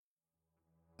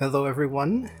Hello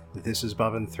everyone, this is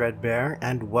Bobbin Threadbare,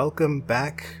 and welcome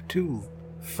back to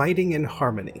Fighting in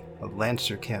Harmony, a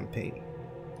Lancer campaign.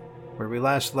 Where we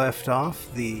last left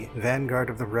off, the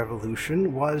vanguard of the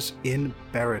revolution was in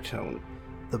Baritone,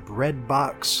 the bread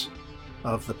box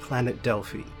of the planet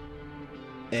Delphi.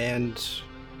 And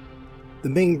the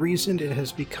main reason it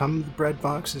has become the bread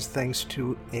box is thanks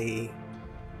to a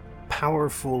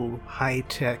powerful,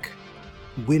 high-tech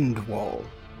wind wall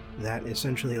that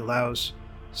essentially allows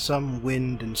some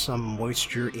wind and some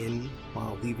moisture in,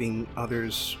 while leaving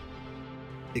others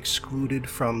excluded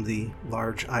from the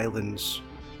large island's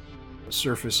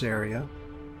surface area.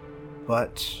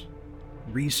 But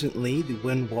recently, the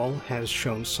wind wall has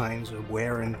shown signs of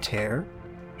wear and tear,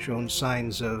 shown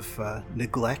signs of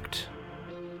neglect,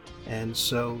 and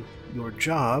so your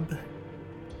job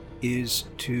is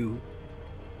to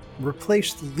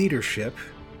replace the leadership,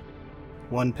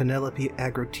 one Penelope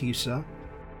Agrotisa,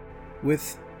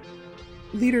 with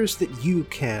leaders that you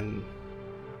can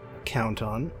count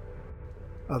on,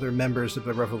 other members of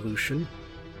the revolution,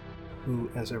 who,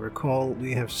 as I recall,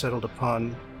 we have settled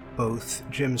upon both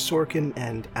Jim Sorkin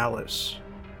and Alice.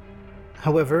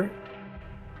 However,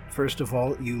 first of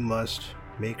all, you must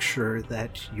make sure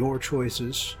that your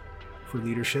choices for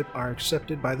leadership are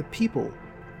accepted by the people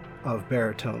of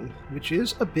Baritone, which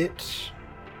is a bit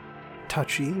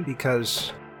touchy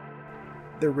because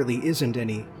there really isn't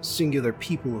any singular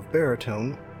people of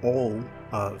Baritone. All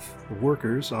of the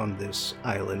workers on this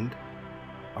island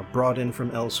are brought in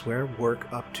from elsewhere,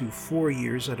 work up to 4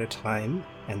 years at a time,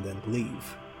 and then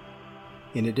leave.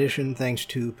 In addition, thanks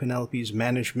to Penelope's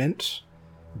management,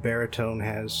 Baritone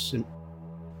has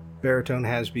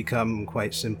become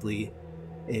quite simply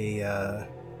a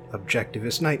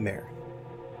objectivist nightmare,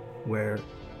 where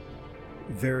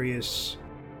various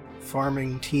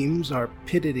farming teams are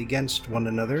pitted against one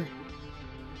another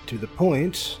to the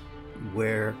point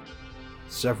where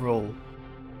several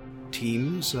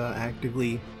teams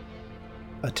actively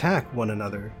attack one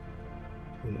another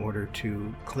in order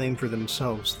to claim for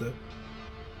themselves the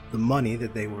money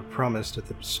that they were promised at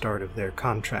the start of their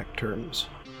contract terms.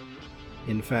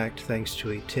 In fact, thanks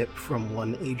to a tip from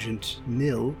one Agent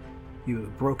Nil, you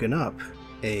have broken up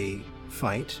a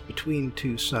fight between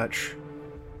two such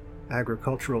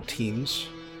agricultural teams,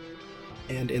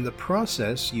 and in the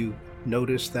process you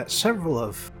notice that several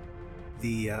of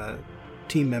the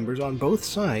team members on both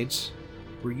sides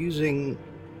were using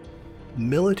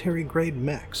military-grade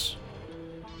mechs.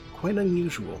 Quite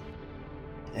unusual.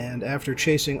 And after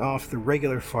chasing off the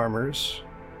regular farmers,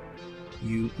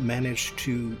 you managed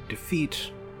to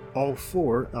defeat all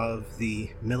 4 of the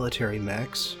military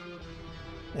mechs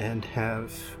and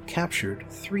have captured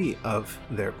 3 of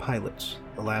their pilots,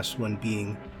 the last one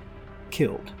being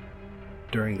killed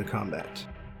during the combat.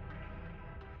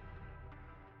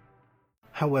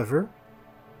 However,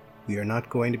 we are not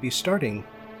going to be starting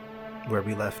where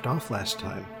we left off last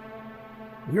time.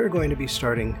 We are going to be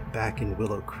starting back in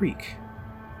Willow Creek,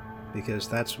 because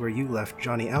that's where you left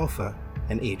Johnny Alpha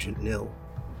and Agent Nil.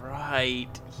 Right,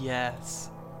 yes.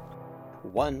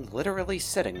 One literally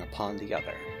sitting upon the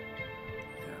other.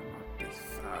 Yeah, my big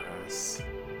fat ass.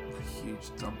 The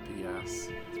huge dumpy ass.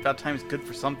 It's about time it's good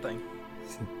for something.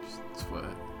 Just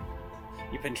twerk.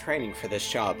 You've been training for this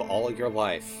job all your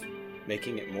life,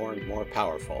 making it more and more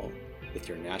powerful with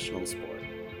your national sport.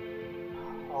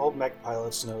 All mech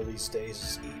pilots know these days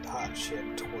is eat hot shit,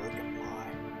 twerk, and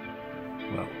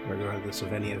lie. Well, regardless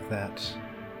of any of that,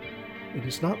 it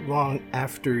is not long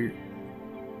after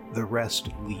the rest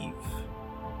leave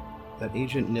that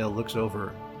Agent Nil looks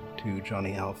over to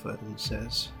Johnny Alpha and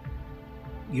says,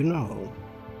 "You know,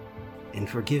 and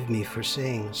forgive me for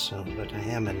saying so, but I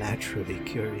am a naturally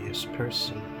curious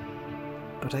person.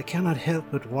 But I cannot help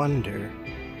but wonder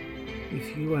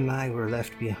if you and I were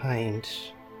left behind,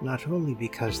 not only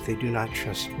because they do not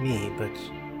trust me, but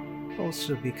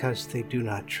also because they do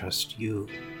not trust you."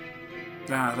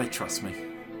 Ah, they trust me.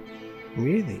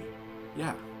 Really?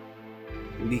 Yeah.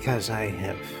 Because I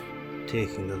have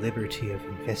taken the liberty of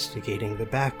investigating the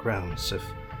backgrounds of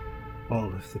all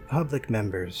of the public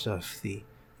members of the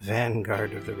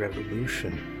vanguard of the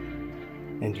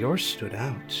revolution, and yours stood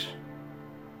out.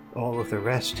 All of the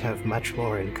rest have much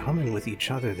more in common with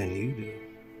each other than you do.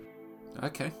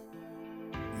 Okay.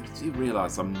 You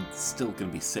realise I'm still going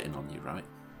to be sitting on you, right?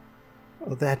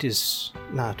 Well, that is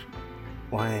not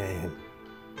why I am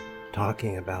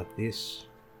talking about this.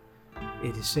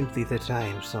 It is simply that I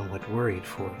am somewhat worried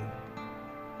for you.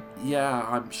 Yeah,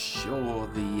 I'm sure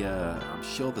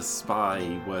the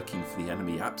spy working for the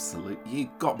enemy absolutely. You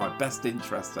got my best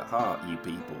interest at heart, you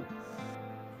people.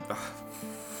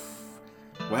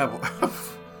 Well,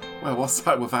 Well, what's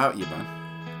that without you,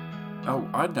 man? Oh,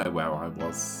 I know where I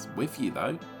was with you,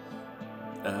 though.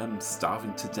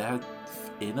 Starving to death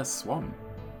in a swamp.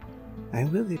 I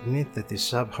will admit that the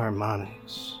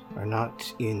subharmonics are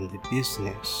not in the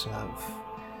business of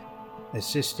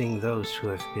assisting those who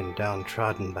have been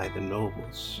downtrodden by the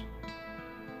nobles.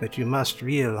 But you must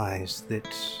realize that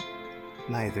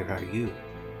neither are you.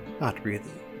 Not really.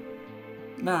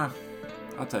 Nah,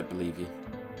 I don't believe you.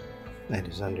 That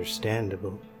is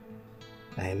understandable.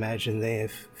 I imagine they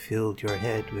have filled your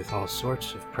head with all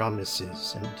sorts of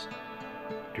promises and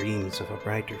dreams of a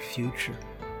brighter future.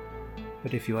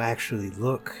 But if you actually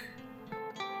look,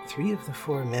 3 of the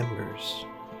 4 members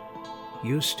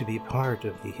used to be part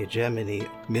of the hegemony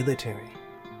military.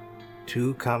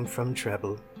 2 come from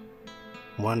Treble.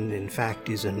 1, in fact,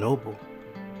 is a noble.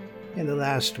 And the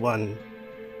last one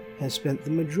has spent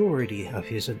the majority of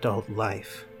his adult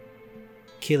life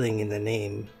killing in the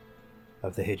name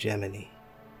of the hegemony.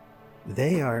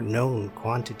 They are known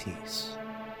quantities.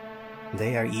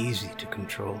 They are easy to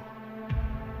control.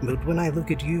 But when I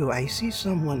look at you, I see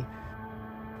someone,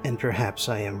 and perhaps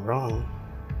I am wrong,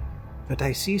 but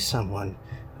I see someone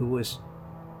who was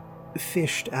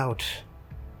fished out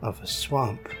of a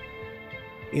swamp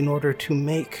in order to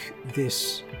make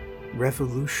this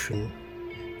revolution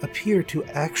appear to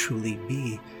actually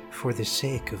be for the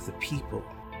sake of the people,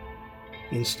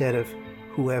 instead of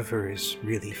whoever is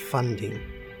really funding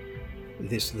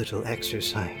this little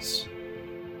exercise.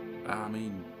 I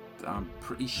mean, I'm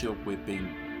pretty sure we're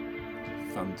being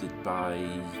funded by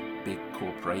big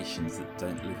corporations that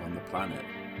don't live on the planet.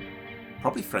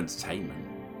 Probably for entertainment.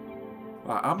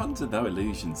 Like, I'm under no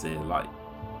illusions here. Like,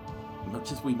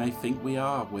 much as we may think we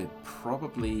are, we're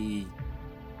probably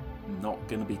not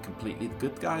going to be completely the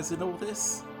good guys in all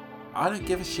this. I don't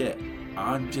give a shit.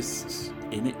 I'm just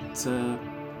in it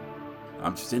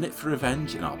for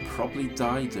revenge, and I'll probably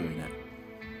die doing it.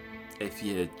 If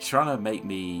you're trying to make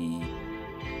me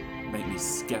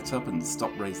get up and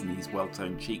stop raising these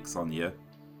well-toned cheeks on you,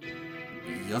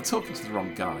 you're talking to the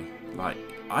wrong guy. Like,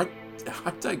 I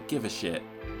don't give a shit.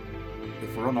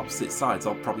 If we're on opposite sides,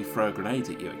 I'll probably throw a grenade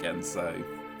at you again, so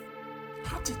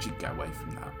how did you get away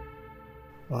from that?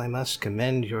 Well, I must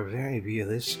commend your very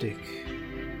realistic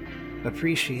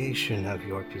appreciation of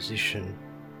your position,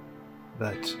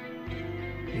 but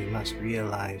you must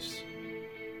realize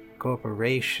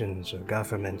corporations or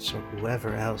governments or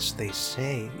whoever else they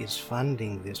say is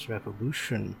funding this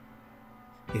revolution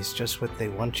is just what they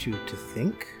want you to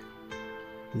think.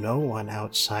 No one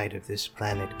outside of this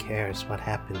planet cares what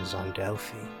happens on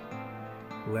Delphi.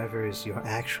 Whoever is your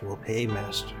actual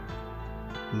paymaster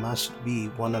must be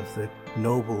one of the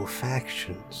noble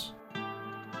factions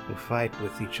who fight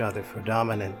with each other for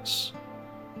dominance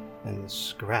and the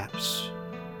scraps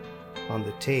on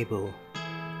the table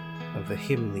of the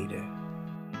hymn leader.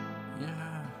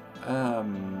 Yeah,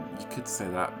 you could say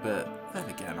that, but then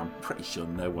again, I'm pretty sure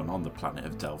no one on the planet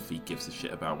of Delphi gives a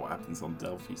shit about what happens on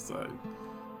Delphi, so...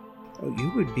 Oh,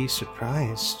 you would be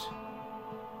surprised.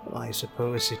 Well, I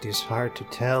suppose it is hard to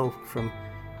tell from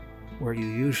where you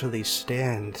usually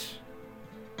stand,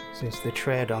 since the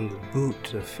tread on the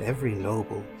boot of every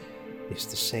noble is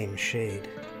the same shade.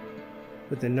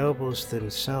 But the nobles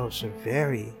themselves are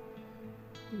very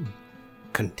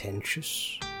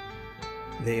contentious.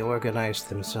 They organize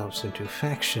themselves into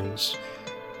factions,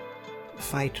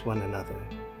 fight one another.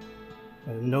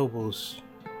 A noble's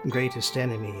greatest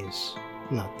enemy is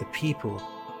not the people,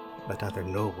 but other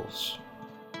nobles.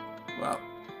 Well,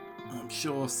 I'm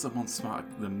sure someone smarter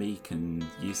than me can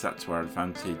use that to our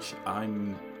advantage.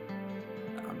 I'm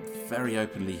very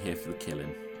openly here for the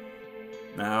killing.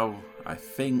 Now, I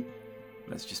think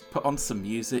let's just put on some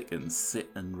music and sit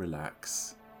and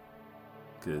relax.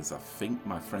 Because I think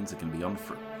my friends are going to be gone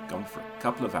for a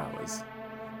couple of hours.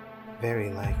 Very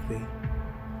likely.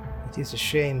 It is a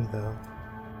shame, though.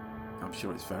 I'm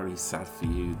sure it's very sad for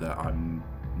you that I'm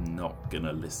not going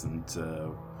to listen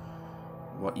to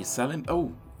what you're selling.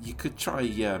 Oh, you could try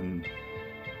doing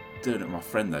it with my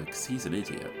friend, though, because he's an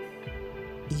idiot.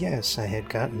 Yes, I had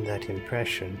gotten that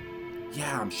impression.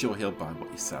 Yeah, I'm sure he'll buy what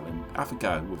you're selling. Have a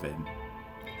go with him.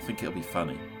 I think it'll be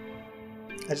funny.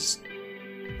 I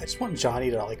just want Johnny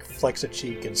to like flex a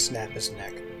cheek and snap his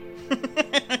neck.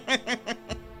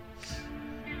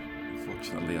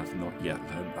 Unfortunately, I've not yet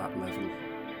learned that level.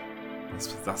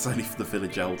 That's only for the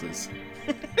village elders.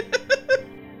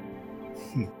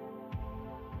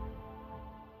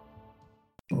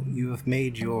 Well, you have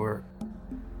made your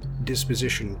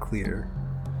disposition clear,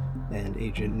 and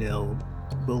Agent Nil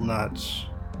will not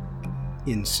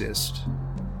insist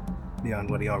beyond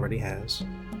what he already has.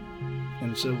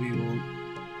 And so we will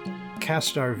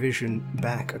cast our vision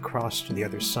back across to the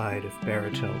other side of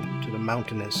Baritone, to the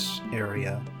mountainous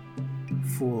area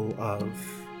full of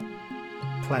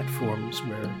platforms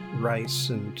where rice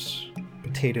and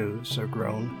potatoes are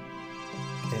grown.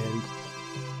 And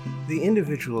the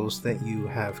individuals that you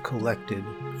have collected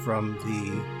from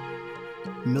the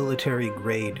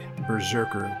military-grade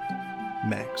berserker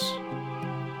mechs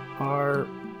are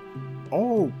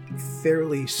all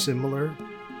fairly similar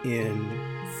in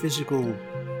physical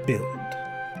build.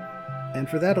 And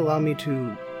for that, allow me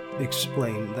to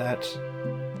explain that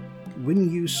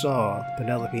when you saw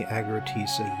Penelope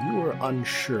Agrotisa, you were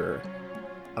unsure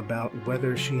about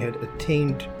whether she had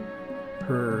attained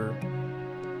her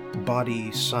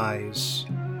body size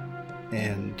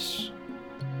and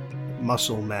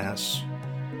muscle mass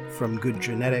from good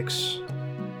genetics,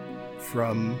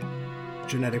 from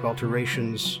genetic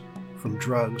alterations, from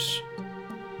drugs,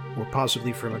 or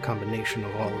possibly from a combination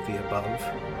of all of the above.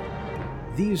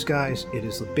 These guys, it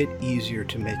is a bit easier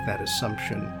to make that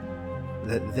assumption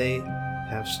that they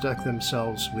have stuck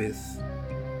themselves with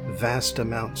vast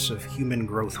amounts of human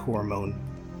growth hormone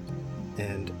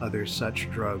and other such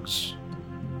drugs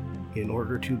in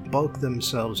order to bulk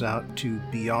themselves out to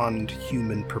beyond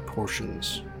human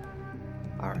proportions.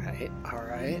 Alright.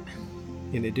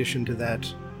 In addition to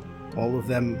that, all of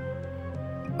them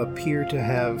appear to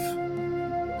have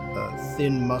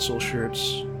thin muscle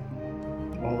shirts.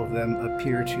 All of them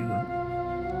appear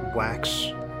to wax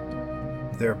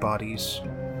their bodies,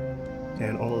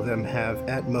 and all of them have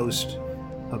at most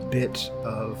a bit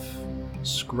of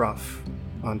scruff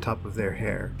on top of their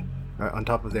hair, on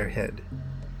top of their head.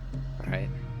 Alright.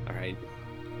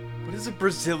 What is a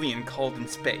Brazilian called in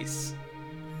space?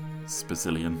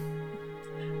 Spazillion.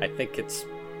 I think it's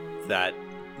that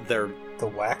they're The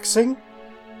waxing?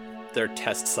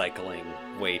 test cycling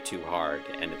way too hard,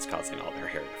 and it's causing all their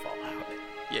hair to fall out.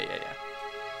 Yeah.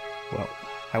 Well,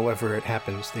 however it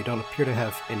happens, they don't appear to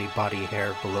have any body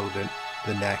hair below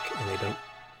the neck, and they don't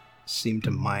seem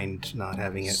to mind not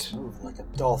having it. Smooth like a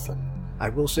dolphin. I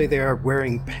will say they are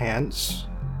wearing pants.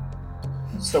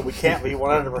 So we can't be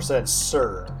 100%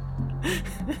 sure.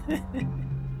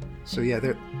 So yeah,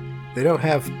 they don't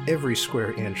have every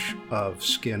square inch of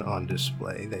skin on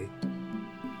display.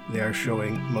 They are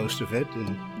showing most of it,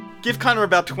 and Give Connor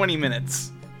about 20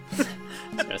 minutes. I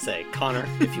was gonna say, Connor,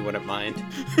 if you wouldn't mind,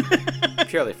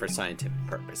 purely for scientific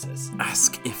purposes.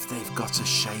 Ask if they've got a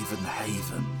shaven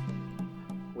haven.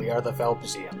 We are the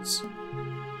Velpesians.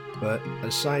 but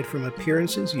aside from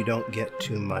appearances, you don't get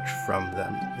too much from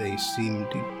them. They seem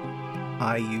to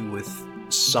eye you with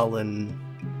sullen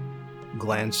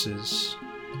glances,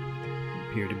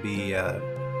 appear to be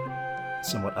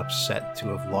somewhat upset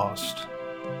to have lost,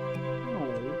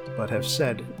 but have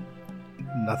said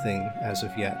nothing as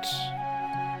of yet.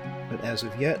 But as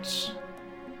of yet,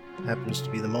 happens to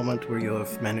be the moment where you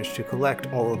have managed to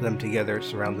collect all of them together,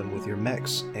 surround them with your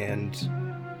mechs, and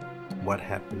what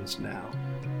happens now?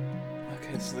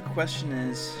 Okay, so the question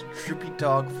is, droopy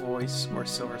dog voice or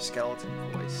silver skeleton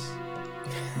voice?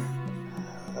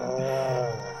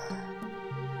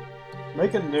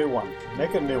 Make a new one.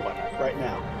 Make a new one right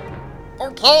now.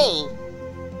 Okay.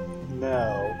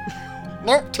 No.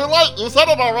 No, too late. You said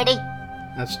it already.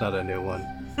 That's not a new one.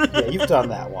 Yeah, you've done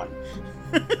that one.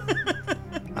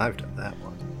 I've done that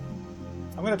one.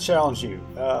 I'm gonna challenge you.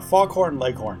 Foghorn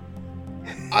Leghorn.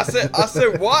 I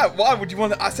said why? Why would you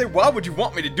want to? I said why would you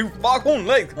want me to do Foghorn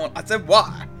Leghorn? I said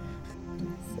why?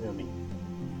 Fumi.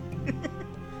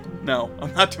 No,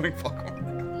 I'm not doing Foghorn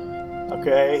Leghorn.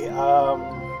 Okay,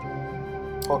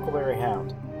 Huckleberry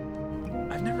Hound.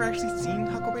 I've never actually seen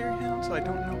Huckleberry Hound, so I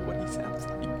don't know what he sounds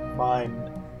like. Fine.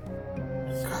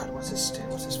 God, what's his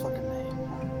fucking name?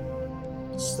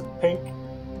 It's the pink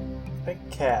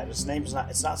cat. His name's not.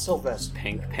 It's not Sylvester.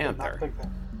 Pink Not Panther. Pink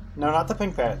Panther. No, not the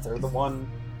Pink Panther. The one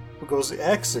who goes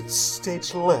exit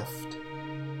stage left.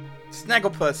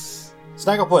 Snagglepuss.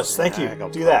 Snagglepuss. Thank you.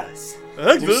 Do that.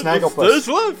 Snagglepuss. Snagglepuss.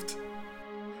 Stage left.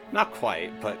 Not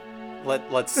quite, but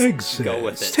let's Exit. go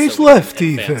with it. Stage so we left,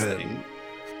 can advance even. things.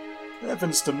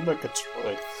 Heavens to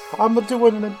Murgatroyd. I'm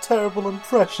doing a terrible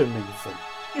impression, even.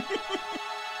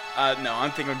 No, I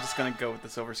think I'm just gonna go with the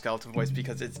silver skeleton voice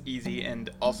because it's easy and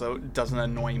also doesn't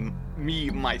annoy me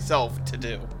myself to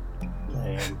do.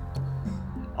 Lame.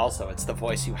 Also, it's the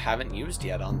voice you haven't used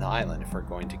yet on the island if we're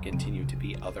going to continue to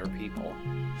be other people.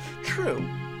 True.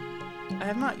 I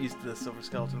have not used the silver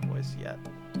skeleton voice yet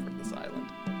for this island.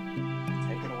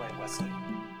 Take it away, Wesley.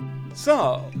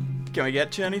 So, can we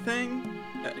get you anything?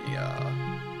 Any,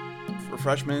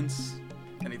 refreshments?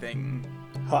 Anything?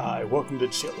 Hi, welcome to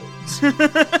Chili's.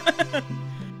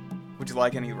 Would you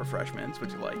like any refreshments?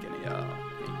 Would you like any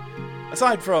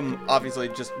aside from obviously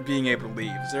just being able to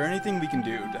leave, is there anything we can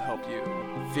do to help you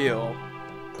feel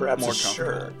Perhaps more a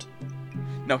comfortable? shirt.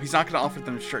 No, he's not going to offer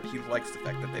them a shirt. He likes the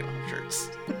fact that they don't have shirts.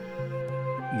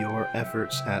 Your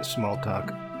efforts at small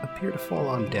talk appear to fall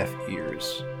on deaf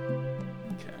ears.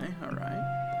 Okay, alright.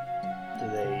 Do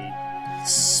they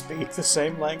speak the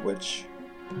same language?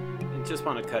 I just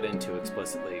want to cut in to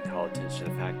explicitly call attention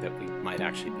to the fact that we might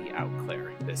actually be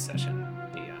outclaring this session.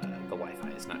 The Wi-Fi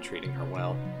is not treating her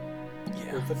well.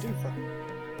 Yeah. Oofa doofa.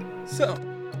 So,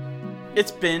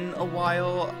 it's been a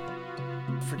while.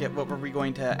 Forget what were we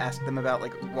going to ask them about,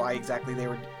 like why exactly they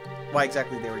were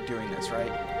doing this,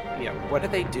 right? Yeah, what are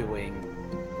they doing?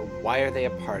 Why are they a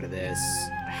part of this?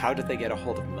 How did they get a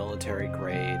hold of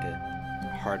military-grade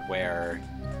hardware?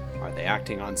 Are they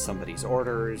acting on somebody's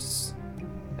orders?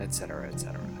 Etc.,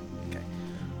 etc. Okay.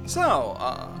 So,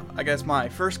 I guess my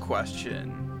first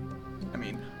question,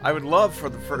 I would love for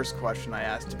the first question I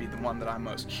asked to be the one that I'm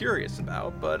most curious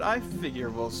about, but I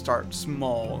figure we'll start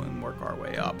small and work our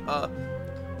way up.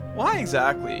 Why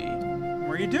exactly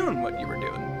were you doing what you were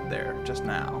doing there just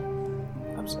now?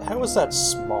 How was that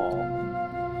small?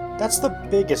 That's the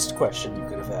biggest question you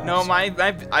could have asked. No,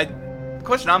 the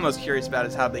question I'm most curious about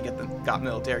is how they got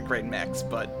military-grade mechs,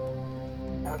 but...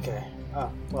 Okay. Oh,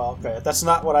 well, okay. That's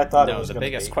not what I thought it No, was the going to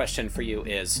be. biggest question for you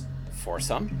is,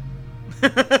 foursome?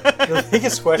 The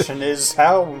biggest question is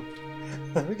how...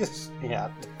 does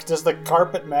the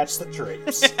carpet match the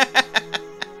drapes?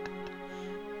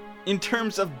 In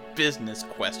terms of business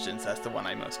questions, that's the one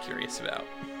I'm most curious about.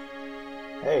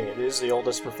 Hey, it is the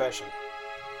oldest profession.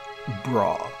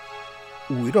 Brah,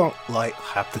 we don't,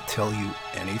 have to tell you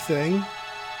anything,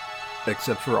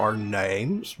 except for our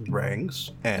names,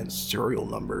 ranks, and serial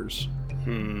numbers.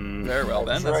 Very well,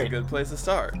 then. That's right. a good place to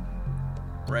start.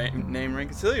 Name, rank,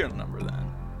 and serial number,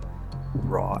 then.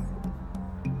 Right.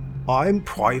 I'm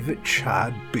Private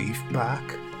Chad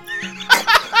Beefback.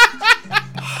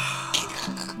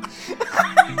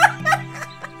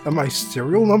 And my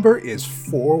serial number is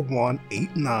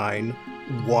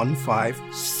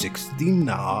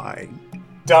 41891569.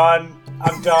 Done.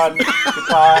 I'm done.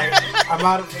 Goodbye. I'm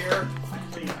out of here.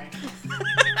 I'm leaving.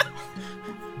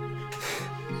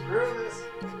 Screw this.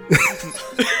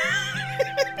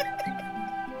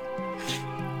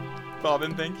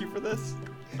 Bobbin, thank you for this.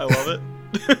 I love it.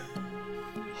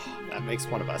 That makes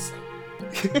one of us.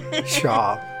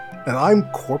 Cha. And I'm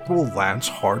Corporal Lance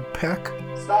Hardpeck.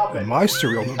 Stop it. And my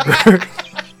serial number...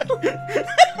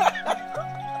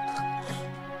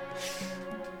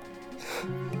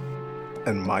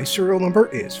 And my serial number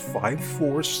is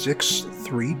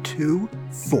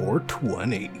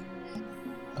 54632-420.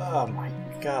 Oh my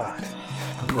god.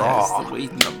 That's the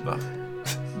weed number.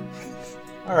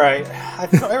 Alright,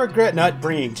 I regret not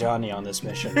bringing Johnny on this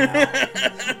mission now.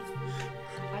 I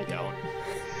don't.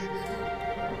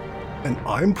 And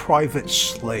I'm Private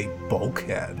Slade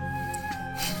Bulkhead.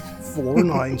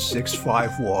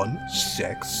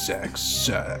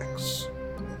 49651-666.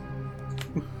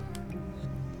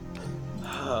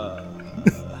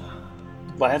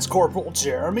 Lance Corporal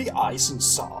Jeremy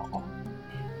Eisensaw.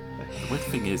 The weird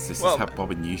thing is, this Well- is how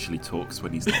Bobbin usually talks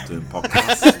when he's not doing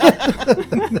podcasts.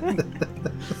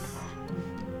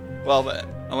 Well then,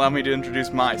 allow me to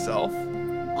introduce myself.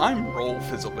 I'm Roll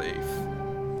Fizzlebeef.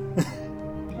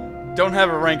 Don't have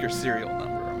a rank or serial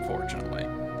number, unfortunately.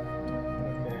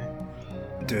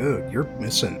 Dude, you're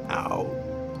missing out.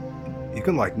 You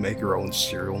can, make your own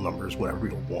serial numbers whatever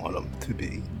you want them to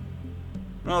be.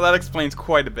 Well, that explains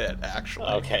quite a bit, actually.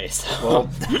 Okay, so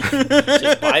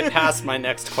just bypass my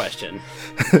next question.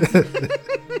 In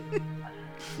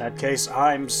that case,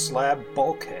 I'm Slab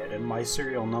Bulkhead, and my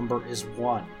serial number is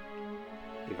 1.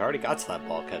 We've already got Slap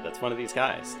Bulkhead. That's one of these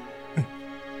guys.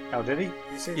 Oh, did he? Did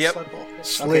you say Yep. Slab Bulkhead?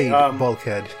 Slade Okay,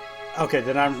 Bulkhead. okay,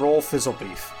 then I'm Roll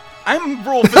Fizzlebeef. I'm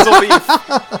Roll Fizzlebeef.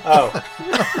 Oh.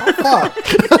 Fuck.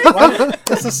 What?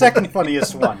 That's the second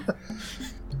funniest one.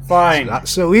 Fine. Not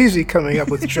so easy coming up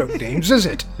with joke names, is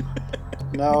it?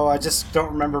 No, I just don't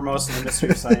remember most of the Mystery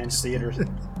of Science theaters.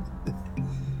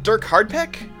 Dirk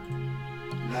Hardpeck?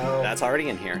 No. That's already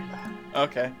in here.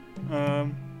 Okay.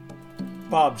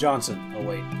 Bob Johnson. Oh,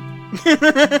 wait.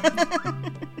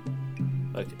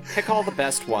 Look, pick all the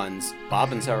best ones.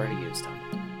 Bobbin's already used them.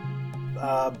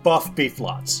 Buff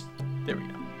Beeflots. There we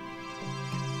go.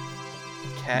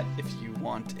 Cat, if you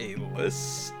want a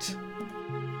list.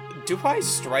 Do I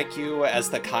strike you as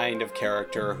the kind of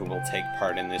character who will take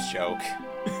part in this joke?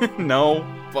 No,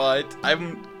 but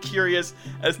I'm curious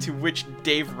as to which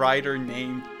Dave Ryder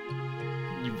name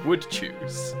you would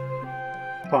choose.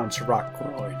 Punch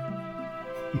Rockgroin.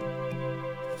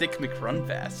 Thick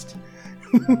McRunfast.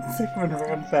 Thickman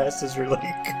run fast is really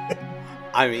good.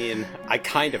 I mean, I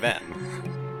kind of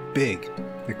am. Big.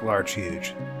 Big, large,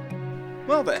 huge.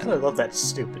 Well I then, love that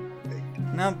stupid thing.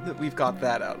 now that we've got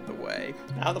that out of the way,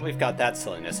 Now that we've got that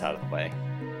silliness out of the way,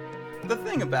 the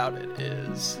thing about it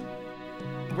is,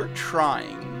 we're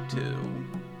trying to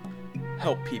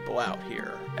help people out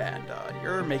here, and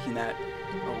you're making that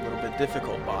a little bit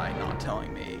difficult by not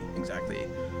telling me exactly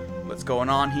what's going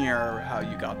on here, how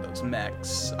you got those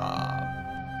mechs,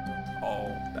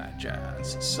 all that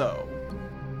jazz. So,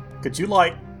 Could you,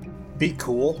 be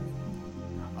cool?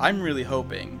 I'm really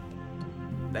hoping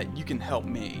that you can help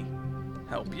me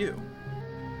help you.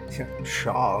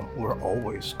 Shaw, we're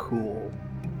always cool.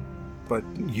 But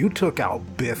you took out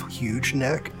Biff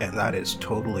Hugeneck, and that is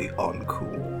totally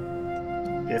uncool.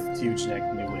 If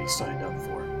Hugeneck knew what he signed up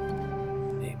for.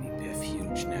 maybe Biff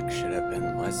Hugeneck should have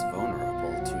been less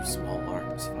vulnerable to small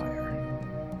arms fire.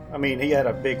 I mean, he had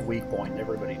a big weak point, and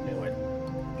everybody knew it.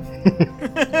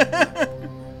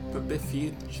 But Biff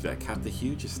Hugeneck had the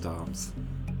hugest arms.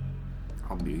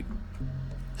 I'll mute.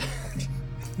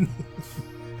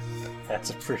 That's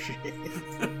appreciated.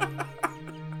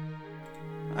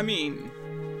 I mean,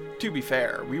 to be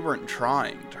fair, we weren't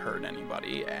trying to hurt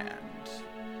anybody, and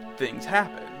things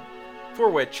happen, for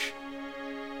which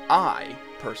I,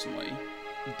 personally,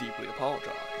 deeply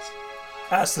apologize.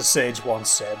 As the sage once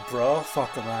said, bro,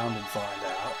 fuck around and find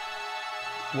out.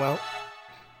 Well,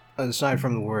 aside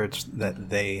from the words that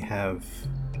they have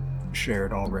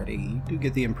shared already, you do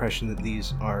get the impression that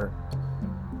these are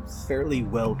fairly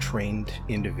well-trained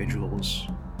individuals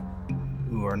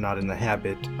who are not in the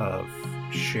habit of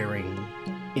sharing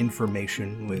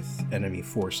information with enemy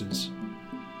forces.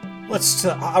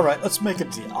 Alright, let's make a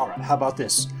deal. Alright, how about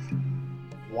this?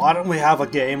 Why don't we have a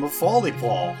game of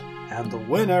volleyball? And the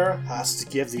winner has to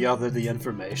give the other the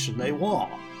information they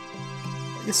want.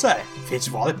 What do you say? Beach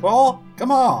volleyball?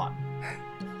 Come on!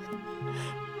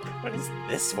 What is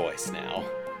this voice now?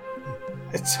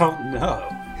 I don't know.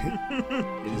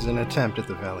 It is an attempt at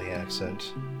the Valley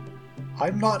accent,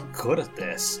 I'm not good at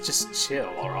this. Just chill,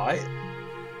 alright?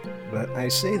 but I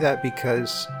say that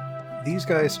because these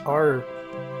guys are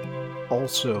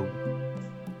also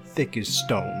thick as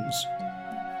stones.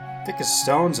 Thick as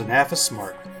stones and half as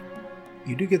smart.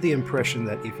 You do get the impression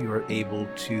that if you are able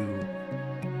to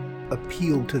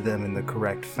appeal to them in the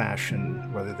correct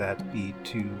fashion, whether that be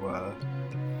to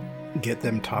get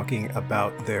them talking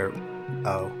about their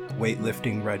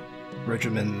weightlifting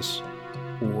regimens,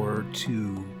 or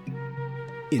to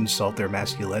insult their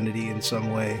masculinity in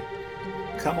some way.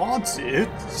 Come on, dude.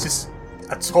 It's just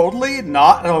a totally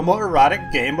not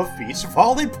homoerotic game of beach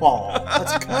volleyball.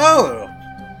 Let's go!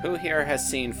 Who here has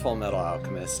seen Full Metal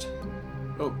Alchemist?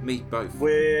 Oh, me both.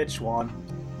 Which one?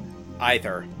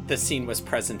 Either. The scene was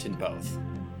present in both.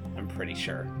 I'm pretty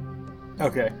sure.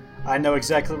 Okay, I know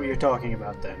exactly what you're talking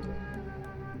about then.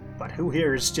 But who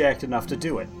here is jacked enough to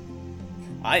do it?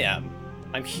 I am.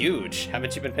 I'm huge.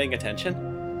 Haven't you been paying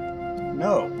attention?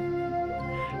 No.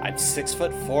 I'm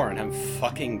 6'4" and I'm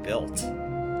fucking built.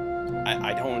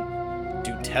 I don't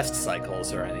do test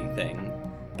cycles or anything,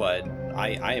 but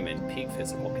I am in peak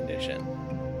physical condition.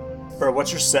 Bro,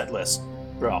 what's your set list?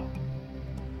 Bro.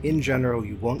 In general,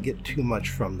 you won't get too much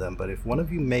from them, but if one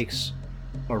of you makes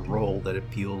a roll that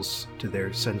appeals to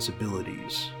their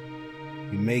sensibilities,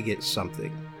 you may get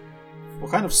something.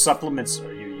 What kind of supplements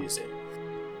are you using?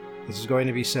 This is going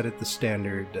to be set at the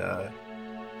standard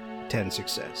 10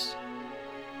 success.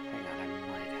 Hang on, I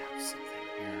might have something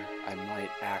here. I might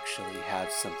actually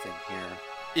have something here.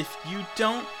 If you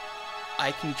don't,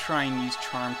 I can try and use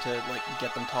charm to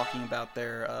get them talking about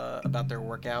their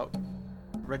workout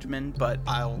regimen, but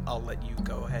I'll let you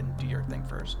go ahead and do your thing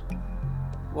first.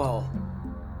 Well,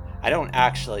 I don't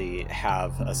actually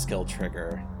have a skill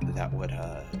trigger that would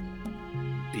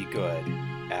be good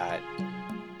at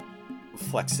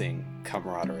flexing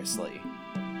camaraderously.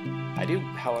 I do,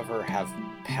 however, have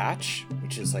Patch,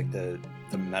 which is like the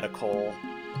medical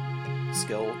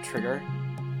skill trigger,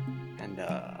 and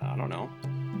I don't know.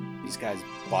 These guys'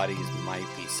 bodies might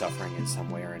be suffering in some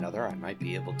way or another. I might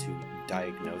be able to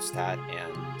diagnose that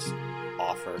and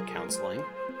offer counseling.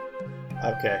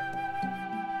 Okay.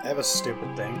 I have a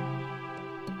stupid thing.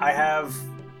 I have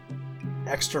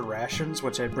extra rations,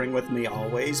 which I bring with me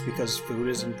always because food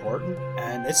is important.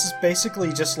 And this is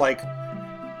basically just like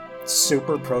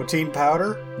super protein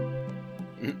powder.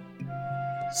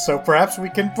 So perhaps we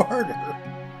can barter.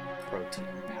 Protein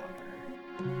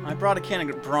powder. I brought a can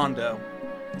of Brondo.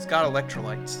 It's got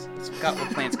electrolytes. It's got what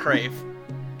plants crave.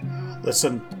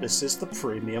 Listen, this is the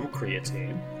premium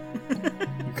creatine.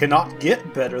 You cannot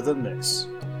get better than this.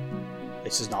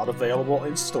 This is not available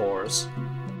in stores.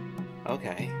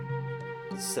 Okay.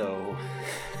 So,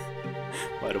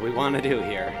 what do we want to do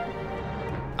here?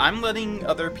 I'm letting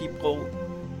other people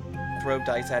throw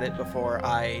dice at it before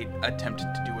I attempted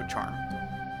to do a charm.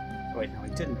 Wait, no,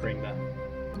 he didn't bring the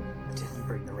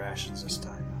rations this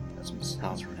time. That's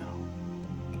Oh,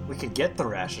 no. We could get the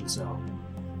rations, though.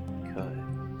 Could.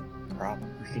 Probably.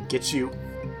 We could get you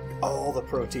all the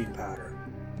protein powder.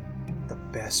 The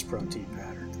best protein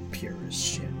powder. The purest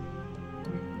shit.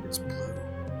 It's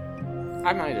blue.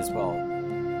 I might as well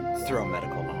throw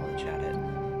medical knowledge at it.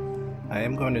 I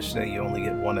am going to say you only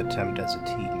get one attempt as a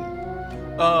team.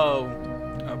 Oh,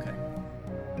 okay.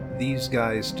 These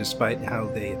guys, despite how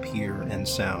they appear and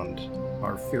sound,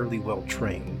 are fairly well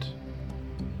trained.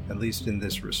 At least in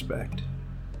this respect.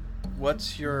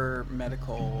 What's your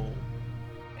medical...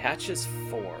 Patch is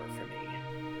 4 for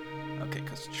me. Okay,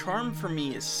 because charm for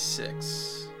me is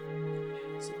 6.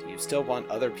 So do you still want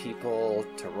other people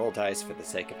to roll dice for the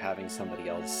sake of having somebody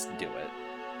else do it?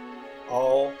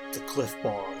 All the Cliff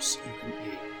Bars you can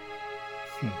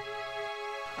eat.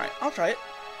 Alright, I'll try it.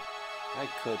 I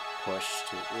could push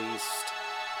to at least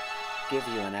give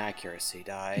you an accuracy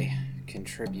die.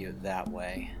 Contribute that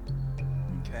way.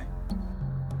 Okay.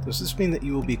 Does this mean that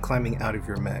you will be climbing out of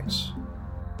your mechs?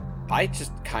 I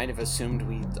just kind of assumed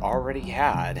we already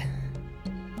had.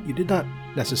 You did not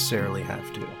necessarily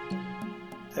have to.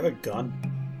 I have a gun.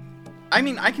 I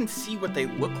mean, I can see what they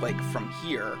look like from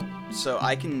here, so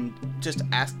I can just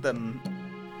ask them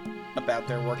about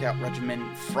their workout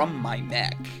regimen from my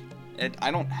neck.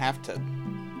 I don't have to...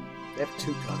 They have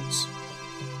 2 guns.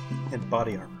 And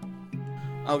body armor.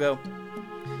 I'll go,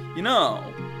 you know,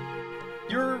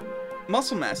 your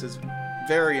muscle mass is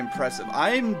very impressive.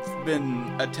 I've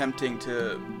been attempting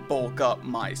to bulk up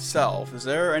myself. Is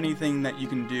there anything that you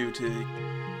can do to...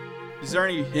 Is there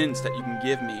any hints that you can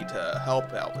give me to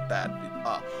help out with that?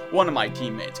 One of my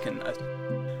teammates can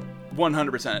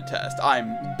 100% attest.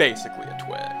 I'm basically a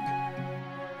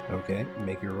twig. Okay,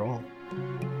 make your roll.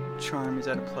 Charm is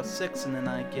at a +6, and then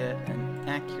I get an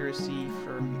accuracy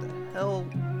from the hell...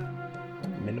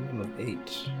 Minimum of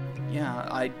 8.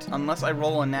 Yeah, unless I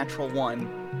roll a natural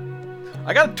 1.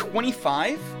 I got a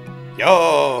 25?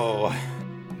 Yo!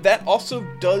 That also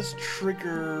does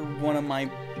trigger one of my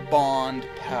bond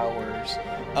powers.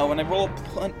 When I roll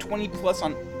a 20 plus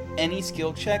on any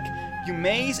skill check, you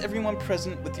maze everyone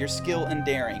present with your skill and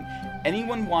daring.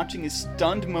 Anyone watching is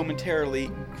stunned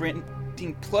momentarily,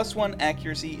 granting +1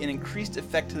 accuracy and increased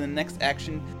effect to the next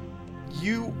action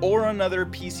you or another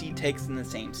PC takes in the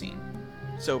same scene.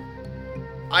 So,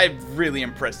 I've really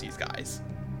impressed these guys.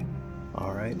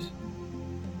 Alright.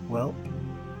 Well,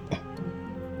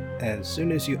 as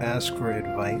soon as you ask for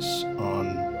advice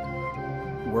on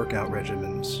workout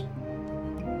regimens,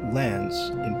 Lance,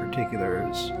 in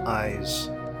particular's eyes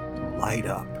light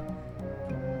up,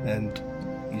 and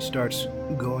he starts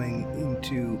going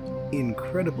into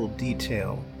incredible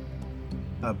detail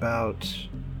about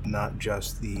not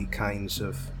just the kinds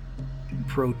of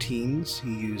proteins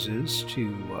he uses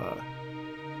to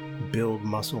build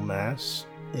muscle mass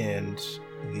and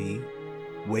the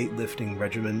weightlifting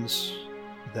regimens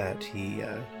that he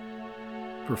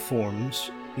performs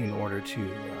in order to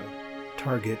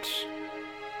target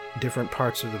different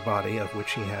parts of the body of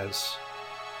which he has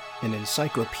an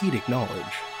encyclopedic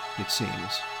knowledge, it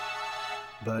seems.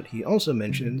 But he also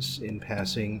mentions in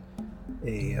passing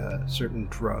a certain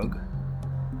drug,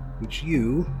 which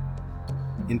you,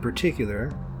 in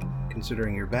particular,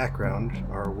 considering your background,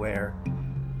 are aware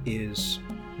is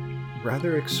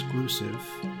rather exclusive,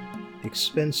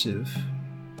 expensive,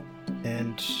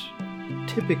 and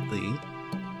typically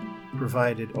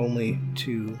provided only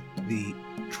to the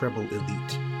treble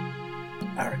elite.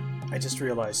 Alright, I just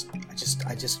realized,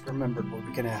 I just remembered what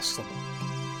we can ask them.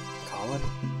 Colin,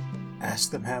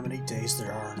 ask them how many days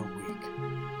there are in a week.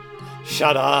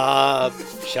 Shut up!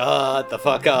 Shut the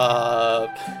fuck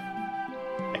up!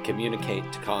 I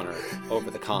communicate to Connor over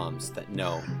the comms that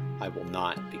no, I will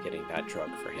not be getting that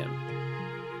drug for him.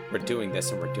 We're doing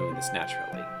this, and we're doing this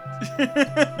naturally.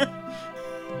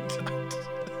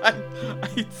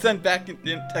 I sent back in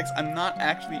text, I'm not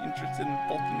actually interested in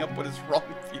bulking up. What is wrong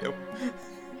with you?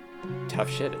 Tough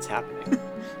shit, it's happening.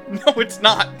 No, it's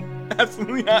not.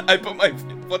 Absolutely not. I put my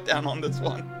foot down on this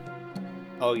one.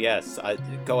 Oh yes,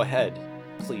 go ahead.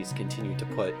 Please continue to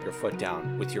put your foot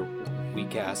down with your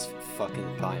weak-ass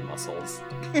fucking thigh muscles.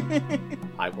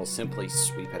 I will simply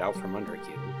sweep it out from under you,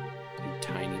 you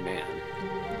tiny man.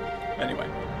 Anyway,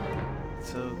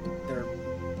 so they're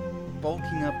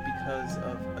bulking up because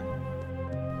of...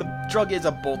 The drug is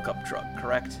a bulk-up drug,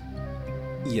 correct?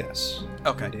 Yes.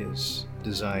 Okay. It is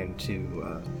designed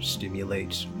to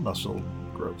stimulate muscle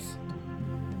growth.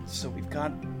 So we've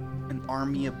got an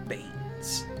army of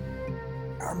Banes.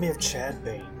 Army of Chad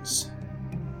Banes.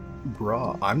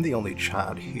 Bruh, I'm the only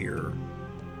Chad here.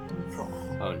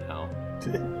 Oh no.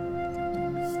 They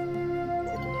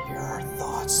can hear our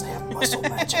thoughts. They have muscle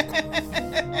magic.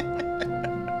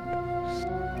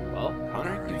 Well,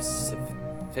 Connor, you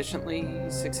sufficiently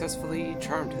successfully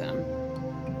charmed them.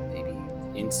 Maybe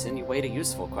insinuate a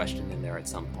useful question in there at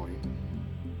some point.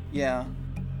 Yeah.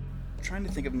 I'm trying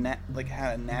to think of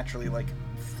how to naturally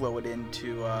flow it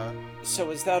into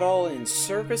So is that all in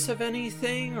service of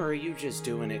anything, or are you just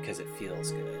doing it because it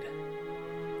feels good?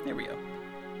 There we go.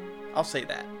 I'll say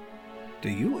that. Do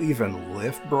you even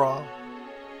lift, brah?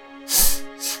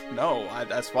 No,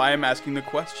 that's why I'm asking the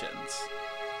questions.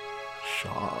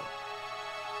 Shaw.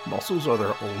 Muscles are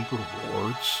their own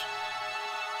rewards.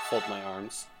 Fold my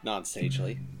arms, nod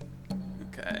sagely.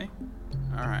 Okay.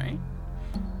 Alright.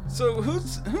 So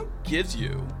who gives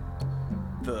you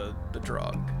the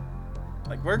drug?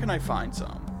 Where can I find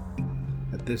some?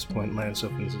 At this point, Lance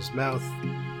opens his mouth,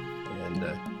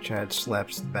 and Chad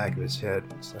slaps the back of his head.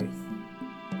 It's like,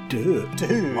 dude,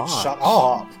 Lance, shut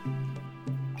up.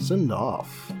 It's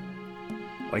enough.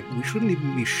 We shouldn't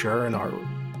even be sharing our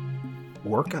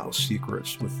workout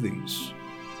secrets with these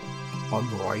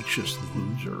unrighteous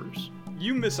losers.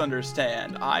 You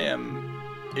misunderstand. I am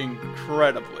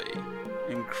incredibly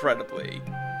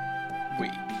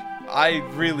weak. I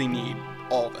really need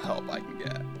all the help I can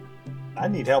get. I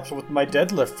need help with my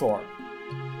deadlift form.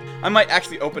 I might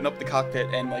actually open up the cockpit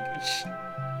and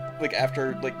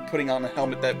after putting on a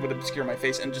helmet that would obscure my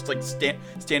face and just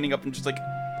standing up and just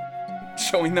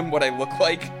showing them what I look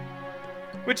like,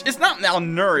 which is not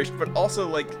malnourished, but also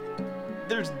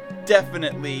there's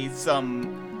definitely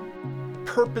some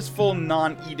purposeful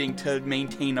non-eating to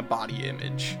maintain a body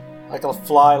image. Like a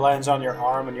fly lands on your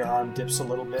arm and your arm dips a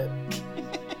little bit.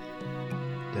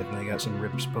 Definitely got some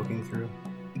ribs poking through.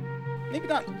 Maybe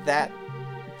not that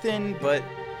thin, but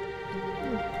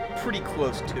pretty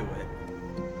close to it.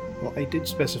 Well, I did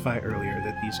specify earlier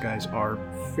that these guys are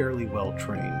fairly well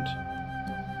trained,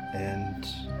 and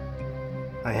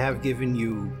I have given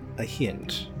you a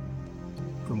hint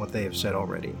from what they have said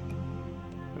already.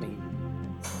 I mean,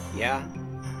 yeah,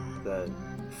 the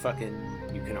fucking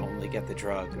you can only get the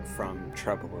drug from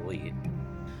Treble Elite.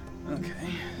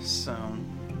 Okay, so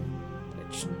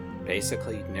Which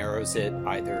basically narrows it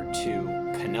either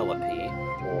to Penelope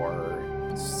or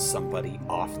somebody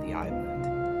off the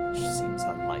island, which seems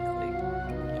unlikely.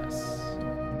 yes.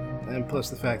 And plus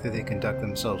the fact that they conduct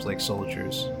themselves like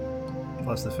soldiers,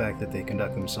 plus the fact that they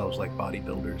conduct themselves like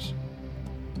bodybuilders.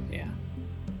 Yeah.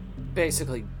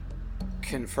 Basically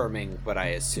confirming what I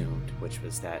assumed, which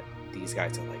was that these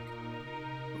guys are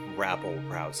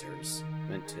rabble-rousers,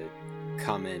 meant to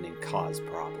come in and cause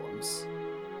problems,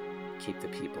 keep the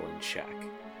people in check.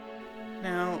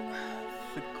 Now,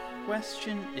 the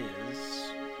question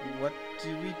is, what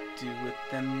do we do with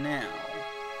them now?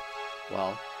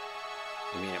 Well,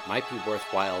 I mean, it might be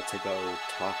worthwhile to go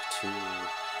talk to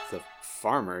the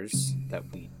farmers that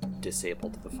we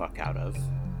disabled the fuck out of,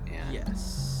 and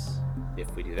Yes.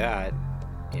 if we do that,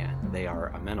 and they are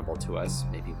amenable to us,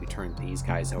 maybe we turn these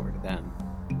guys over to them.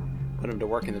 Put them to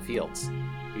work in the fields.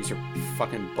 Use your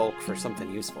fucking bulk for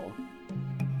something useful.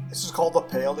 This is called the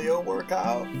paleo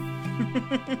workout.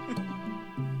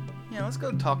 Yeah, let's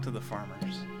go talk to the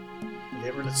farmers. Have you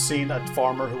ever seen a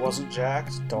farmer who wasn't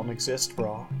jacked? Don't exist,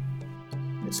 bro.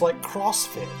 It's like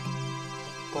CrossFit,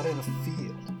 but in a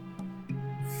field.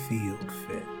 Field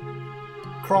fit.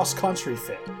 Cross-country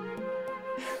fit.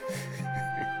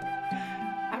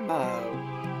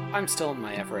 I'm still in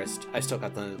my Everest. I still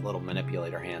got the little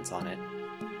manipulator hands on it.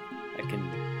 I can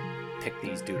pick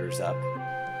these duders up,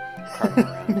 cart them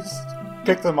around. Just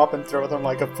pick them up and throw them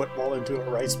like a football into a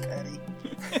rice paddy.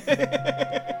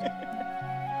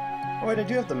 Oh wait, I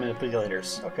do have the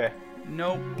manipulators. Okay.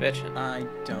 Nope, Bitchin'. I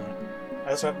don't.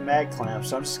 I also have mag clamps,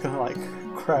 so I'm just gonna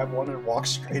grab one and walk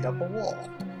straight up a wall.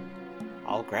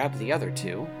 I'll grab the other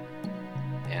two,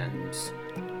 and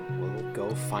we'll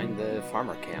go find the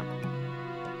farmer camp.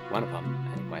 One of them,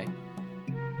 anyway.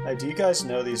 Hey, do you guys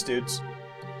know these dudes?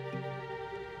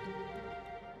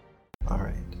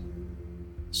 Alright.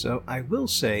 So I will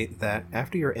say that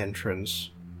after your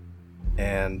entrance,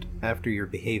 and after your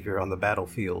behavior on the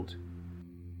battlefield,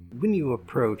 when you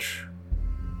approach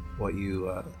what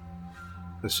you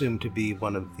assume to be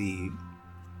one of the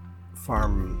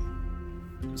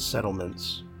farm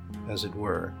settlements, as it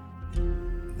were,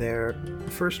 their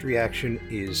first reaction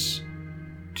is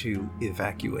to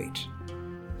evacuate.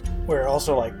 We're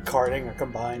also, like, carting a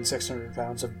combined 600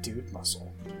 pounds of dude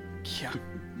muscle. Yeah.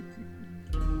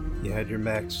 You had your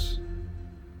mechs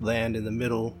land in the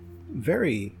middle,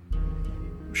 very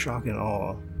shock and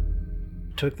awe.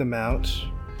 Took them out.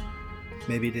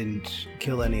 Maybe didn't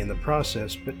kill any in the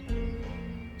process, but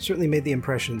certainly made the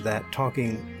impression that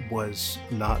talking was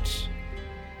not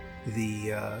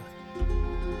the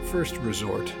first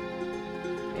resort.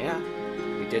 Yeah,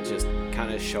 we did just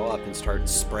kind of show up and start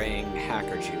spraying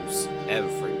hacker juice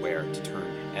everywhere to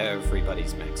turn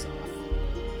everybody's mechs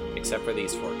off. Except for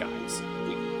these 4 guys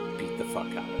we beat the fuck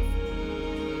out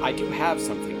of. I do have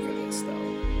something for this,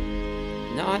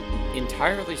 though. Not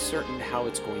entirely certain how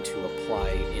it's going to apply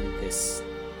in this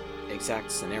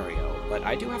exact scenario, but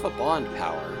I do have a bond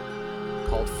power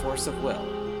called Force of Will.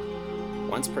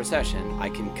 Once per session, I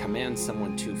can command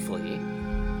someone to flee,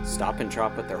 stop and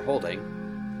drop what they're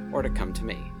holding, or to come to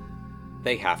me.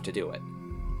 They have to do it.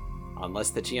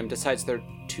 Unless the GM decides they're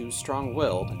too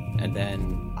strong-willed, and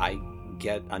then I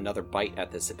get another bite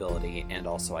at this ability, and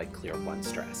also I clear 1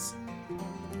 stress.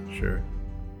 Sure.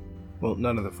 Well,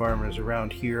 none of the farmers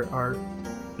around here are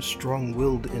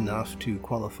strong-willed enough to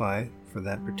qualify for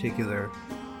that particular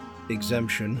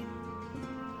exemption.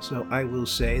 So I will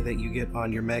say that you get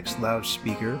on your mech's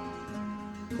loudspeaker,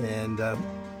 and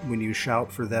when you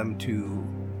shout for them to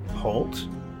halt,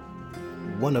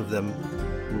 one of them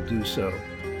will do so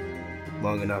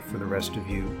long enough for the rest of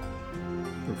you,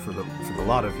 or for the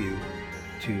lot of you,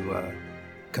 to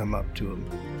come up to him.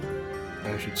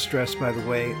 I should stress, by the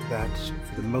way, that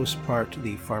for the most part,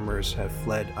 the farmers have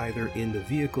fled either in the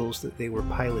vehicles that they were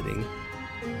piloting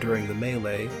during the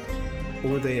melee,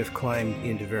 or they have climbed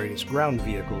into various ground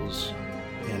vehicles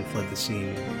and fled the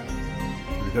scene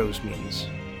through those means.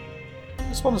 I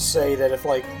just want to say that if,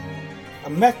 like, a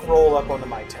mech rolled up onto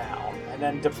my town and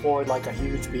then deployed, like, a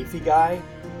huge beefy guy,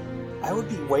 I would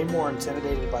be way more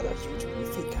intimidated by that huge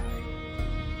beefy guy.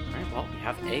 Alright, well, we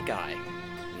have a guy.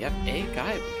 We have a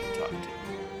guy we can talk to.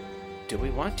 Do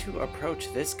we want to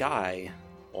approach this guy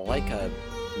like a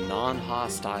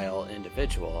non-hostile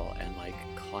individual and, like,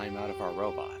 climb out of our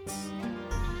robots?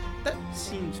 That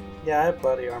seems... Yeah, I have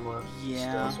body armor.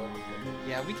 Yeah. Still, so.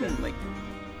 Yeah, we can, like...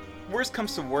 Worst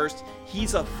comes to worst,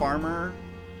 he's a farmer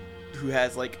who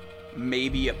has, like,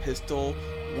 maybe a pistol.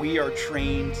 We are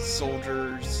trained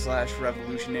soldiers slash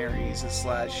revolutionaries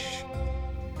slash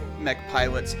mech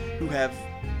pilots who have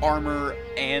armor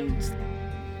and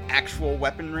actual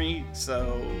weaponry,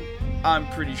 so I'm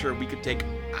pretty sure we could take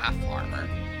half armor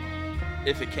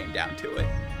if it came down to it.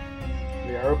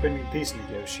 We are opening peace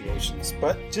negotiations,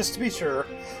 but just to be sure,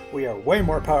 we are way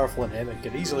more powerful than him and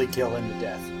could easily kill him to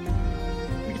death.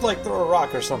 We could, like, throw a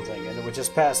rock or something, and it would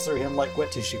just pass through him like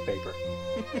wet tissue paper.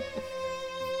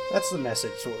 That's the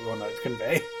message we want to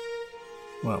convey.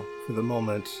 Well, for the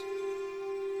moment,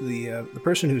 the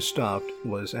person who stopped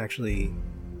was actually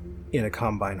in a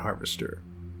combine harvester.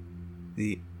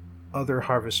 The other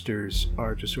harvesters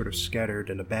are just sort of scattered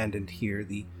and abandoned here.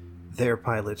 Their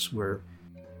pilots were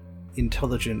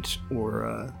intelligent,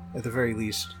 or at the very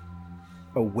least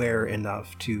aware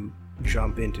enough to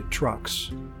jump into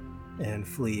trucks and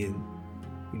flee in,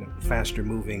 faster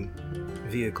moving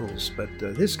vehicles. But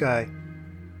this guy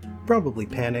probably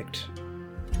panicked,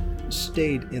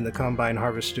 stayed in the combine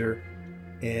harvester,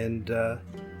 and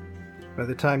by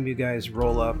the time you guys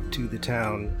roll up to the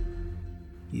town,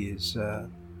 he is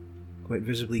quite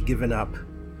visibly given up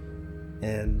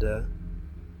and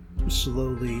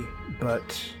slowly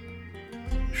but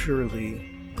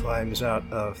surely climbs out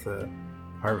of the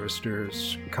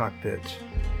harvester's cockpit.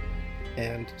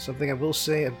 And something I will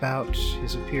say about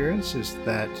his appearance is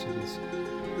that it is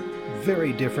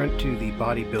very different to the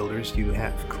bodybuilders you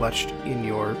have clutched in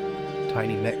your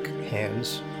tiny mech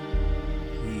hands.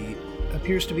 He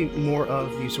appears to be more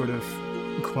of the sort of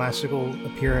classical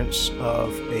appearance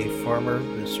of a farmer,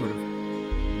 the sort of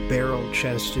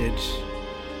barrel-chested,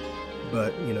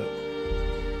 but,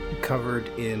 covered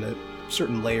in a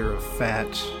certain layer of fat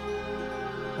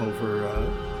over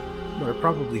what are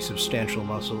probably substantial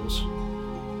muscles.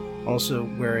 Also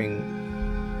wearing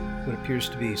what appears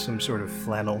to be some sort of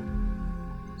flannel.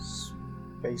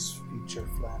 Space feature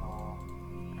flannel.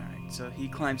 Alright, so he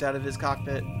climbs out of his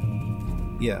cockpit.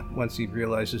 Yeah, once he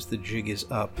realizes the jig is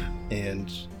up,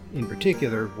 and in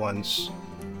particular once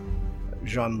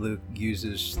Jean-Luc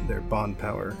uses their bond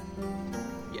power.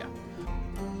 Yeah.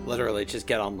 Literally just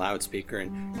get on loudspeaker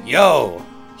and, yo,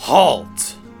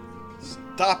 halt!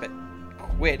 Stop it.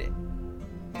 Quit it.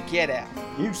 Get out.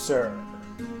 You, sir.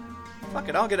 Fuck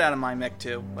it, I'll get out of my mech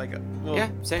too. Like, we'll Yeah,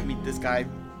 same. meet this guy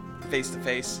face to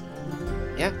face.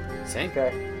 Yeah, same.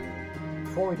 Okay.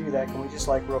 before we do that, can we just,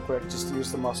 like, real quick, just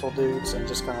use the muscle dudes and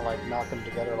just kind of, like, knock them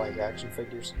together like action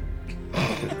figures?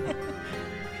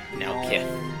 Now,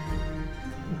 Kith.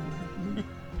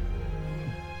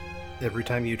 Every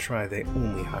time you try, they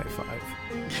only high five.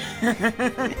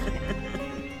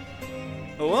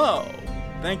 Hello.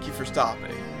 Thank you for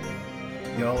stopping.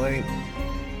 Y'all ain't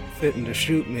fitting to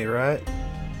shoot me, right?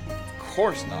 Of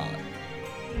course not.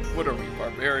 What are we,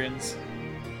 barbarians?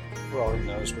 For all he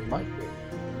knows, we might be.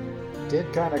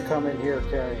 Did kind of come in here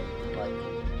carrying, like,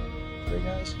 3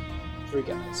 guys? 3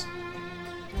 guys.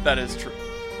 That is true.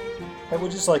 I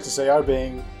would just like to say are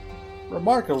being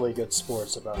remarkably good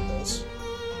sports about this.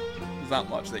 There's not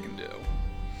much they can do.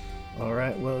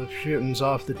 Alright, well, if shooting's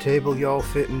off the table, y'all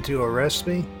fitting to arrest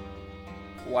me?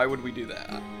 Why would we do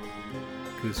that?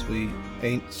 Because we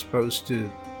ain't supposed to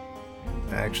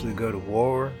actually go to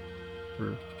war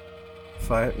or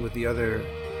fight with the other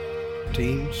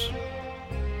teams.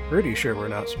 Pretty sure we're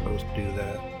not supposed to do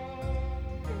that.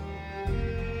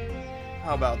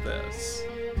 How about this?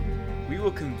 We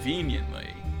will conveniently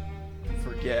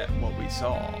forget what we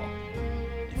saw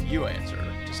if you answer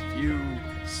just a few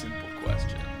simple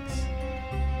questions.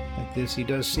 Like this, he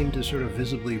does seem to sort of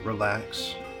visibly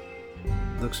relax,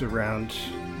 looks around,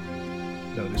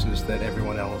 notices that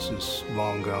everyone else is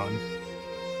long gone,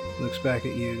 looks back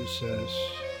at you, says,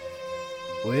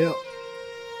 well,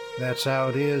 that's how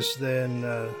it is, then,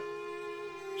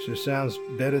 sure sounds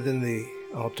better than the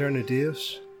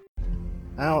alternatives.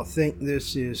 I don't think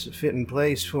this is a fitting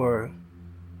place for a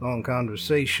long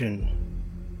conversation.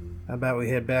 How about we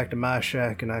head back to my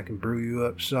shack and I can brew you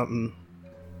up something?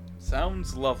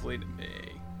 Sounds lovely to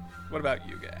me. What about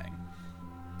you, gang?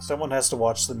 Someone has to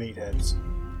watch the meatheads.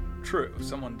 True,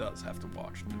 someone does have to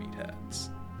watch the meatheads.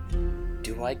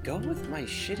 Do I go with my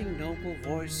shitting noble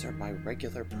voice or my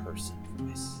regular person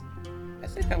voice? I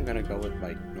think I'm gonna go with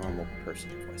my normal person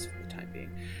voice for the time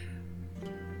being.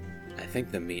 I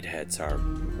think the meatheads are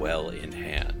well in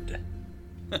hand.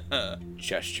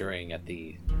 Gesturing at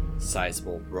the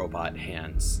sizable robot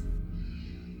hands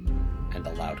and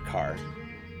a loud car.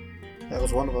 That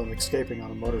was one of them escaping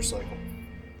on a motorcycle.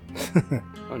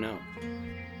 Oh no.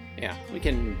 Yeah, we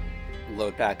can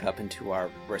load back up into our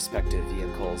respective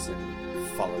vehicles and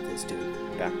follow this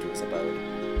dude back to his abode.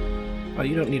 Oh,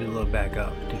 you don't need to load back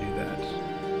up to do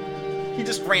that. He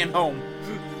just ran home.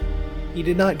 He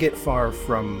did not get far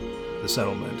from the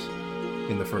settlement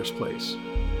in the first place.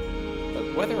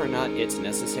 But whether or not it's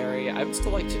necessary, I would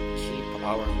still like to keep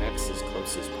our mechs as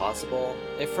close as possible,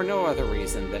 if for no other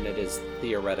reason than it is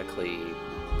theoretically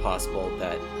possible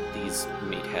that these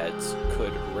meatheads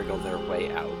could wriggle their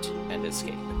way out and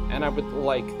escape. And I would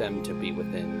like them to be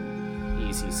within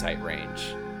easy sight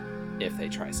range if they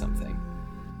try something.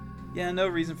 Yeah, no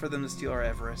reason for them to steal our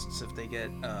Everests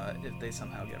if they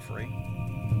somehow get free.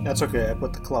 That's okay, I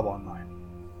put the club on mine.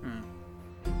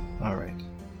 Alright.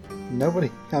 Nobody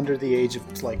under the age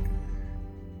of, like,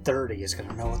 30 is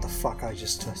gonna know what the fuck I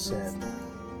just said.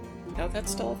 No,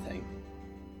 that's still a thing.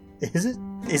 Is it?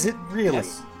 Is it really?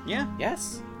 Yes. Yeah.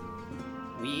 Yes.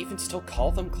 We even still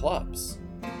call them clubs.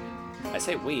 I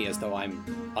say we as though I'm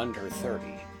under 30,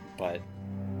 but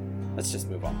let's just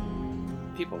move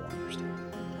on. People won't understand.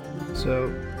 So,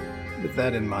 with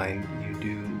that in mind, you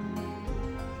do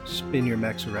spin your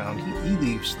mechs around. He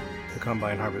leaves the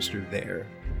Combine Harvester there,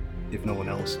 if no one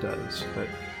else does, but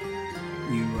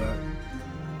you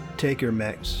take your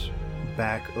mechs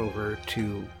back over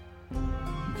to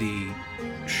the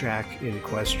shack in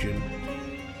question.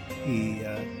 He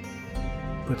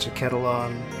puts a kettle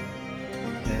on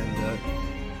and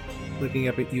looking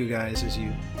up at you guys as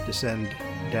you descend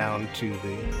down to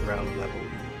the ground level,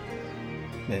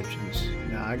 mentions,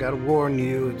 now I gotta warn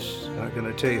you, it's not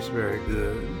gonna taste very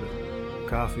good. The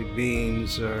coffee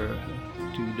beans are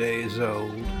 2 days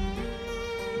old.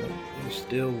 But they're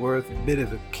still worth a bit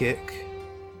of a kick.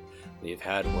 We've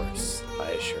had worse,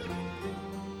 I assure you.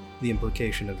 The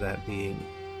implication of that being,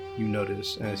 you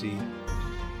notice as he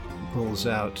pulls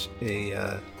out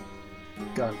a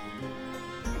Gun.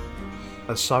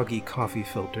 soggy coffee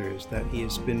filters that he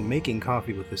has been making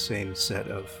coffee with the same set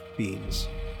of beans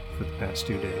for the past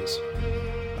 2 days.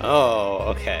 Oh,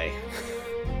 okay.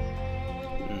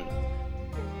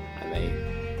 I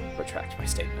may retract my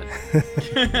statement.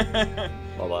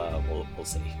 We'll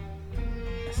see.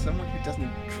 As someone who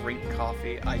doesn't drink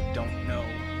coffee, I don't know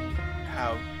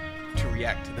how to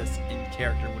react to this in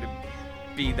character. Would it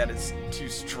be that it's too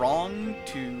strong,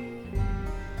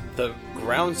 The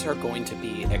grounds are going to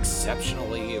be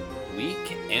exceptionally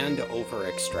weak and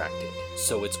over-extracted,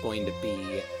 so it's going to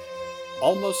be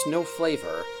almost no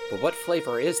flavor, but what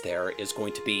flavor is there is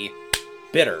going to be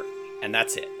bitter, and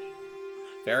that's it.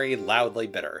 Very loudly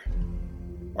bitter.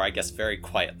 Or I guess very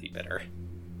quietly bitter.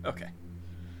 Okay.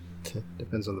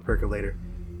 Depends on the percolator.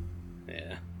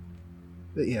 Yeah.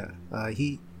 But yeah,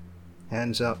 he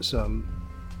hands out some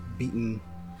beaten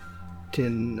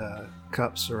tin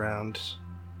cups around,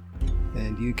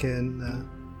 and you can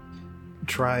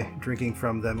try drinking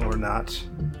from them or not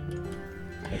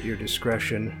at your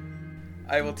discretion.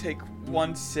 I will take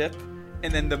one sip,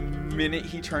 and then the minute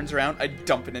he turns around, I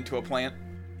dump it into a plant.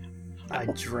 I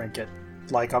drink it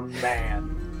like a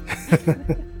man.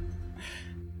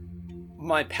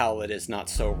 My palate is not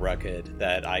so rugged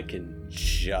that I can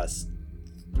just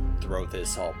throw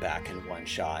this all back in one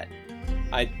shot.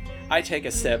 I take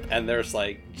a sip, and there's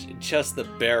like just the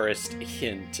barest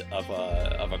hint of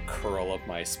a curl of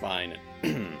my spine.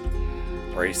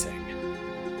 Bracing.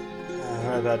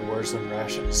 I've had worse than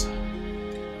rations.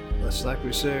 Just like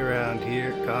we say around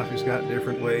here, coffee's got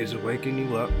different ways of waking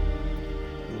you up.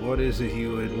 What is it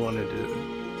you would want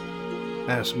to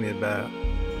ask me about?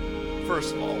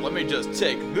 First of all, let me just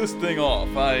take this thing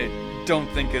off. I don't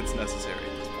think it's necessary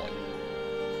at this point.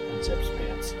 Unzips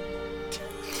pants.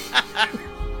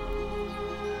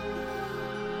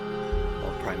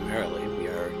 Well, primarily we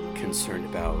are concerned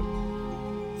about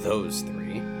those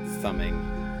three, thumbing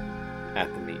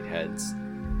at the meatheads,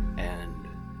 and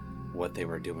what they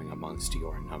were doing amongst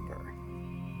your number.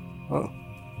 Oh.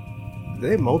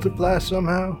 They multiply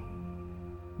somehow?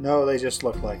 No, they just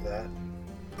look like that.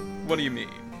 What do you mean?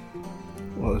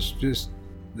 Well, it's just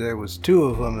there was 2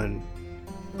 of them, and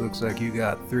looks like you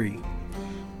got 3.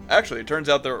 Actually, it turns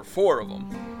out there were 4 of them.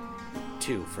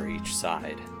 2 for each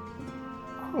side.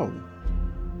 Oh.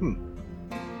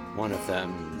 One of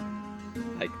them,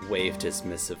 waved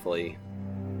dismissively,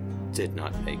 did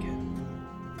not make it.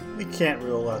 We can't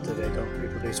rule out that they don't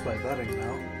reproduce by budding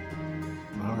now.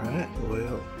 Alright,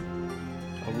 well,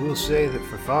 I will say that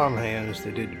for farmhands,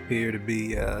 they did appear to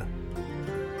be,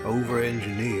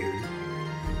 over-engineered.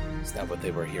 Is that what they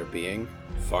were here being?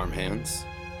 Farmhands?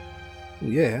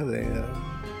 Yeah, they,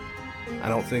 I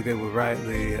don't think they were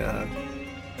rightly,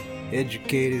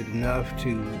 educated enough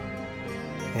to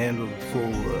handle the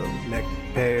full, mech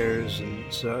repairs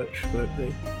and such, but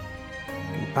they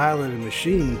can pilot a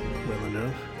machine well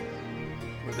enough.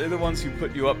 Were they the ones who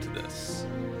put you up to this?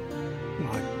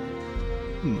 Like,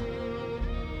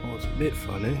 well, it's a bit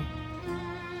funny.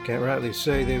 Can't rightly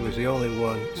say they was the only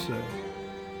ones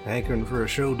hankering for a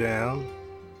showdown.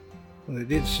 Well, they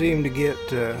did seem to get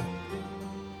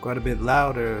quite a bit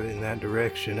louder in that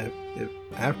direction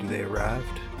after they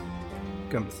arrived.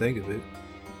 Come to think of it,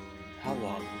 How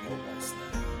long ago was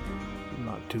that?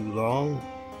 not too long,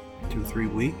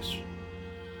 2-3 weeks.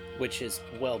 Which is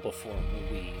well before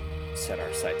we set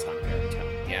our sights on Barrington.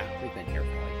 Yeah, we've been here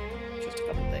for just a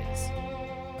couple days.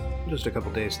 Just a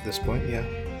couple days at this point, yeah.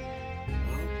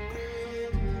 Well,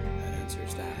 that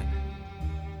answers that.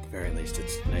 At the very least,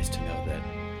 it's nice to know that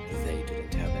they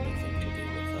didn't have anything to do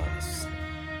with us.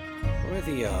 What are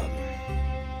the,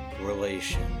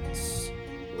 relations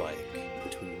like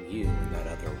between you and that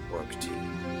other work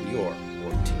team? Your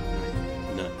work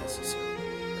team, not necessarily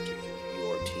particularly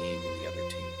your team and the other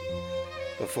team.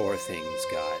 Before things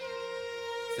got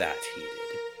that heated.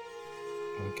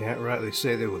 I can't rightly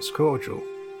say they was cordial.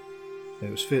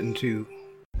 It was fitting to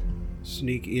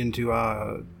sneak into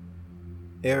our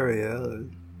area,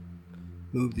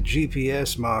 move the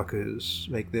GPS markers,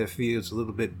 make their fields a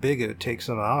little bit bigger, take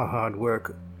some of our hard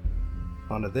work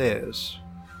onto theirs.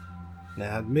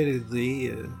 Now, admittedly,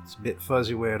 it's a bit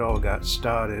fuzzy where it all got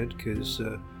started, because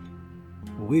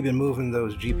we've been moving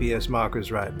those GPS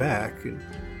markers right back and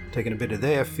taking a bit of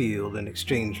their field in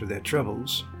exchange for their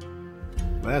troubles.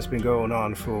 Well, that's been going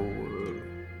on for,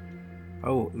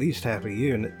 at least half a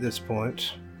year at this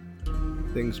point.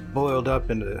 Things boiled up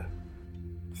into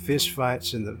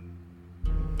fistfights in the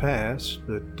past,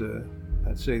 but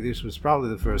I'd say this was probably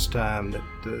the first time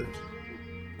that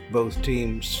both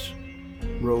teams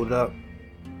rolled up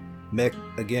mech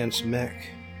against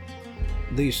mech.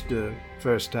 At least the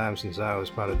first time since I was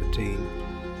part of the team.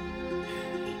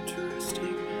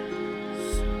 Interesting.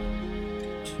 So,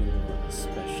 two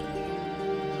especially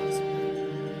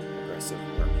aggressive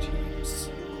work teams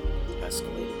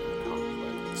escalating the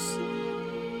conflicts.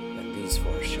 And these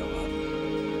 4 show up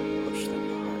and push them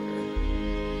harder.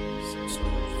 Some sort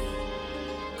of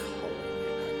culling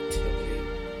activity.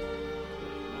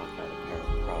 Knock out a pair of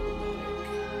problematic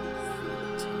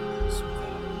field teams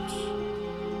without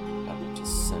having to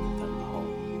send them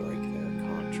home and break their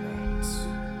contracts.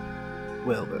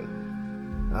 Well,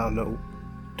 I don't know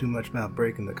too much about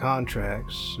breaking the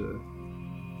contracts.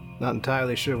 Not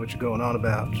entirely sure what you're going on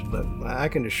about, but I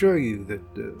can assure you that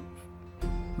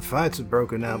Fights have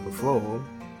broken out before.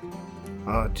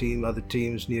 Our team, other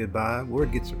teams nearby,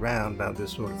 word gets around about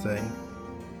this sort of thing.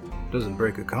 Doesn't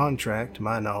break a contract, to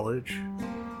my knowledge.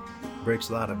 Breaks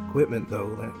a lot of equipment,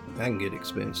 though. That can get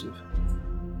expensive.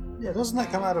 Yeah, doesn't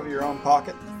that come out of your own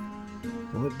pocket?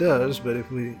 Well, it does, but if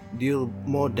we deal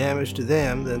more damage to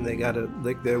them, then they gotta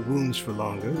lick their wounds for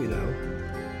longer, you know.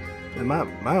 And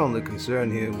my only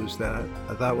concern here was that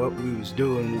I thought what we was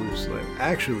doing was, like,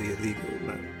 actually illegal.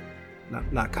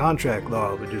 Not contract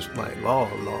law, but just, like, law. I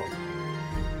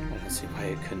don't see why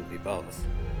it couldn't be both.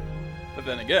 But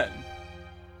then again,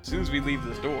 as soon as we leave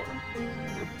this door,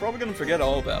 we're probably gonna forget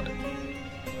all about it.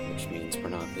 Which means we're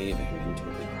not leaving until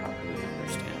we properly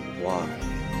understand why.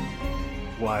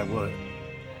 Why what?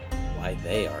 Why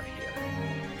they are here.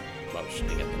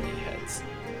 Motioning at the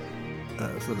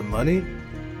meatheads. For the money?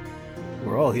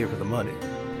 We're all here for the money.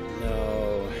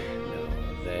 No,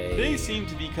 They seem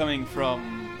to be coming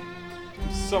from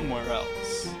somewhere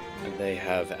else. They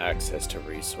have access to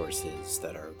resources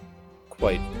that are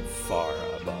quite far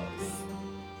above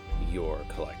your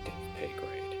collective pay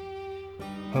grade.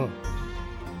 Oh.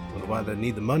 Well, why they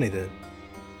need the money then?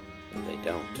 They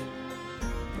don't.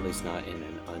 At least not in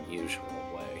an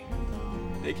unusual way.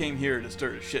 They came here to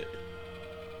stir the shit.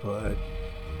 But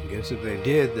I guess if they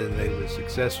did, then they were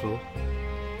successful.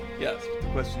 Yes, the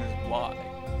question is why.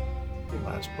 Well,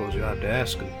 I suppose you'll have to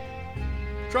ask them.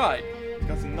 Tried.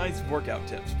 Got some nice workout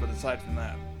tips, but aside from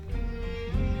that,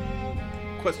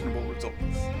 questionable results.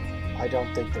 I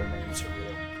don't think their names are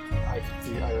real.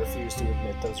 I refuse to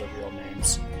admit those are real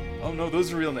names. Oh no,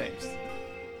 those are real names.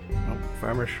 Well,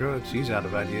 Farmer shrugs. He's out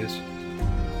of ideas.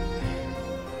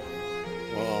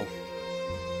 Well,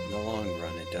 in the long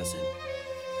run, it doesn't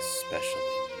especially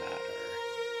matter.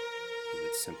 It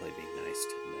would simply be nice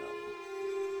to know.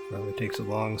 Farmer takes a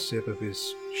long sip of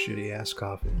his shitty-ass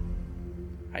coffee.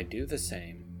 I do the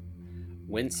same.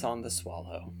 Wince on the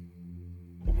swallow.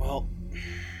 Well,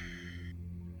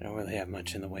 I don't really have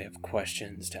much in the way of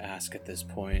questions to ask at this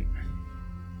point.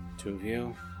 Two of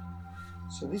you?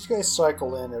 So these guys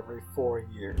cycle in every 4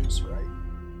 years, right?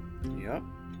 Yep.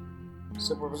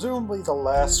 So presumably the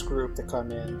last group to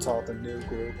come in told the new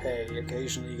group, hey,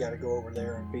 occasionally you gotta go over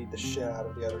there and beat the shit out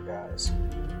of the other guys.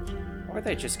 Or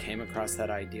they just came across that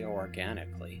idea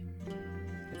organically.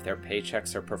 If their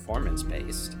paychecks are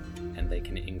performance-based, and they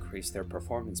can increase their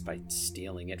performance by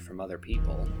stealing it from other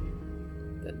people,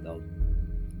 then they'll,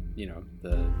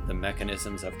 the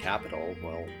mechanisms of capital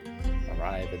will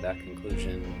arrive at that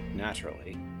conclusion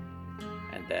naturally.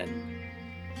 And then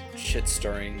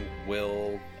shit-stirring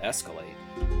will escalate.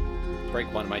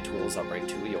 Break one of my tools, I'll break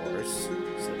two of yours,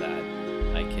 so that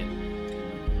I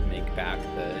can make back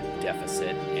the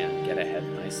deficit and get ahead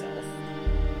myself.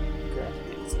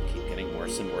 Things keep getting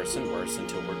worse and worse and worse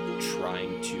until we're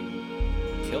trying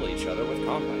to kill each other with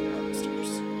combine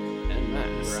harvesters en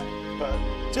masse. Right.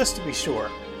 But just to be sure,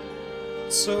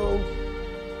 so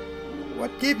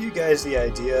what gave you guys the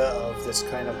idea of this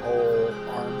kind of whole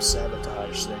armed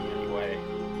sabotage thing anyway?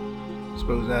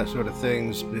 Suppose that sort of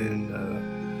thing's been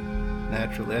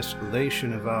natural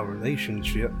escalation of our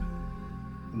relationship.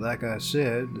 Like I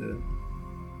said,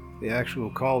 the actual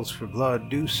calls for blood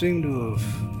do seem to have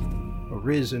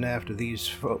arisen after these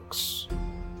folks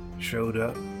showed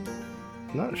up.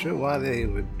 Not sure why they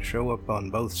would show up on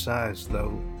both sides,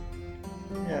 though.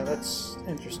 Yeah, that's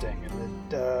interesting. And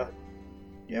do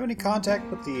you have any contact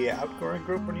with the outgoing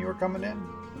group when you were coming in?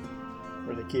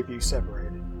 Or they keep you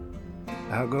separated?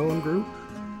 Outgoing group?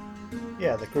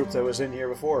 Yeah, the group that was in here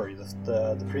before,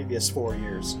 the previous 4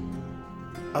 years.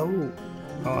 Oh,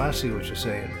 I see what you're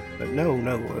saying. But no.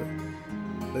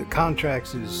 The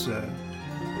contracts is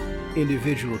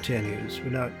individual tenures.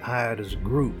 We're not hired as a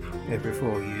group every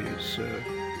 4 years.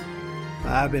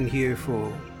 I've been here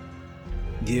for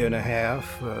a year and a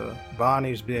half.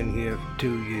 Barney's been here for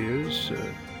 2 years.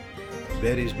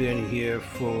 Betty's been here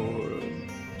for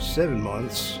 7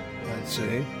 months, I'd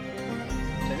say.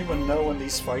 Does anyone know when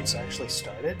these fights actually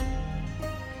started?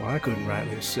 Well, I couldn't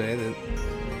rightly say that.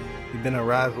 We've been our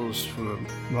rivals for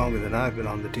longer than I've been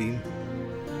on the team.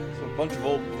 So a bunch of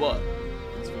old blood,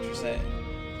 that's what you're saying.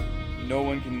 No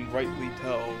one can rightly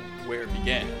tell where it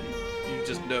began. You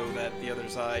just know that the other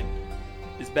side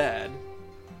is bad.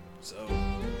 So...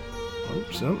 Oh,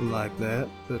 something like that.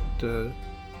 But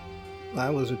I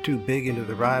wasn't too big into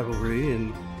the rivalry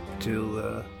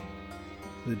until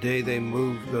the day they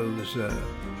moved those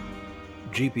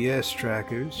GPS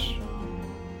trackers.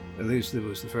 At least it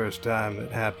was the first time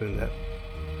it happened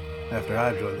after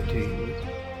I joined the team.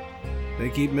 They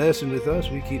keep messing with us,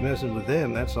 we keep messing with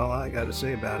them. That's all I got to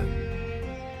say about it.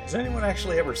 Has anyone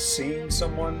actually ever seen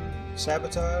someone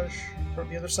sabotage from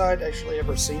the other side? Actually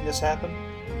ever seen this happen?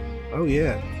 Oh,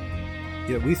 yeah.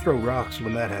 Yeah, we throw rocks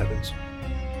when that happens.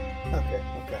 Okay.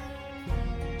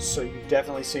 So you've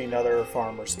definitely seen other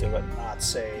farmers do it, not,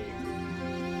 say,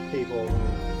 people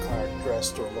who are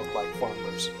dressed or look like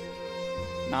farmers.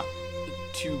 Not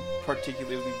two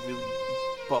particularly really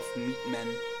buff meat men.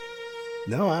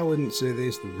 No, I wouldn't say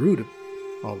they's the root of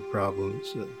all the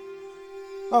problems.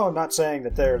 Oh, I'm not saying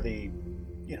that they're the,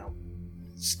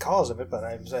 cause of it, but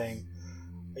I'm saying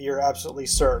you're absolutely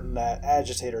certain that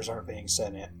agitators aren't being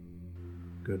sent in.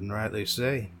 Couldn't rightly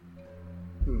say.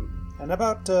 And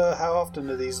about how often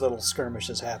do these little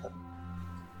skirmishes happen?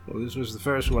 Well, this was the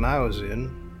first one I was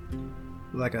in.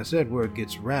 Like I said, word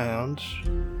gets round.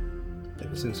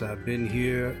 Ever since I've been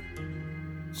here,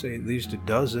 say at least a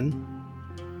dozen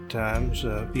times,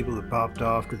 people have popped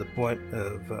off to the point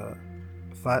of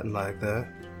fighting like that.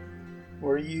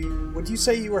 Would you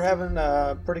say you were having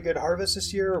a pretty good harvest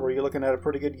this year, or were you looking at a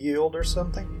pretty good yield or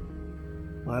something?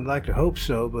 Well, I'd like to hope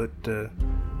so, but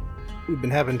we've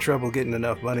been having trouble getting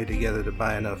enough money together to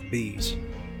buy enough bees.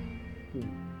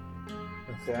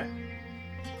 Okay.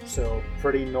 So,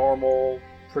 pretty normal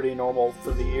for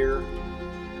the year?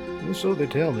 Well, so they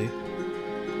tell me.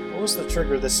 What was the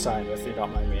trigger this time, if you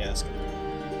don't mind me asking?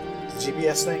 The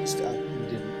GPS things? You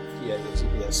didn't. Yeah, the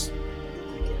GPS.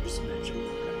 I can't just mention.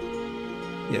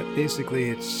 Yeah, basically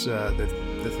it's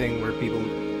the thing where people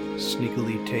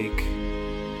sneakily take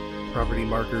property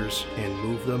markers and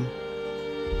move them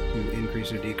to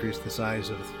increase or decrease the size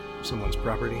of someone's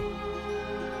property.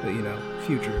 But,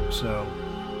 future, so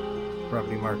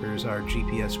property markers are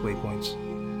GPS waypoints.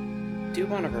 I do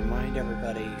want to remind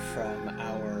everybody from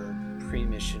our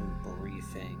pre-mission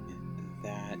briefing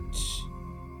that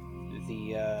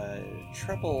the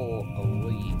Treble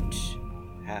Elite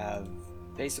have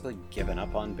basically given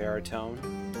up on Baritone.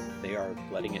 They are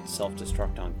letting it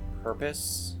self-destruct on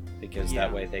purpose, because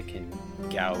that way they can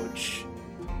gouge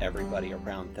everybody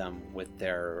around them with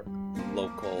their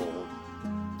local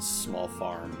small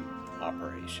farm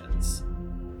operations.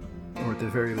 Or at the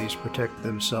very least protect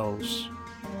themselves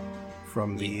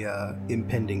from the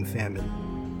impending famine.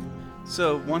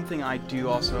 So one thing I do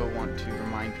also want to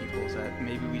remind people is that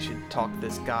maybe we should talk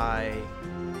this guy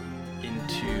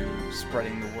into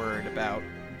spreading the word about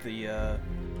the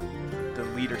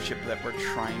leadership that we're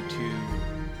trying to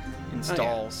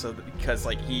install. So that, because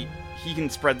he can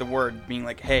spread the word, being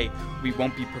like, hey, we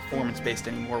won't be performance based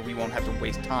anymore. We won't have to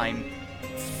waste time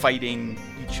fighting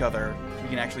each other. We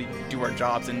can actually do our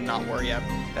jobs and not worry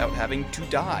about having to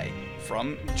die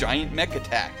from giant mech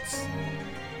attacks.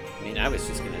 I mean, I was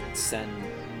just going to send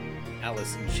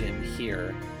Alice and Jim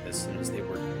here as soon as they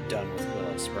were done with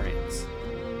Willow Springs.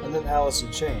 And then Alice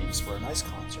in Chains for a nice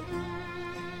concert.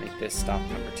 Make this stop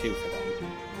number 2 for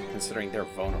them, considering they're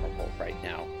vulnerable right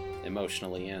now,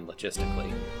 emotionally and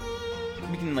logistically.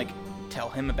 We can, tell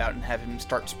him about it and have him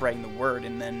start spreading the word,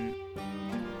 and then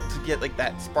to get,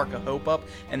 that spark of hope up,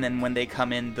 and then when they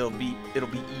come in, it'll be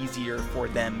easier for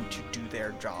them to do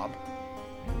their job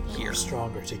here. We're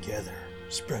stronger together.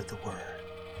 Spread the word.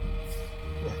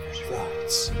 Workers'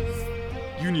 rights.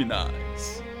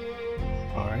 Unionize.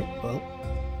 Alright, well,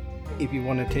 if you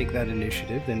want to take that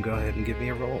initiative, then go ahead and give me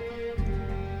a roll.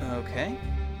 Okay.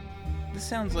 This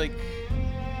sounds like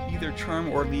either Charm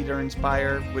or Lead or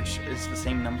Inspire, which is the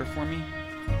same number for me.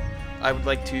 I would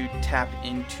like to tap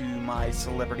into my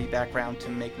celebrity background to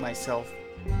make myself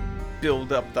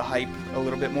build up the hype a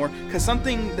little bit more. Because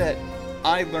something that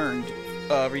I learned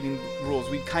reading rules,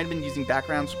 we've kind of been using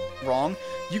backgrounds wrong.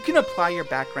 You can apply your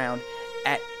background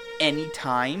at any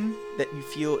time that you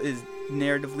feel is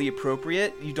narratively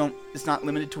appropriate. It's not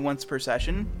limited to once per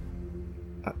session.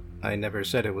 I never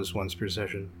said it was once per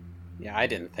session. Yeah, I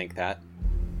didn't think that.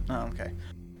 Oh, okay.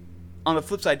 On the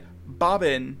flip side,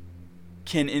 Bobbin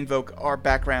can invoke our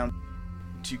background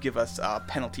to give us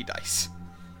penalty dice.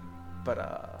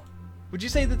 But would you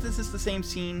say that this is the same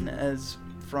scene as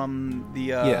from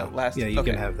the last? Yeah, you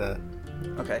can have that.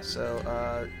 Okay,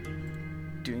 so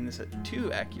doing this at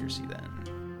 2 accuracy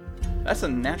then. That's a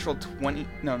natural 20.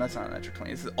 No, that's not a natural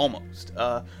 20. This is almost.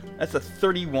 That's a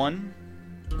 31.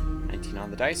 19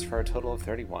 on the dice for a total of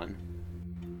 31.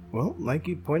 Well, like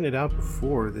you pointed out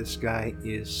before, this guy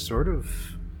is sort of...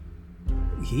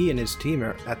 He and his team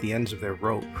are at the ends of their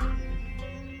rope.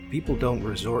 People don't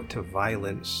resort to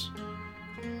violence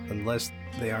unless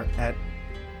they are at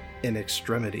an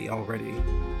extremity already.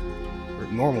 Or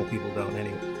normal people don't,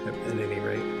 at any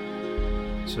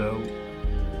rate. So,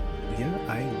 yeah,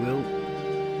 I will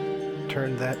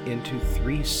turn that into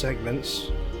 3 segments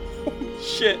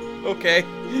Shit, okay.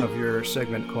 of your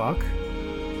segment clock.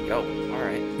 Oh,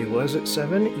 alright. It was at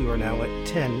 7. You are now at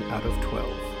 10 out of 12.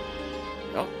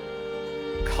 Oh.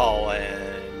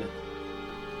 Colin.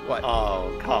 What?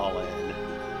 Oh, Colin.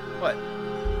 What?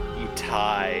 You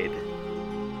tied.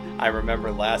 I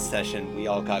remember last session we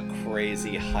all got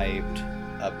crazy hyped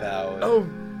about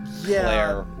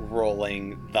Claire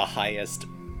rolling the highest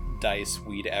dice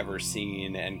we'd ever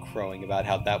seen and crowing about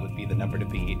how that would be the number to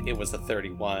beat. It was a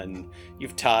 31.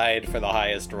 You've tied for the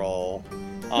highest roll.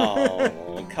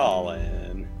 Oh,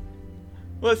 Colin.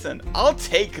 Listen, I'll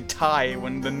take a tie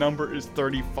when the number is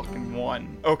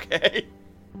 31, okay?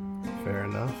 Fair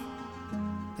enough.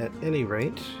 At any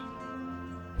rate,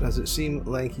 does it seem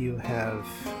like you have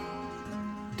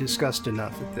discussed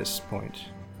enough at this point?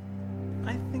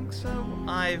 I think so.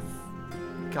 I've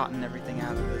gotten everything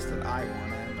out of this that I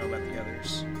want. I don't know about the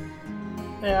others.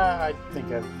 Yeah, I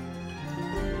think I've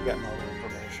gotten all the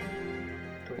information.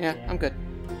 Yeah, I'm good.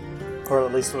 Or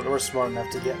at least what we're smart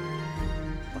enough to get.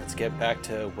 Let's get back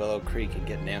to Willow Creek and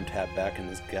get Namtab back in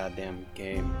this goddamn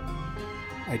game.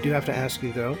 I do have to ask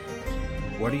you, though,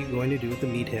 what are you going to do with the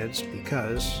meatheads?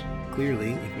 Because,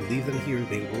 clearly, if you leave them here,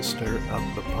 they will stir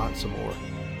up the pot some more.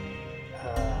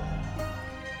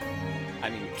 I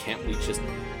mean, can't we just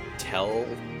tell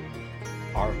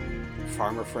our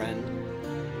farmer friend,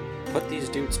 put these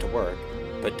dudes to work,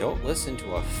 but don't listen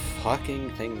to a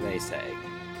fucking thing they say?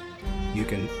 You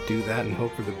can do that and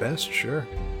hope for the best, sure.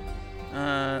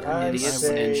 Idiots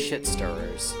and shit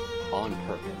stirrers on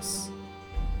purpose.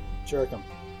 Jerk 'em.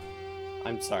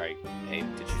 I'm sorry. Hey,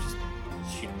 did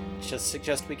you just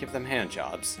suggest we give them hand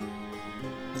jobs?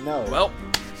 No. Well,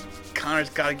 Connor's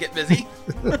gotta get busy.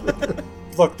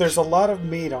 Look, there's a lot of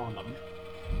meat on them.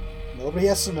 Nobody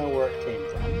has to know where it came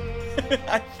from.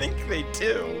 I think they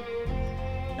do.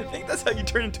 I think that's how you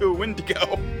turn into a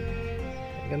Wendigo.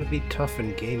 They're gonna be tough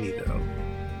and gamey, though.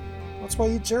 That's why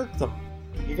you jerk them.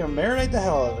 You're gonna marinate the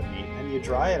hell out of the meat, and you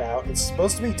dry it out. It's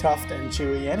supposed to be tough and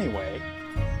chewy anyway.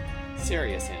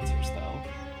 Serious answers,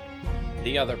 though.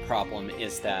 The other problem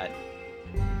is that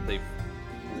they've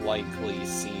likely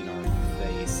seen our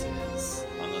faces,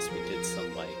 unless we did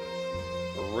some, like,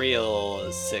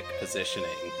 real sick positioning.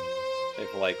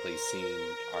 They've likely seen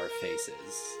our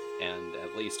faces, and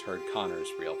at least heard Connor's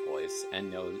real voice,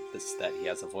 and noticed that he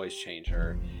has a voice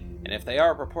changer. And if they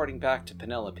are reporting back to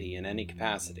Penelope in any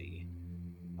capacity,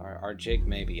 our jig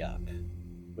may be up,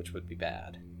 which would be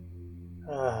bad.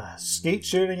 Skeet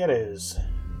shooting it is.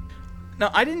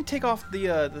 No, I didn't take off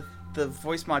the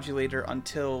voice modulator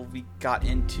until we got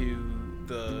into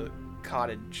the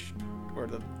cottage or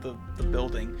the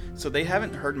building, so they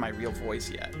haven't heard my real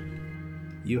voice yet.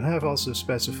 You have also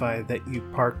specified that you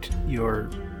parked your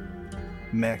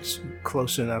mechs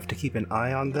close enough to keep an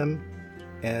eye on them,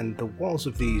 and the walls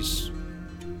of these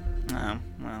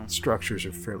structures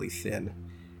are fairly thin.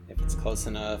 If it's close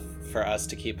enough for us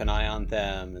to keep an eye on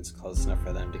them, it's close enough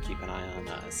for them to keep an eye on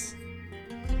us.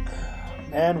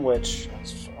 Manwich.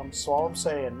 That's all I'm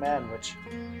saying, Manwich.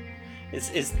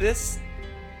 Is this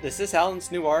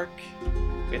Alan's new arc?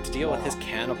 We have to deal with his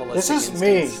cannibalistic This is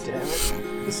me, instincts. damn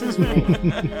it. This is me.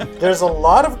 There's a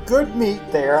lot of good meat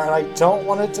there, and I don't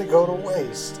want it to go to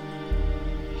waste.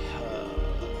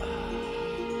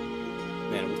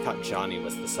 Man, we thought Johnny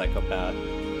was the psychopath.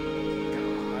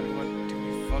 God, what do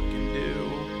we fucking do?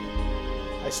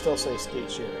 I still say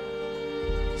skeet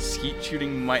shooting. Skeet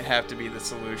shooting might have to be the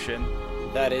solution.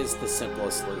 That is the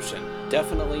simplest solution.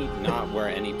 Definitely not where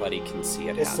anybody can see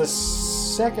it It's happen. the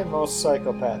second most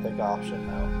psychopathic option,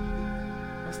 though.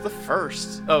 What's the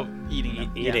first? Oh, eating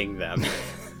them. Eating them.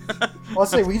 Well,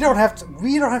 say we don't have to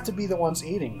be the ones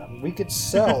eating them. We could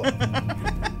sell it.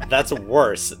 That's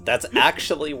worse. That's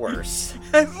actually worse.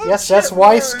 Yes, that's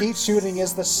why skeet shooting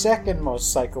is the second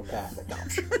most psychopathic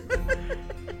option.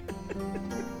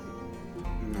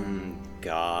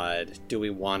 God, do we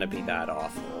want to be that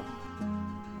awful?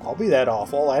 I'll be that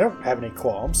awful. I don't have any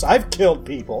qualms. I've killed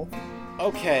people.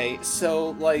 Okay,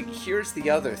 so, here's the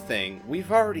other thing.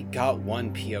 We've already got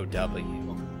one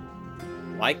POW.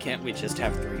 Why can't we just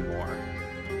have 3 more?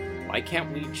 Why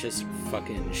can't we just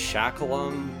fucking shackle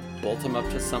them, bolt them up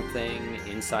to something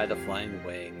inside the flying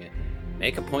wing,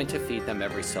 make a point to feed them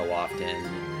every so often,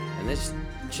 and then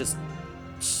just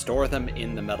store them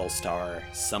in the Metal Star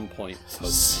some point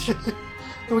post.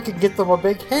 We could get them a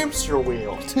big hamster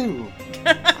wheel, too.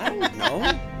 I don't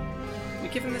know. We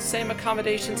give them the same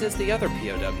accommodations as the other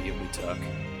POW we took.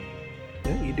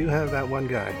 Yeah, you do have that one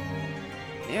guy.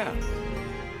 Yeah.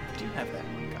 I do have that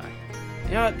one guy.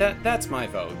 Yeah, that's my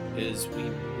vote, is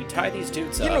we tie these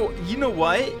dudes up. You know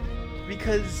what?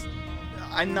 Because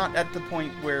I'm not at the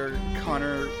point where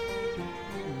Connor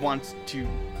wants to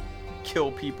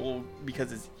kill people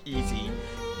because it's easy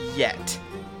yet.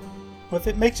 Well, if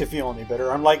it makes you feel any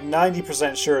better, I'm like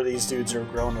 90% sure these dudes are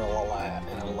grown in a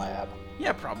lab.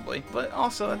 Yeah, probably. But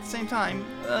also, at the same time,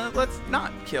 let's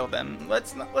not kill them.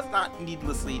 Let's not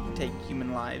needlessly take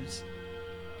human lives.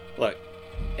 Look,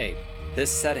 hey,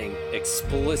 this setting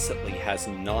explicitly has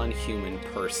non-human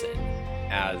person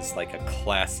as like a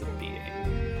class of being.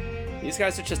 These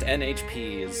guys are just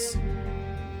NHPs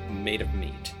made of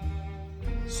meat.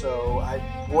 So I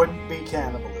wouldn't be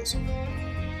cannibalism.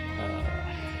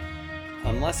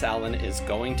 Unless Alan is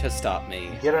going to stop me.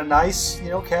 Get a nice,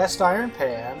 cast iron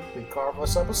pan. We carve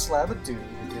us up a slab of dude.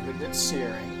 We give it a good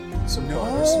searing. Some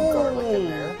butter, some garlic in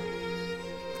there.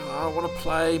 Oh, I want to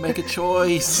play. Make a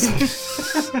choice.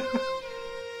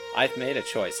 I've made a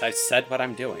choice. I've said what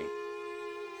I'm doing.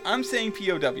 I'm saying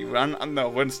POW. No,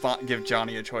 let's not give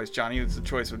Johnny a choice. Johnny's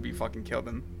choice would be fucking kill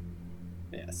them.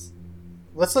 Yes.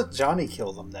 Let's let Johnny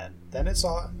kill them then. Then it's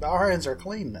all our hands are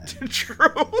clean then.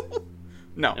 True.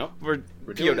 No, Nope.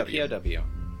 we're doing POW. POW.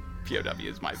 POW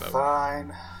is my vote.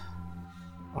 Fine.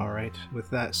 Alright, with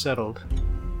that settled,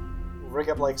 Rig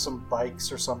up like some bikes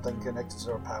or something connected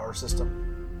to our power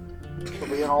system. It'll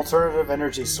be an alternative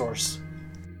energy source.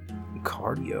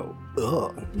 cardio.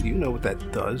 Ugh. Do you know what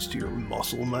that does to your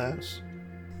muscle mass?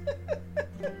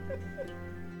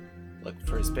 Look,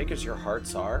 for as big as your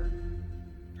hearts are,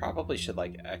 probably should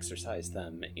exercise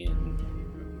them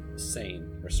in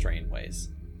sane, restrained ways.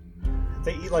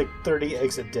 They eat like 30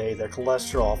 eggs a day. Their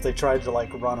cholesterol, if they tried to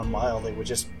run a mile, they would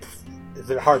just,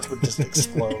 their hearts would just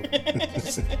explode.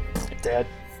 Dead.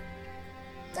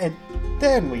 And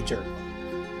then we jerk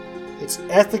them. It's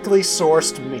ethically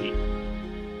sourced meat.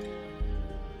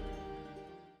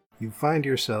 You find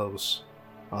yourselves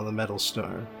on the Metal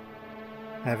Star,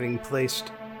 having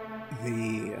placed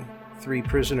the 3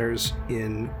 prisoners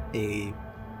in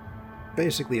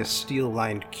basically a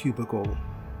steel-lined cubicle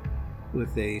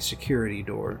with a security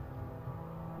door.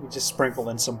 We just sprinkle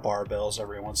in some barbells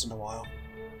every once in a while.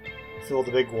 Fill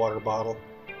the big water bottle.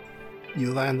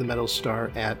 You land the Metal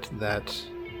Star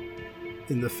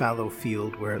in the fallow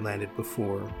field where it landed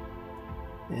before,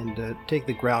 and take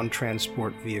the ground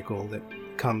transport vehicle that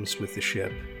comes with the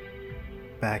ship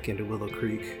back into Willow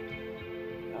Creek.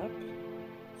 Up.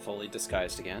 Fully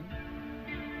disguised again.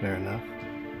 Fair enough.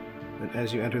 But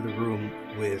as you enter the room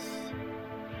with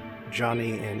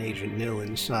Johnny and Agent Nil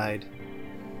inside,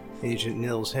 Agent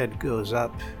Nil's head goes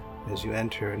up as you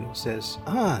enter and he says,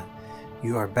 "Ah,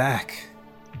 you are back."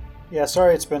 Yeah,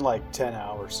 sorry it's been 10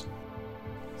 hours.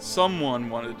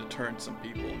 Someone wanted to turn some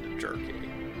people into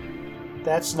jerky.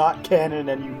 That's not canon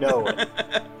and you know it.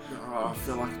 Oh, I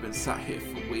feel like I've been sat here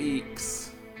for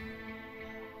weeks.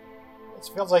 It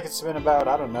feels like it's been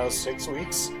about, 6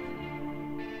 weeks.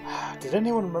 Did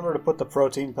anyone remember to put the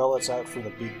protein pellets out for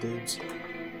the big dudes?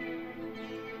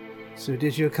 So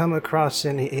did you come across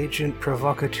any agent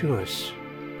provocateurs?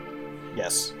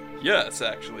 Yes. Yes,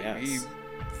 actually. Yes.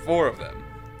 4 of them.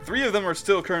 3 of them are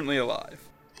still currently alive.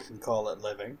 You can call it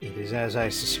living. It is as I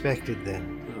suspected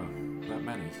then. Oh, that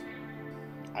many.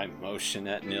 I motion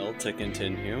at Nil to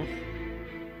continue.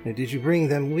 Now, did you bring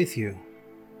them with you?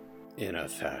 In a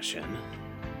fashion.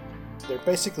 They're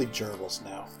basically gerbils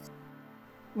now.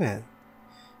 Well,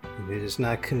 if it does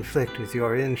not conflict with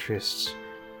your interests,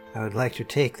 I would like to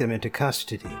take them into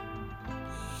custody.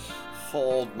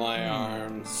 Fold my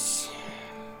arms.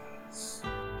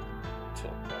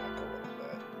 Tilt back a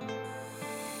little bit.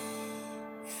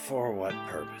 For what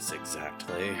purpose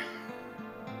exactly?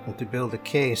 And to build a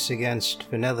case against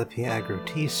Penelope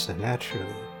Agrotisa,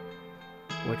 naturally.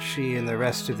 What she and the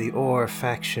rest of the Ore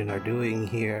faction are doing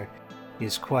here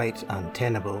is quite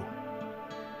untenable,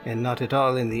 and not at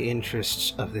all in the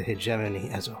interests of the hegemony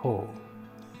as a whole.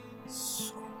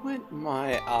 Squint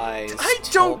my eyes. I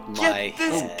tilt don't my get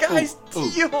this head. guy's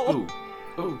deal!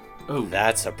 Oh.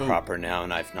 That's a proper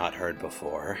noun I've not heard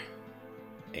before.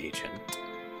 Agent.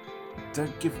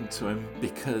 Don't give them to him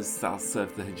because that'll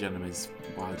serve the hegemony's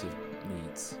wider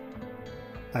needs.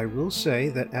 I will say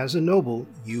that as a noble,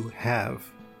 you have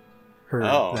heard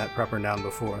that proper noun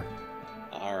before.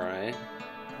 Alright.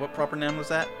 What proper noun was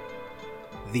that?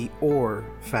 The Ore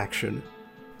faction.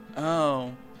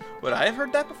 Oh. Would I have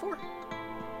heard that before?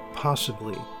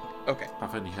 Possibly. Okay.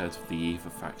 I've only heard of the Eva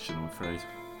faction, I'm afraid.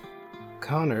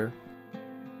 Connor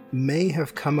may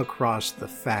have come across the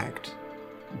fact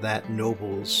that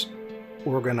nobles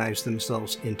organize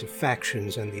themselves into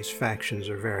factions, and these factions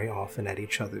are very often at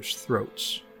each other's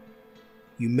throats.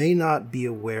 You may not be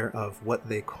aware of what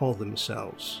they call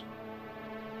themselves,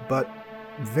 but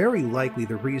very likely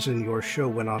the reason your show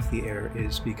went off the air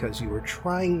is because you were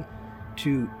trying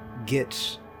to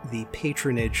get the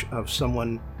patronage of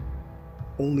someone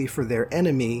only for their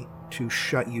enemy to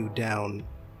shut you down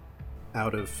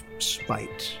out of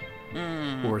spite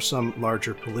or some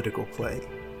larger political play.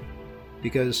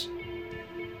 Because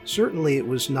certainly it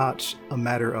was not a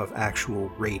matter of actual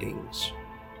ratings.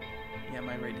 Yeah,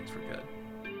 my ratings were good.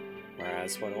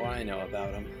 Whereas, what do I know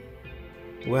about him?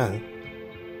 Well,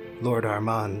 Lord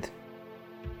Armand,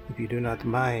 if you do not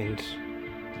mind,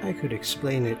 I could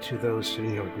explain it to those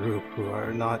in your group who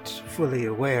are not fully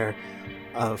aware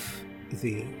of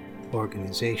the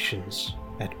organizations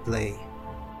at play.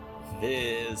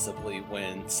 Visibly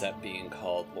wince at being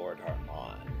called Lord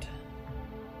Armand.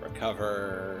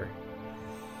 Recover.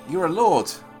 You're a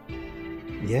lord.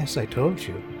 Yes, I told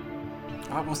you.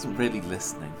 I wasn't really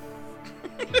listening.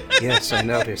 Yes, I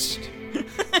noticed.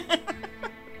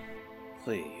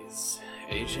 Please,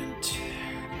 Agent,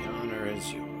 the honor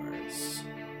is yours.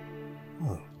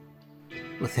 Oh,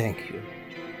 well, thank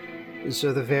you.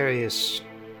 So the various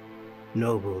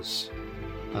nobles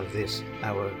of this,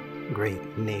 our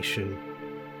great nation,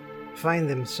 find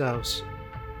themselves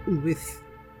with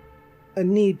a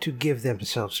need to give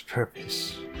themselves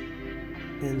purpose.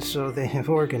 And so they have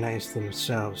organized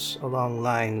themselves along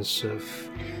lines of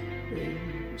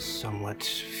somewhat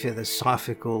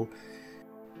philosophical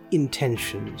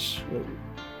intentions.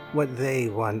 What they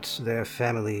want their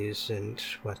families and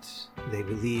what they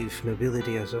believe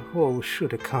nobility as a whole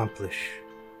should accomplish.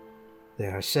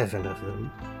 There are 7 of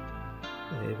them.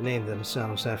 They've named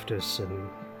themselves after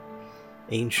some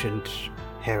ancient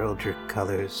heraldic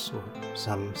colors or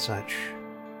some such.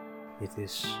 It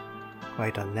is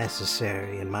quite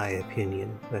unnecessary in my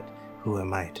opinion, but who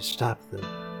am I to stop them?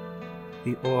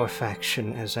 The Ore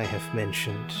faction, as I have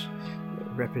mentioned,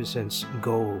 represents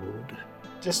gold.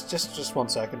 Just 1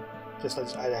 second.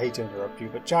 I hate to interrupt you,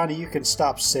 but Johnny, you can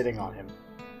stop sitting on him.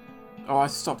 Oh, I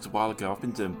stopped a while ago. I've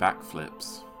been doing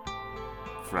backflips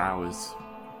for hours.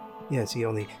 Yes, he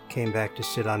only came back to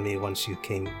sit on me once you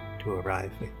came to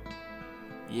arrive.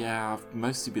 Yeah, I've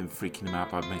mostly been freaking him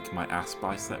out by making my ass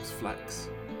biceps flex.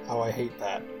 Oh, I hate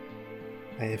that.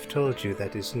 I have told you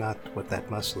that is not what that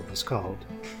muscle is called.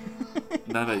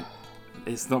 No,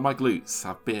 it's not my glutes.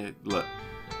 I've been... Look,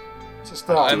 Just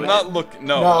I'm not looking.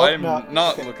 No, No, I'm no.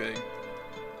 not looking.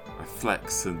 I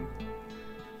flex and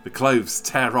the clothes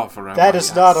tear off around That my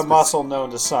is not a ass. muscle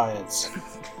known to science.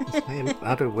 I am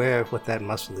not aware of what that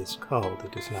muscle is called.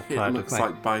 It is not It part looks of my...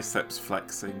 like biceps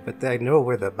flexing. But I know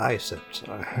where the biceps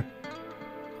are.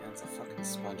 That's a fucking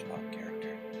SpongeBob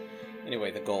character.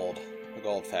 Anyway, the gold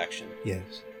faction.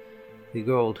 Yes. The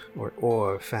Gold, or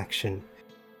Ore faction,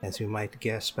 as you might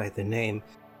guess by the name,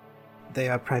 they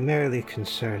are primarily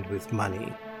concerned with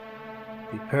money.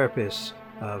 The purpose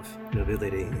of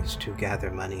nobility is to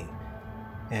gather money,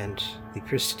 and the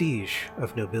prestige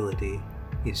of nobility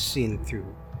is seen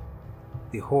through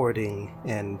the hoarding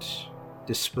and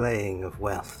displaying of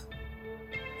wealth.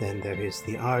 Then there is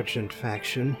the Argent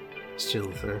faction,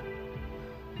 Silver.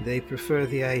 They prefer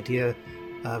the idea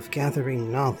of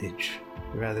gathering knowledge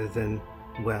rather than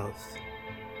wealth.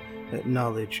 That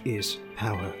knowledge is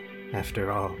power,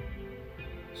 after all.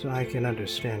 So I can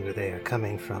understand where they are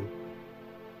coming from.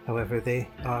 However, they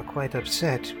are quite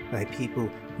upset by people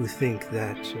who think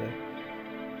that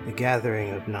the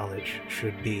gathering of knowledge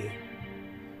should be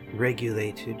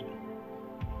regulated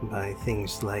by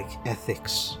things like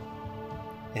ethics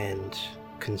and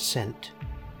consent.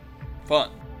 Fun.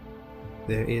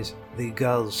 There is the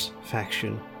Gulls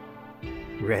faction,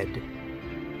 Red,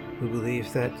 who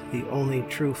believe that the only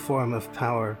true form of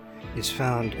power is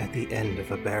found at the end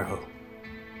of a barrel.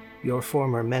 Your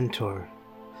former mentor,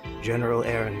 General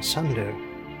Aaron Sunder,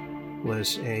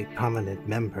 was a prominent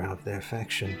member of their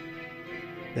faction.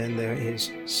 Then there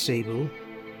is Sable,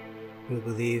 who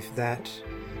believe that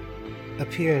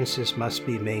appearances must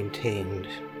be maintained,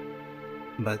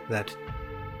 but that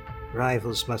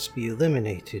rivals must be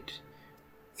eliminated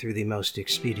through the most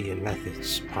expedient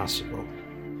methods possible.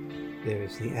 There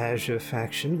is the Azure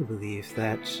faction, who believe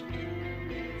that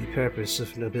the purpose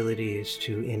of nobility is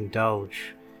to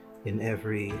indulge in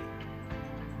every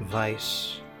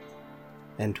vice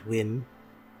and whim,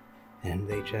 and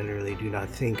they generally do not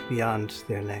think beyond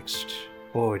their next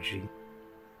orgy.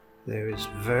 There is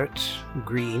Vert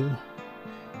Green.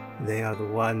 They are the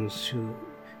ones who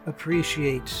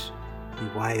appreciate the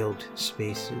wild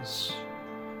spaces,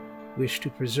 wish to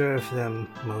preserve them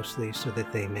mostly so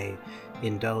that they may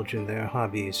indulge in their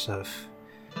hobbies of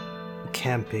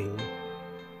camping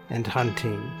and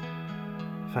hunting.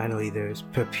 Finally, there's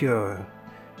Purpure,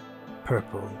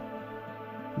 Purple.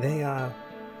 They are,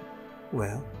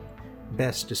 well,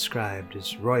 best described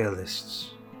as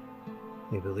royalists.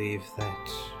 They believe that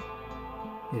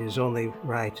it is only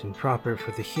right and proper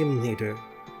for the hymn leader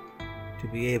to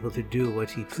be able to do what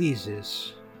he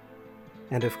pleases.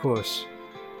 And of course,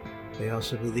 they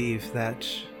also believe that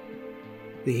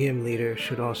the hymn leader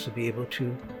should also be able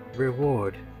to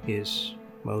reward his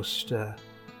most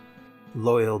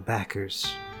loyal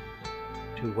backers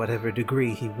to whatever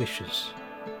degree he wishes.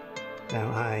 Now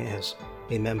I, as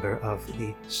a member of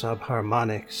the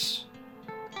Subharmonics,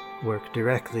 work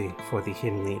directly for the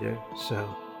hymn leader,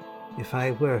 so if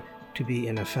I were to be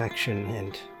in a faction,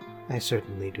 and I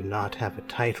certainly do not have a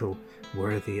title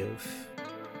worthy of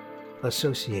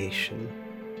association,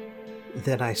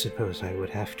 then I suppose I would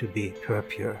have to be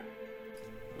pure.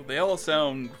 Well, they all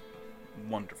sound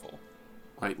wonderful.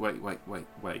 Wait.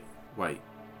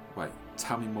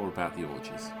 Tell me more about the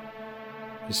orgies.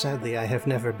 Sadly, I have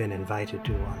never been invited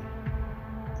to one.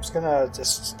 I'm just gonna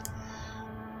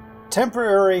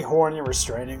temporary horny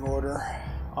restraining order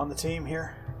on the team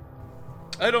here.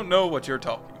 I don't know what you're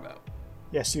talking about.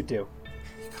 Yes, you do.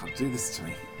 You can't do this to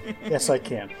me. Yes, I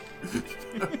can.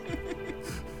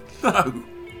 No,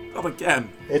 not again.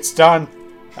 It's done.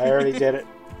 I already did it.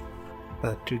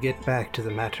 But to get back to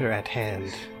the matter at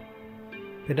hand,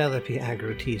 Penelope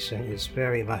Agrotisa is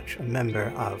very much a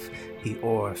member of the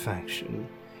Or faction,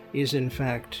 is in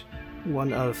fact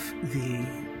one of the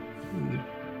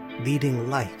leading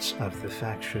lights of the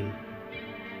faction.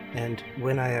 And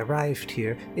when I arrived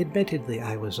here, admittedly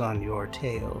I was on your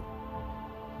tail,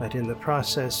 but in the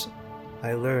process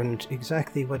I learned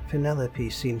exactly what Penelope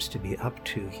seems to be up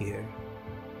to here.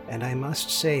 And I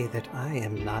must say that I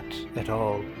am not at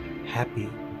all happy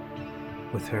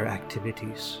with her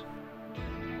activities.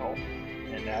 Well,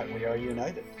 in that we are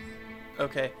united.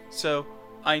 Okay, so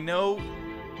I know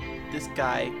this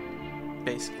guy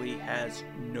basically has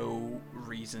no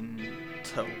reason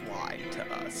to lie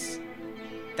to us.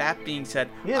 That being said,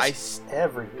 He has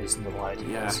every reason to lie to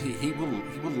Yeah, us. he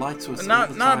will lie to us. not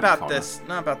all the not time, about Connor. this.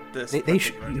 Not about this.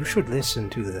 You should listen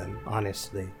to them,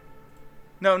 honestly.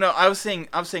 No, I was saying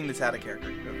this out of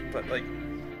character,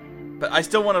 but I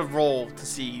still want to roll to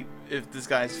see if this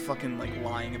guy's fucking like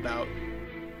lying about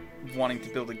wanting to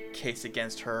build a case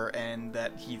against her, and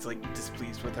that he's like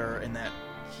displeased with her, and that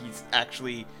he's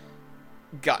actually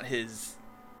got his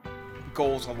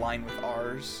goals aligned with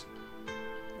ours.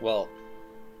 Well,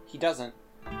 he doesn't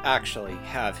actually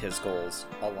have his goals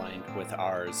aligned with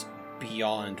ours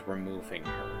beyond removing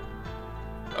her.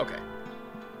 Okay.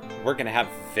 We're going to have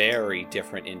very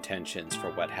different intentions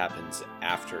for what happens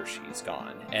after she's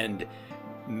gone. And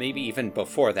maybe even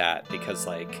before that, because,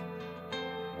 like,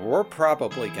 we're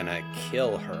probably going to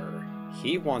kill her.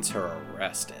 He wants her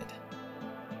arrested.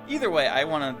 Either way, I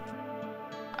want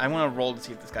to roll to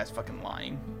see if this guy's fucking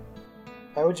lying.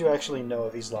 How would you actually know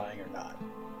if he's lying or not?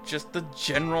 Just the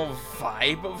general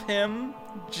vibe of him,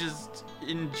 just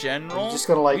in general. Are you just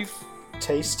gonna,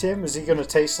 taste him? Is he gonna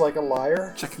taste like a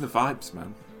liar? Checking the vibes,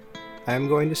 man. I'm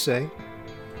going to say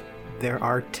there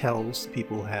are tells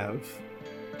people have.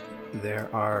 There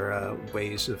are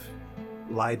ways of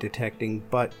lie detecting,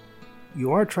 but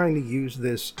you are trying to use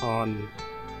this on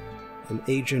an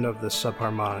agent of the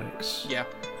Subharmonics. Yeah.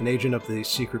 An agent of the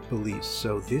secret police,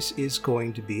 so this is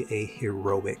going to be a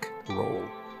heroic roll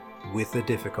with a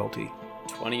difficulty.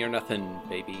 20 or nothing,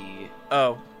 baby.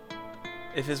 Oh.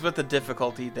 If it's with the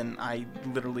difficulty, then I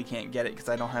literally can't get it because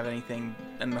I don't have anything,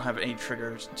 and don't have any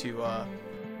triggers to, I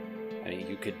mean,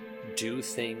 you could do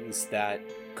things that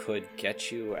could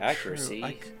get you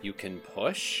accuracy. You can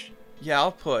push. Yeah,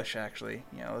 I'll push, actually.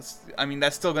 You know,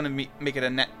 that's still gonna make it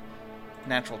a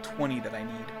natural 20 that I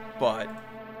need, but...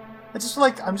 It's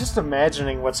just I'm just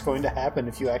imagining what's going to happen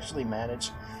if you actually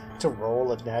manage to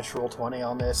roll a natural 20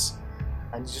 on this.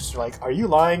 And just are you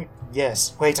lying?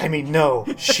 Yes. Wait, I mean no.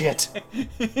 Shit.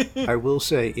 I will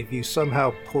say, if you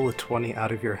somehow pull a 20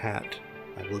 out of your hat,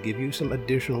 I will give you some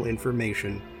additional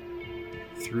information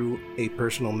through a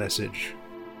personal message.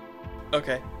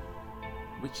 Okay.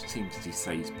 Which team did he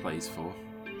say he plays for?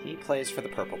 He plays for the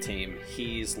purple team.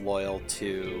 He's loyal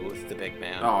to the big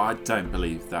man. Oh, I don't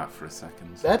believe that for a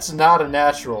second. That's not a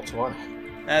natural 20.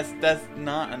 That's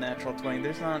not a natural 20.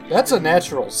 There's not... That's a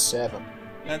natural 7.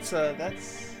 That's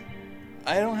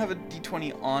I don't have a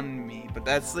d20 on me, but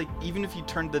that's even if you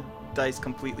turn the dice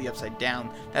completely upside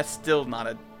down, that's still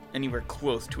not anywhere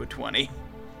close to a 20.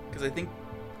 Because I think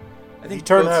If you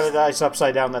turn that dice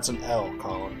upside down, that's an L,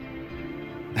 Colin.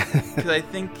 Because I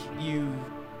think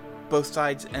both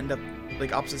sides end up,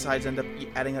 opposite sides end up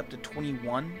adding up to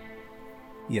 21.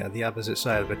 Yeah, the opposite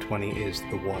side of a 20 is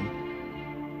the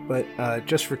 1. But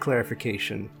just for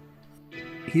clarification,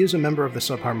 he is a member of the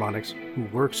Subharmonics who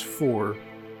works for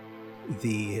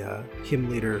the hymn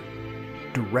leader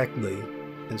directly,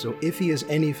 and so if he is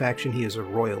any faction, he is a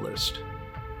royalist.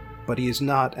 But he is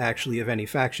not actually of any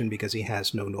faction because he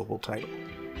has no noble title.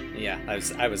 Yeah,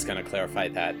 I was going to clarify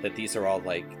that these are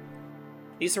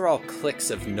all cliques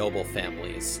of noble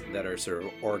families that are sort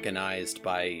of organized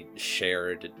by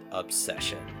shared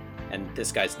obsession. And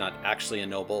this guy's not actually a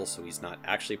noble, so he's not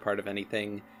actually part of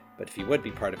anything. But if he would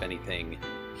be part of anything,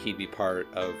 he'd be part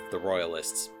of the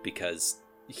royalists because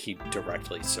he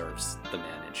directly serves the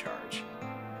man in charge.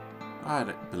 I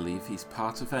don't believe he's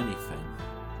part of anything.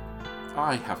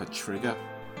 I have a trigger.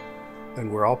 And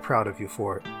we're all proud of you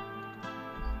for it.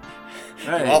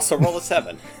 Hey. Also roll a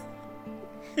 7.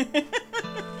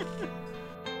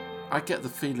 I get the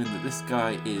feeling that this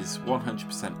guy is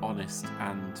 100% honest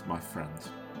and my friend.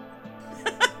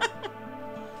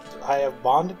 I have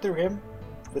bonded through him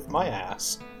with my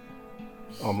ass.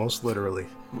 Almost literally.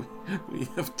 We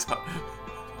have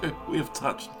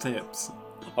touched tips.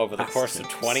 Over the course of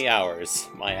 20 hours,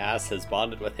 my ass has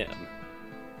bonded with him.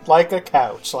 Like a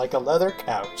couch, like a leather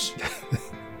couch.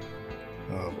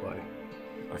 Oh boy.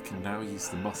 I can now use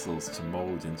the muscles to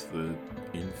mould into the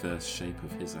inverse shape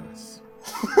of his ass.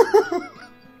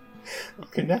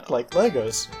 Connect like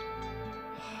Legos.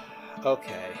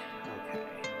 Okay.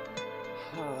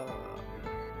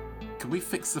 Can we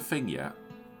fix the thing yet?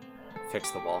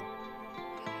 Fix the wall.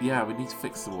 Yeah, we need to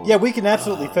fix the wall. Yeah, we can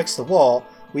absolutely fix the wall.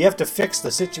 We have to fix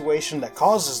the situation that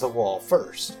causes the wall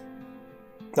first.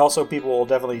 Also, people will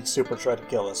definitely super try to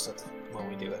kill us when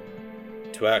we do it.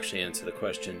 To actually answer the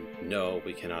question, no,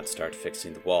 we cannot start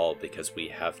fixing the wall because we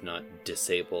have not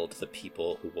disabled the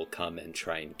people who will come and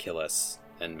try and kill us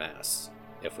en masse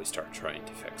if we start trying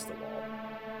to fix the wall.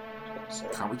 So,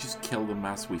 Can't we just kill them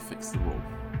as we fix the wall?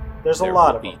 there's a There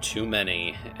lot will of be them. too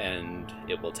many, and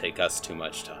it will take us too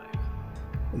much time.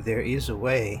 There is a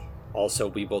way. Also,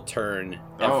 we will turn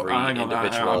Oh, every hang on.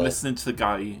 individual... I'm listening to the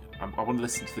guy. I want to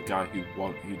listen to the guy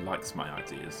who likes my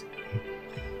ideas.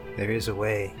 There is a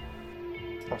way.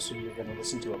 Oh, so you're going to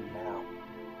listen to him now.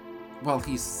 Well,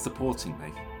 he's supporting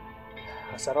me.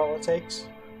 Is that all it takes?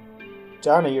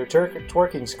 Johnny, your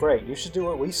twerking's great. You should do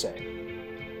what we say.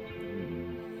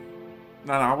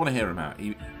 No, I want to hear him out.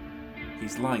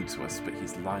 He's lying to us, but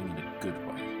he's lying in a good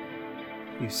way.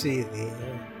 You see,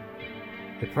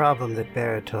 the problem that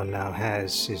Baritone now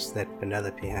has is that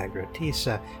Penelope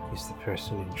Agrotisa is the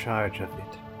person in charge of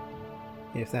it.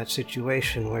 If that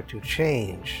situation were to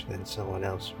change, then someone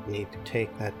else would need to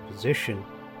take that position.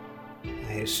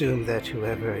 I assume that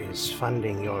whoever is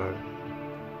funding your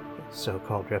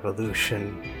so-called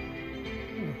revolution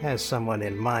has someone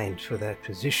in mind for that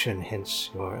position,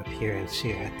 hence your appearance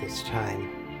here at this time.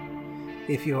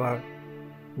 If you are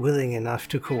willing enough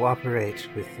to cooperate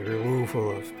with the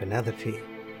removal of Penelope,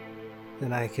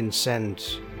 then I can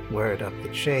send word up the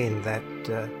chain that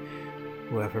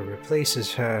whoever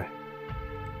replaces her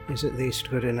is at least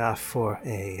good enough for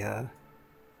a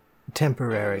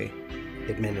temporary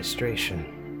administration.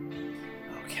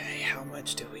 Okay, how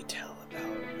much do we tell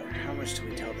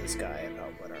this guy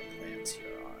about what our plans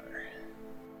here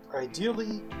are?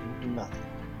 Ideally, nothing.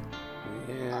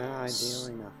 Yeah,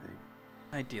 ideally nothing.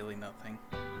 Ideally nothing.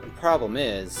 The problem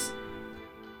is,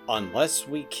 unless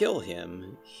we kill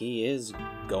him, he is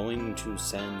going to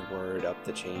send word up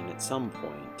the chain at some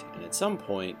point. And at some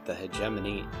point, the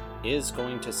hegemony is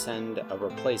going to send a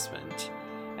replacement.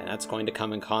 And that's going to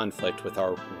come in conflict with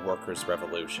our workers'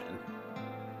 revolution.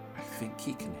 I think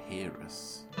he can hear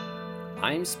us.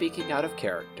 I'm speaking out of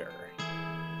character.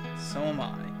 So am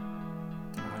I.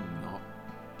 I'm not.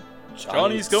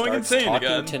 Johnny's going starts insane talking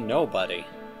again. to nobody.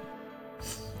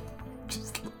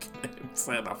 Just look at him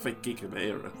saying, I think he can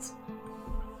hear us.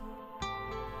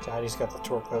 Johnny's got the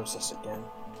torposis again.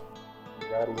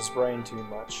 Rattled his brain too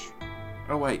much.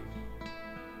 Oh, wait.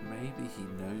 Maybe he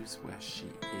knows where she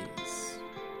is.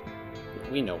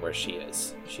 We know where she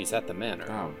is. She's at the manor.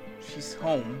 Oh, She's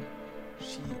home.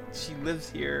 She lives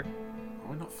here.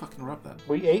 we're not fucking her up then.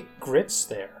 We ate grits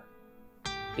there.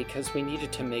 Because we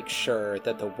needed to make sure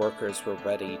that the workers were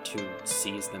ready to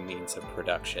seize the means of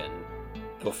production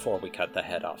before we cut the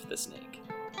head off the snake.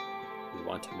 We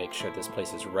want to make sure this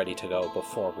place is ready to go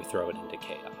before we throw it into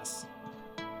chaos.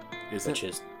 Which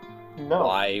is No.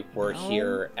 why we're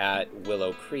here at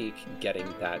Willow Creek getting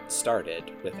that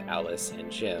started with Alice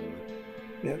and Jim.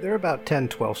 Yeah, they're about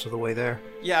 10/12 of the way there.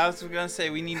 Yeah, I was gonna say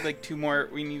we need like two more.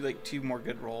 We need like two more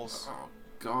good rolls. Oh,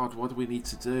 God, what do we need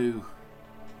to do?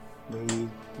 We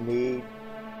need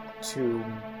to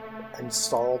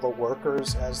install the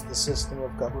workers as the system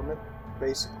of government,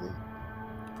 basically.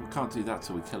 We can't do that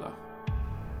till we kill her.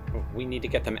 We need to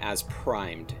get them as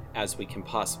primed as we can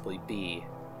possibly be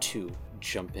to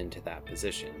jump into that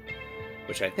position,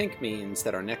 which I think means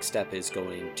that our next step is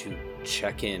going to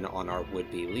check in on our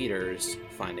would-be leaders,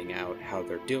 finding out how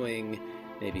they're doing,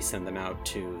 maybe send them out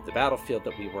to the battlefield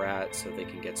that we were at so they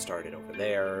can get started over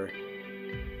there,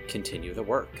 continue the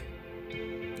work.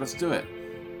 Let's do it.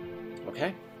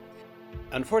 Okay.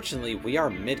 Unfortunately, we are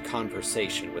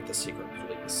mid-conversation with the secret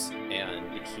police,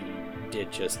 and he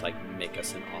did just, make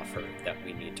us an offer that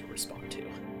we need to respond to.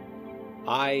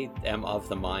 I am of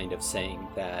the mind of saying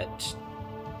that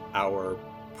our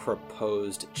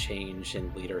proposed change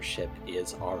in leadership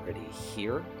is already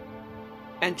here,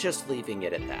 and just leaving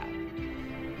it at that.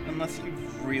 Unless he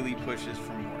really pushes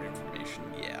for more information,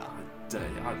 yeah.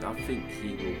 I think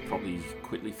he will probably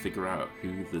quickly figure out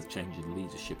who the change in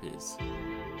leadership is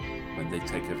when they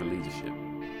take over leadership.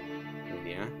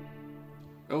 Yeah?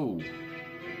 Oh,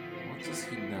 what does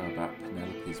he know about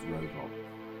Penelope's robot?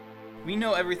 We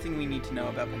know everything we need to know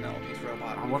about Penelope's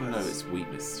robot. I want to know its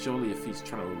weakness. Surely if he's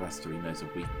trying to arrest her, he knows a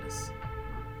weakness.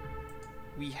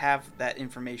 We have that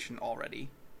information already.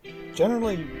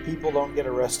 Generally, people don't get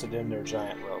arrested in their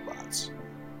giant robots.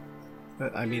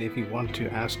 I mean, if you want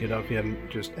to ask it of him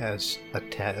just as a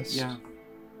test. Yeah,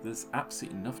 there's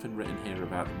absolutely nothing written here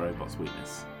about the robot's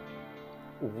weakness.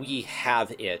 We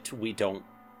have it. We don't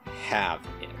have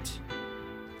it.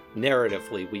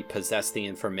 Narratively, we possess the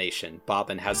information.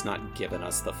 Bobbin has not given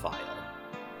us the file.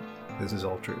 This is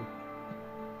all true.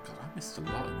 God, I missed a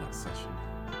lot in that session.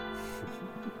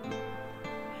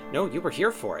 No, you were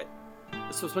here for it.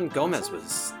 This was when Gomez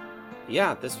was...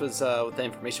 Yeah, this was the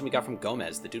information we got from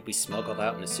Gomez, the dude we smuggled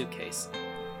out in a suitcase.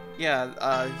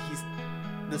 Yeah,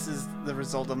 this is the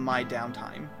result of my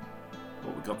downtime.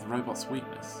 Well, we got the robot's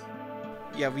weakness.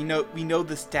 Yeah, we know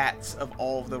the stats of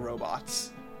all of the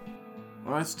robots.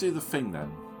 Well, let's do the thing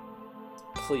then.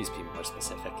 Please be more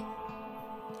specific.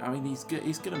 I mean, he's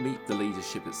going to meet the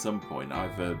leadership at some point,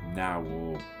 either now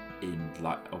or in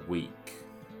a week.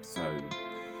 So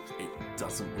it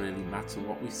doesn't really matter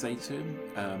what we say to him,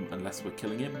 unless we're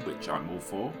killing him, which I'm all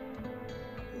for.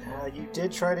 You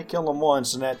did try to kill him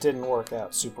once, and that didn't work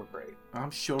out super great.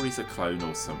 I'm sure he's a clone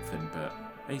or something, but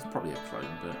he's probably a clone,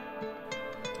 but...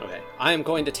 Okay, I am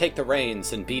going to take the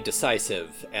reins and be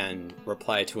decisive and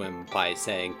reply to him by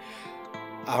saying,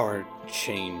 our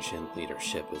change in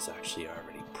leadership is actually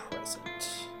already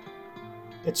present.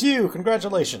 It's you!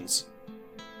 Congratulations!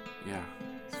 Yeah,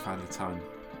 it's finally time.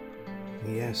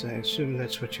 Yes, I assume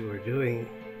that's what you were doing.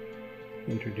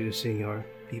 Introducing your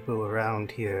people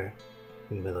around here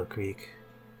in Willow Creek.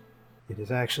 It is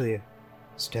actually a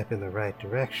step in the right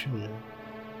direction.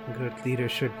 A good leader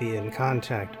should be in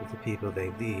contact with the people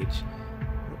they lead.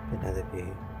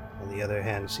 Penelope, on the other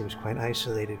hand, seems quite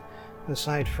isolated,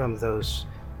 aside from those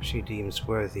she deems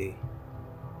worthy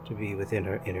to be within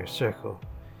her inner circle.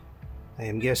 I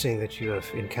am guessing that you have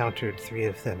encountered 3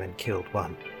 of them and killed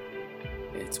 1.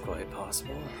 It's quite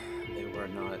possible. They were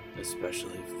not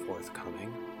especially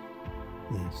forthcoming.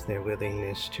 Yes, their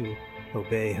willingness to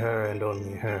obey her and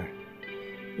only her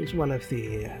is one of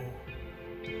the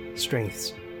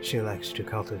strengths she likes to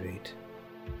cultivate.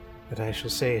 But I shall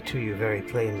say it to you very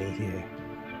plainly here,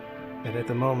 that at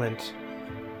the moment,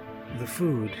 the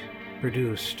food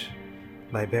produced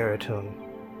by Baritone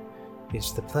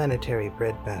is the planetary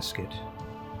breadbasket,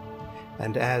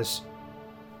 and as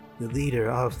the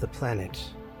leader of the planet,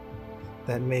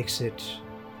 that makes it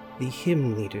the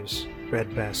hymn leader's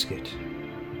breadbasket.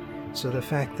 So the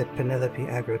fact that Penelope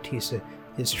Agrotisa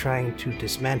is trying to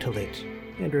dismantle it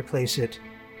and replace it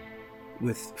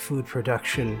with food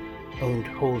production owned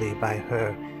wholly by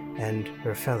her and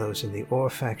her fellows in the Ore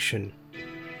faction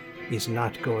is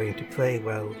not going to play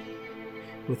well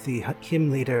with the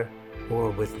hymn leader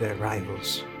or with their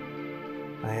rivals.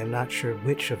 I am not sure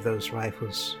which of those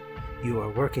rivals you are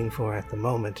working for at the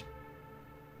moment,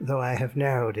 though I have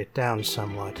narrowed it down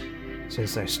somewhat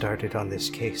since I started on this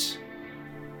case.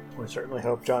 We certainly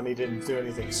hope Johnny didn't do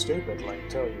anything stupid, like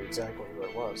tell you exactly who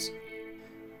it was.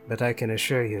 But I can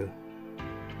assure you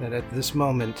that at this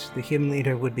moment, the hymn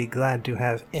leader would be glad to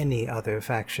have any other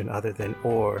faction other than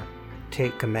Ore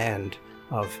take command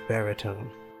of Baritone.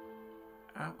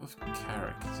 Out of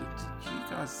character, did you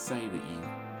guys say that you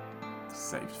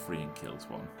saved 3 and killed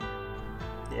 1?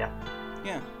 Yeah.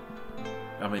 Yeah.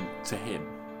 I mean, to him.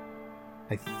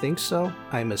 I think so.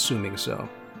 I'm assuming so.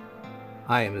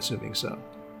 I am assuming so.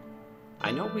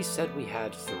 I know we said we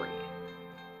had 3.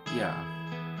 Yeah.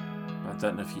 I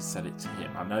don't know if you said it to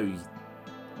him. I know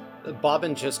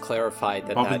Bobbin just clarified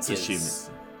that Bobbin's that is...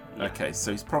 assuming. Okay,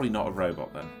 so he's probably not a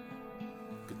robot then.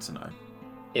 Good to know.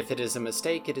 If it is a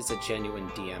mistake, it is a genuine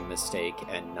DM mistake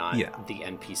and not Yeah. the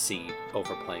NPC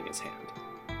overplaying his hand.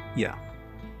 Yeah.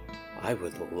 I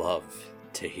would love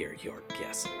to hear your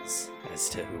guesses as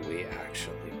to who we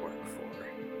actually work for.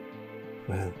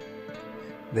 Well,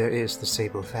 there is the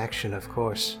Sable faction, of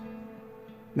course.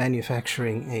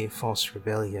 Manufacturing a false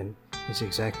rebellion is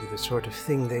exactly the sort of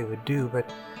thing they would do,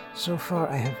 but so far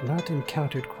I have not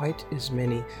encountered quite as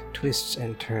many twists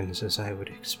and turns as I would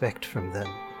expect from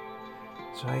them.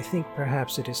 So I think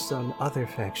perhaps it is some other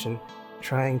faction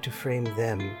trying to frame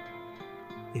them.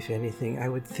 If anything, I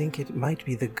would think it might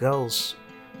be the Gulls.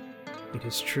 It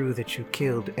is true that you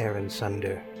killed Aaron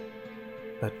Sunder,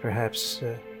 but perhaps,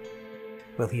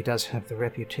 well, he does have the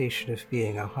reputation of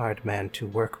being a hard man to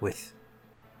work with.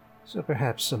 So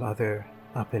perhaps some other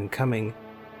up-and-coming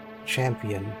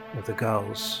champion of the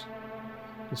Gulls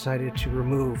decided to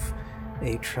remove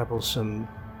a troublesome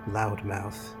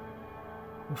loudmouth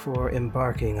before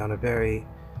embarking on a very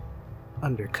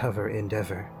undercover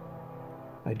endeavor.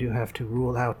 I do have to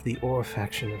rule out the Orr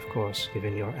faction, of course,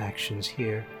 given your actions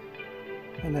here,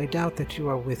 and I doubt that you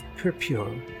are with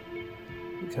Purpure,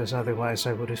 because otherwise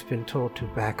I would have been told to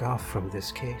back off from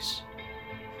this case.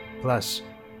 Plus,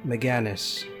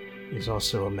 McGannis is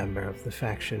also a member of the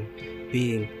faction,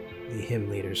 being the Hymn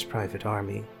Leader's private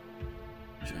army.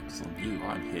 Joke's on you,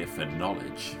 I'm here for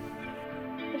knowledge.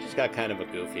 I just got kind of a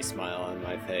goofy smile on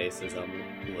my face as I'm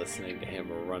listening to him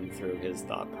run through his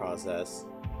thought process.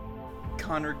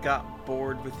 Connor got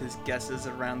bored with his guesses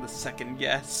around the second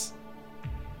guess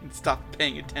and stopped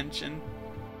paying attention.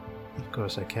 Of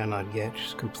course, I cannot yet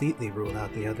completely rule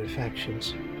out the other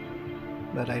factions,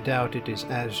 but I doubt it is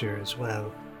Azure as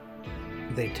well.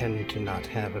 They tend to not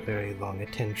have a very long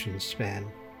attention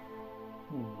span.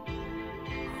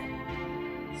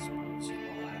 Suppose you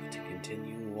will have to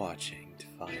continue watching to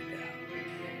find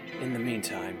out. In the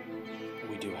meantime,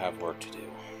 we do have work to do.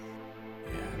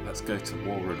 Yeah, let's go to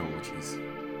War and Orgies.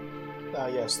 Ah,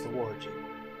 yes, the orgy.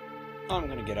 I'm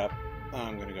gonna get up.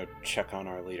 I'm gonna go check on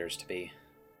our leaders to be.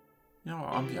 You know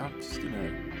what, I'm just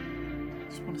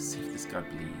want to see if this guy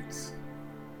bleeds.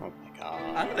 Oh my god.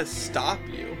 I'm gonna stop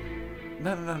you.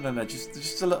 No,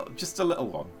 just a little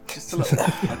one. Just a little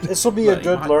one. This will be a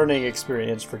good learning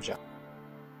experience for John.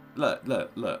 Look.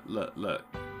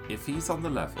 If he's on the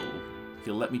level,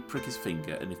 he'll let me prick his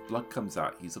finger, and if blood comes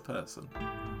out, he's a person.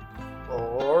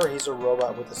 Or he's a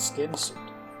robot with a skin suit.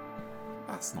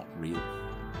 That's not real.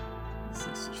 There's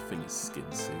no such thing as skin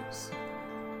suits.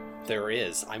 There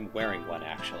is. I'm wearing one,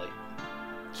 actually.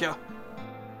 Yeah.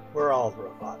 We're all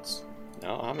robots.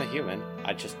 No, I'm a human.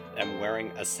 I just am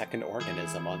wearing a second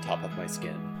organism on top of my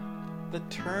skin. The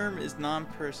term is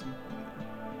non-person,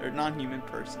 or non-human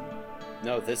person.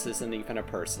 No, this isn't even a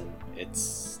person.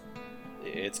 It's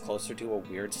closer to a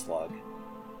weird slug.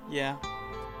 Yeah.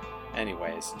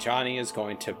 Anyways, Johnny is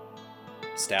going to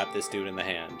stab this dude in the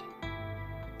hand.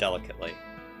 Delicately.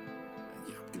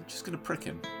 Yeah, I'm just gonna prick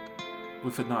him.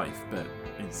 With a knife, but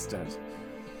instead.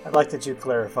 I like that you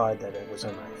clarified that it was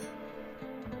a knife.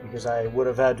 Because I would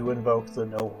have had to invoke the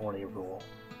no horny rule.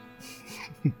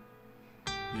 You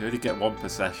only get one per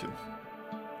session.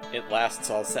 It lasts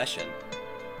all session.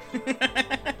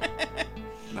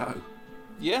 No.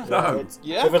 Yeah. No.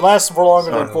 Yeah. If it lasts for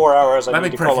longer than Sorry. 4 hours, I Let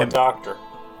need me to call prick a him. doctor.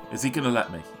 Is he gonna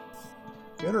let me?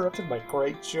 You interrupted my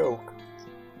great joke.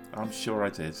 I'm sure I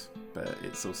did, but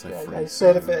it's also free. I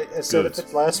said if so it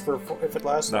good.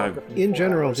 lasts No. longer than In 4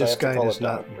 general, hours, I this have to guy call a does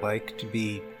not doctor. like to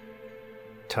be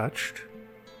touched.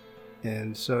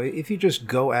 And so if you just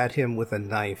go at him with a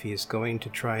knife, he is going to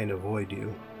try and avoid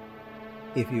you.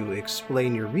 If you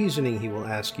explain your reasoning, he will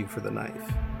ask you for the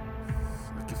knife.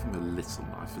 I give him a little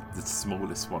knife, the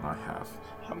smallest one I have.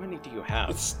 How many do you have?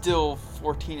 It's still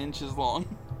 14 inches long.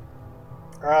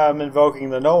 I'm invoking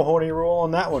the no horny rule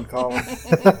on that one, Colin.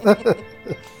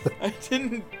 I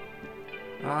didn't.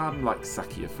 I'm like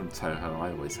Sakia from Toho,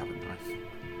 I always have a knife.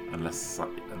 Unless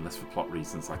for plot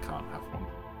reasons I can't have one.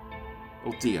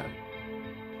 Or Dio.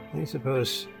 I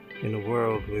suppose in a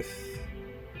world with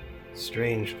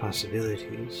strange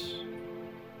possibilities,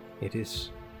 it is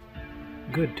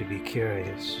good to be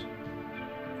curious.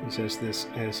 He says this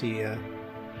as he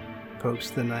pokes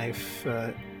the knife,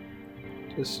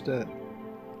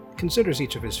 considers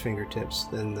each of his fingertips,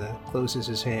 then closes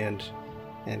his hand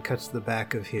and cuts the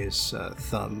back of his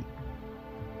thumb.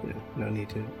 You know, no need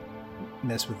to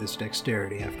mess with this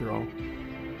dexterity after all.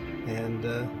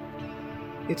 And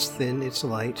it's thin, it's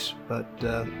light, but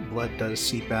blood does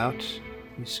seep out.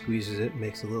 He squeezes it,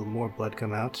 makes a little more blood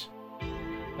come out.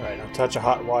 Alright, now touch a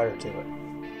hot wire to it.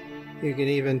 You can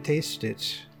even taste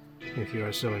it, if you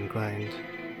are so inclined.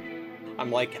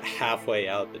 I'm like halfway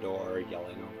out the door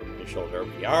yelling over my shoulder,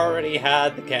 we already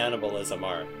had the cannibalism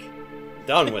arc.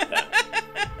 Done with that.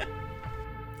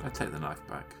 I take the knife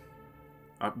back.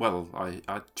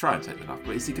 I try and take the knife,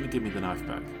 but is he going to give me the knife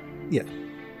back? Yeah.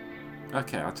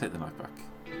 Okay, I'll take the knife back.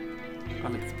 I'll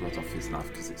lick the blood off his knife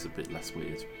because it's a bit less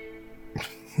weird.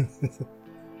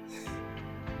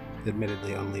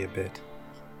 Admittedly, only a bit.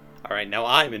 Alright, now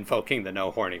I'm invoking the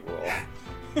no horny rule.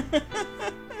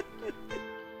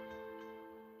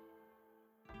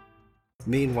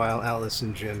 Meanwhile, Alice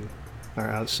and Jim are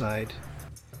outside,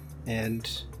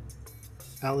 and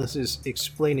Alice is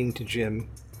explaining to Jim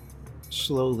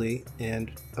slowly,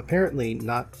 and apparently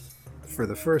not for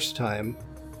the first time,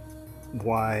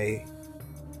 why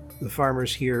the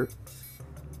farmers here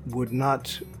would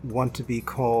not want to be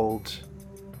called...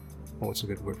 what's a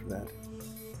good word for that?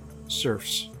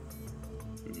 Serfs.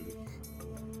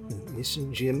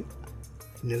 Listen, Jim,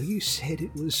 I know you said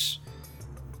it was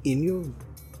in your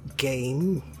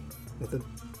game that the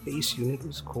base unit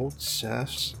was called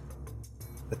serfs,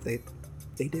 but they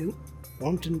don't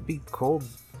want to be called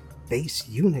base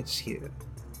units here,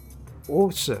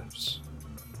 or serfs.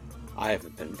 I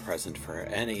haven't been present for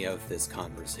any of this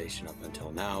conversation up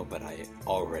until now, but I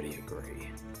already agree.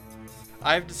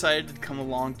 I've decided to come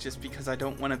along just because I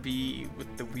don't want to be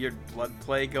with the weird blood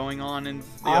play going on in the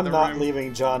other room. I'm not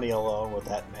leaving Johnny alone with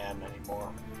that man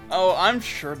anymore. Oh, I'm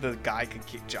sure the guy could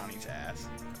kick Johnny's ass.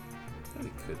 No,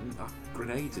 he couldn't. I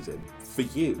grenaded him. For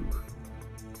you.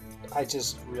 I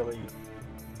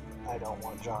don't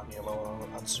want Johnny alone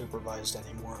unsupervised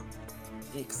anymore.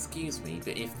 Excuse me,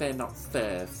 but if they're not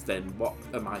serfs, then what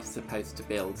am I supposed to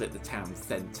build at the town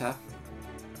centre?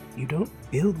 You don't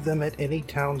build them at any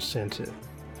town centre.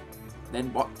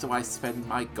 Then what do I spend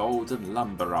my gold and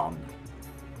lumber on?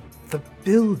 The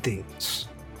buildings.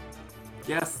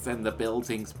 Yes, and the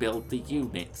buildings build the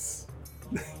units.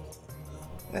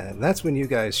 And that's when you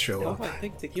guys show No, up. I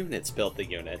think the units build the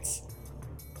units.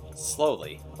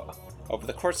 Slowly, over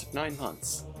the course of 9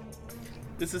 months.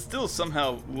 This is still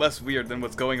somehow less weird than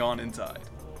what's going on inside.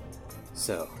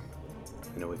 So,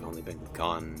 I know we've only been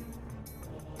gone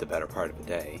the better part of a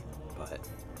day, but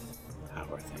how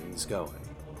are things going?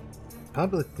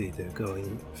 Publicly, they're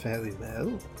going fairly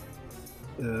well.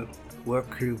 The work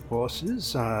crew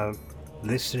bosses are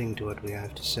listening to what we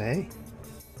have to say.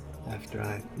 After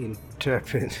I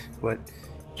interpret what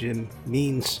Jim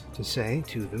means to say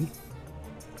to them.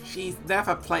 She's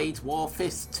never played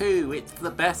Warfist 2, it's the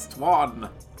best one!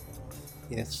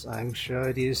 Yes, I'm sure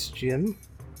it is, Jim.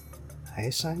 I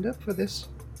signed up for this.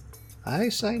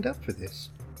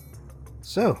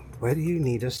 So, where do you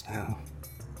need us now?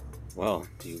 Well,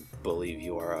 do you believe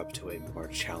you are up to a more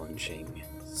challenging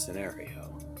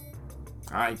scenario?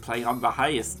 I play on the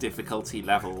highest difficulty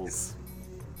levels.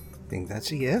 Think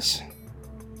that's a yes?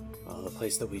 Well, the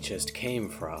place that we just came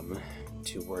from,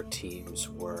 2 work teams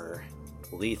were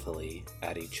lethally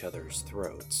at each other's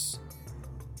throats,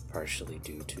 partially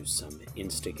due to some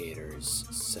instigators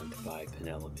sent by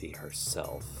Penelope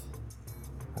herself.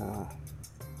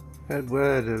 Heard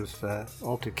word of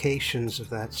altercations of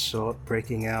that sort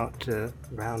breaking out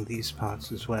around these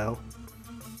parts as well.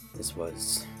 This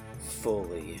was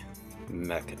fully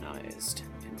mechanized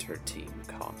inter-team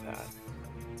combat.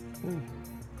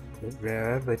 Bit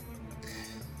rare, but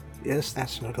yes,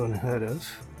 that's not unheard of.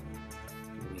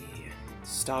 We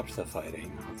stopped the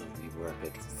fighting, although we were a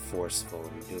bit forceful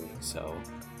in doing so.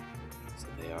 So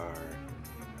they are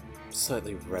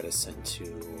slightly reticent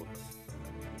to,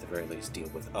 at the very least, deal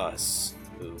with us,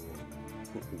 who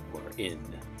were in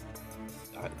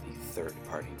the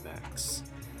third-party mechs.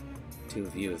 To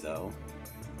view, though,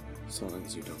 so long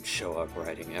as you don't show up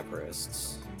riding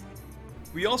Everests.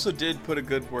 We also did put a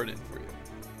good word in for you.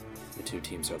 The 2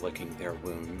 teams are licking their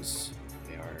wounds.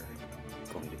 They are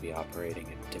going to be operating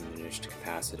at diminished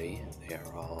capacity. They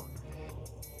are all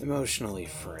emotionally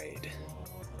frayed.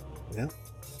 Well,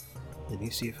 let me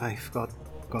see if I've got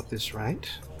this right.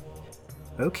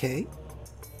 Okay,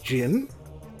 Jim,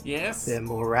 Yes? their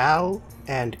morale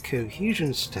and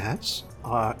cohesion stats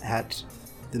are at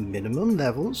the minimum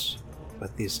levels,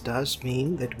 but this does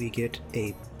mean that we get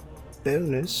a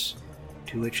bonus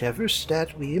to whichever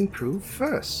stat we improve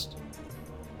first.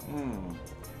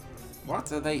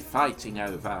 What are they fighting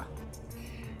over?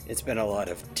 It's been a lot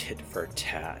of tit for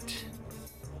tat.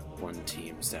 One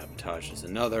team sabotages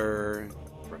another,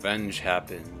 revenge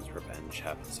happens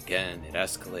again, it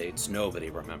escalates, nobody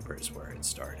remembers where it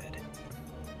started.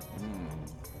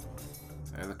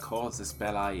 So the casus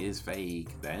belli is vague,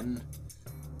 then?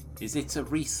 Is it a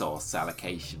resource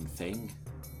allocation thing?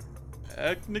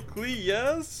 Technically,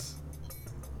 yes.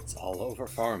 It's all over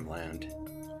farmland.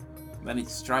 Then it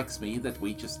strikes me that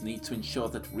we just need to ensure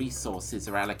that resources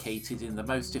are allocated in the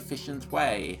most efficient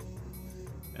way.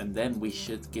 And then we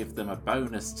should give them a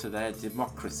bonus to their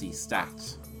democracy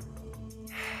stat.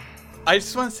 I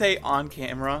just want to say on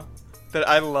camera that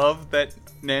I love that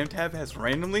Namtab has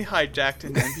randomly hijacked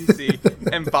an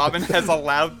NPC and Bobbin has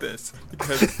allowed this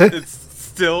because it's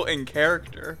still in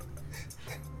character.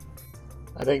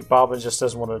 I think Bobbin just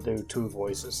doesn't want to do two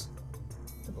voices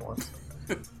at once.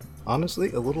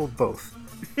 Honestly, a little of both.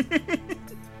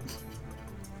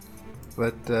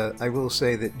 But I will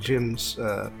say that Jim's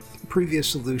previous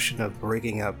solution of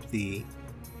breaking up the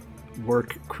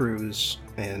work crews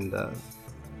and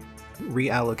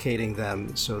reallocating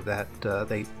them so that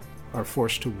they are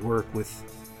forced to work with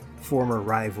former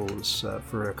rivals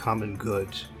for a common good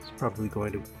is probably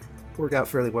going to work out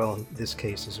fairly well in this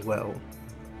case as well.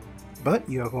 But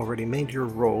you have already made your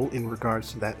roll in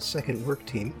regards to that second work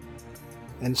team,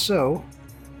 and so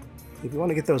if you want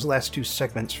to get those last two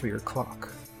segments for your clock,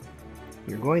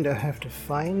 you're going to have to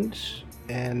find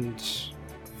and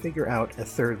figure out a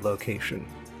third location.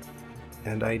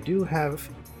 And I do have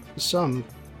some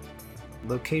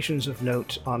locations of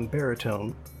note on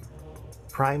Baritone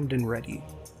primed and ready.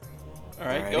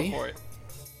 Alright, go for it.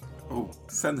 Oh,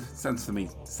 send them to me.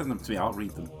 Send them to me. I'll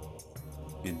read them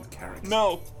in character.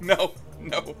 No.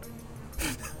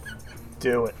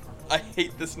 Do it. I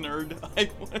hate this nerd. I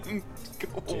want him to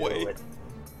go away. Do it.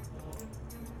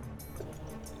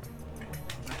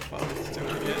 Bobin's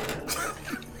doing it.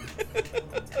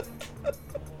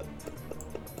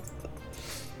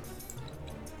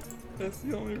 That's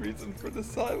the only reason for the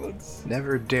silence.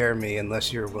 Never dare me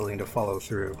unless you're willing to follow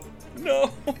through.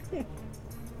 No.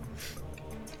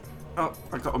 Oh,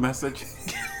 I got a message.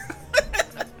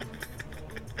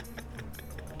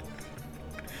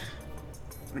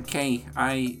 Okay,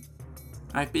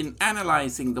 I've been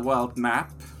analyzing the world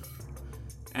map,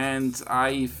 and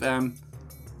I've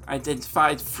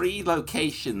identified 3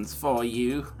 locations for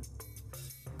you.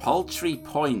 Poultry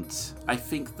Point. I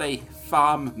think they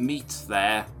farm meat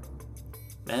there.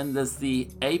 Then there's the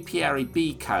Apiary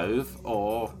Bee Cove,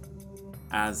 or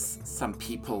as some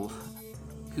people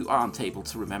who aren't able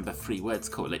to remember 3 words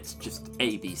call it, just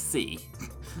ABC,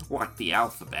 like the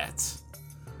alphabet.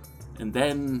 And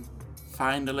then,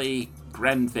 finally,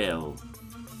 Grenville.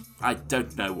 I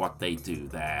don't know what they do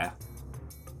there.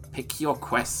 Pick your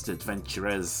quest,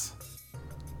 adventurers.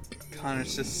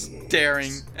 Connor's just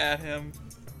staring at him.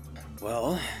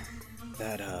 Well,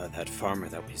 that farmer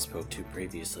that we spoke to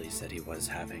previously said he was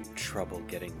having trouble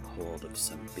getting hold of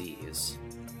some bees.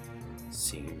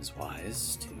 Seems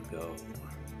wise to go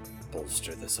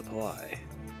bolster the supply.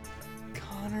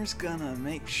 Connor's gonna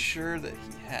make sure that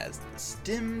he has the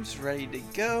stims ready to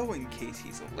go in case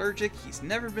he's allergic. He's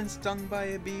never been stung by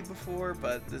a bee before,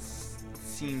 but this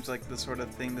seems like the sort of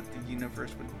thing that the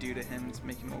universe would do to him, is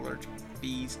make him allergic to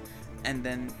bees and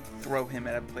then throw him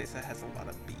at a place that has a lot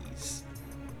of bees.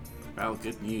 Well,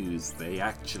 good news. They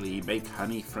actually make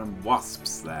honey from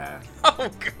wasps there. Oh,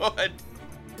 good!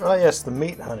 Oh yes, the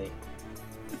meat honey.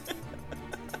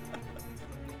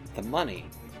 The money.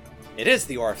 It is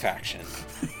the Orr faction.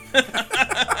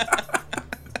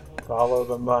 Follow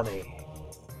the money.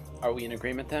 Are we in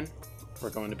agreement then? We're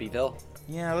going to Beeville?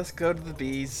 Yeah, let's go to the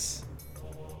bees.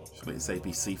 Should it's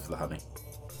ABC for the honey?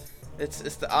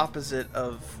 It's the opposite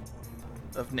of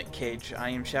Nick Cage. I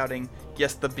am shouting,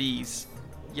 yes, the bees.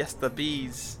 Yes, the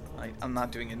bees. I'm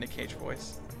not doing a Nick Cage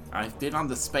voice. I've been on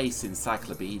the Space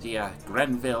Encyclopedia.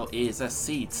 Grenville is a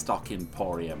seed stock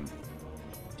emporium.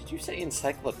 Did you say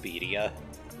encyclopedia?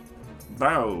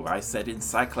 No, I said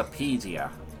encyclopedia.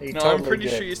 He No, totally I'm pretty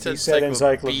did. sure you said He said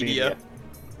encyclopedia.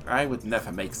 I would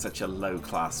never make such a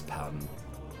low-class pun.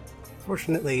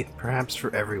 Fortunately, perhaps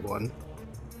for everyone,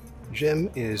 Jim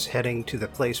is heading to the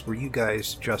place where you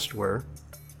guys just were,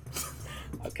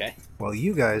 Okay. while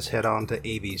you guys head on to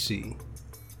ABC,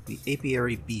 the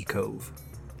Apiary Bee Cove.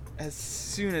 As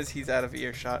soon as he's out of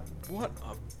earshot, what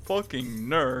a fucking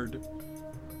nerd.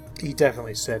 He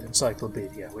definitely said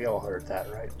encyclopedia. We all heard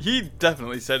that, right? He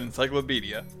definitely said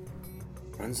encyclopedia.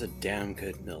 Runs a damn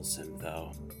good Milsim,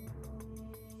 though.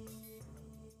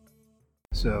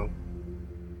 So,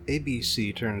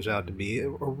 ABC turns out to be a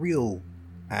real,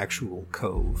 actual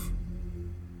cove,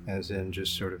 as in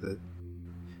just sort of a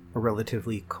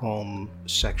relatively calm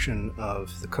section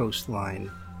of the coastline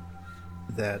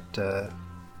that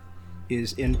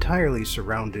is entirely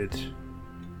surrounded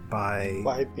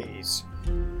by bees.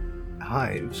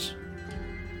 hives.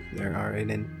 There are an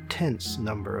intense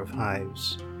number of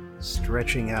hives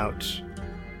stretching out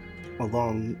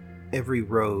along every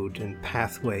road and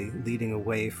pathway leading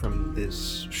away from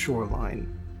this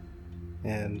shoreline.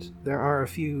 And there are a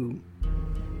few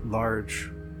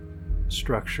large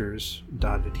structures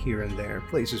dotted here and there,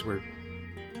 places where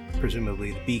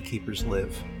presumably the beekeepers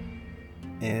live.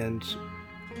 And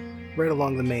right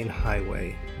along the main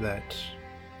highway that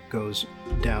goes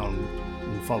down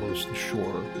and follows the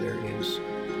shore, there is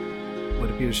what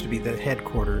appears to be the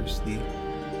headquarters, the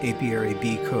Apiary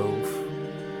Bee Cove,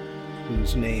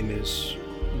 whose name is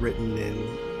written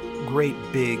in great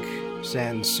big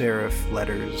sans serif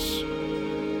letters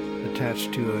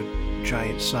attached to a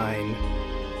giant sign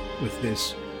with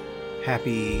this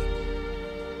happy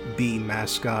bee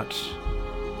mascot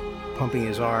pumping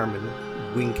his arm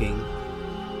and winking.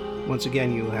 Once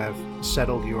again, you have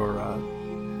settled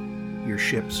your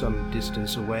ship some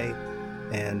distance away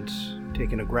and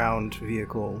taken a ground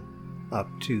vehicle up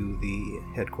to the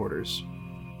headquarters.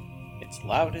 It's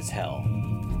loud as hell.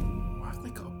 Why have they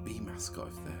got a bee mascot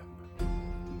if they're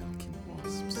milking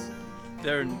wasps?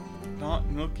 They're not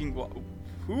milking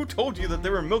Who told you that they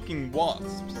were milking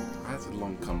wasps? I had a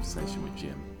long conversation with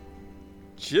Jim.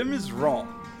 Jim is wrong.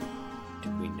 Do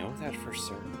we know that for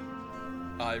certain?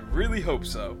 I really hope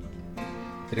so.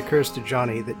 It occurs to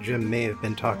Johnny that Jim may have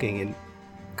been talking in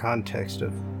context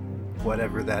of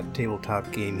whatever that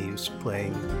tabletop game he was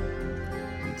playing.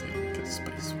 Get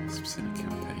space wasps in a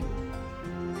campaign.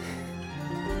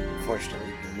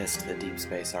 Unfortunately, we missed the Deep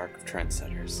Space arc of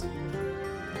Trendsetters.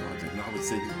 I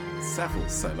was in several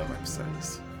solo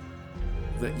episodes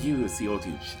that you as the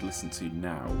audience should listen to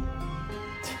now.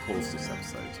 Pause this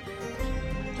episode.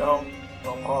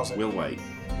 Don't pause it. We'll wait.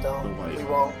 Don't. We'll wait. We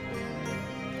won't.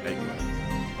 Anyway.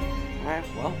 Alright,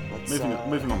 well, let's...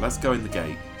 Moving on, let's go in the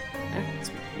gate.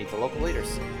 Let's meet the local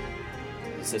leaders.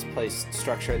 Is this place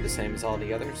structured the same as all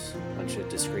the others? A bunch of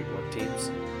discrete work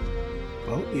teams?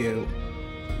 Well, you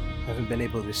haven't been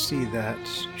able to see that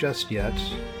just yet,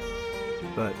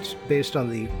 but based on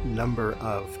the number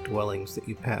of dwellings that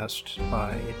you passed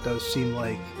by, it does seem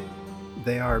like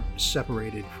they are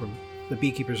separated from... The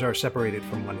beekeepers are separated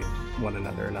from one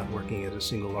another, not working as a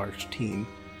single large team.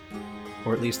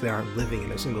 Or at least they aren't living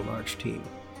in a single large team.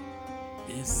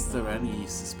 Is there any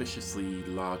suspiciously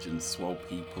large and swole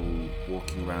people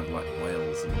walking around like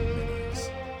whales and minnows?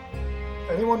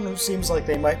 Anyone who seems like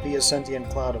they might be a sentient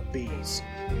cloud of bees.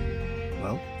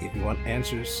 Well, if you want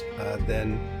answers,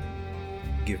 then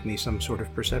give me some sort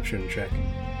of perception check.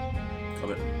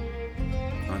 Got it.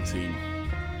 19.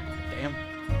 Damn.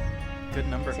 Good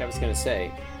number. See, I was going to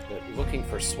say that looking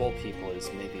for swole people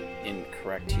is maybe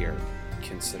incorrect here,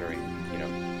 considering,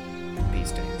 bee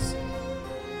stings.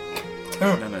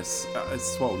 No,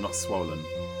 it's swollen, not swollen.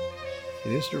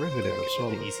 It is derivative of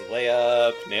swollen. An easy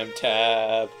layup, name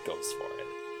tab, goes for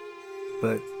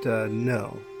it. But,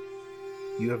 no.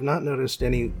 You have not noticed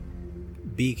any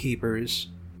beekeepers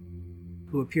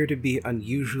who appear to be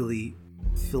unusually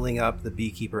filling up the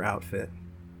beekeeper outfit.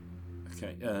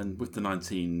 Okay, and with the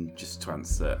 19, just to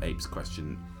answer Abe's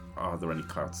question, are there any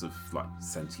clouds of,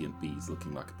 sentient bees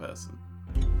looking like a person?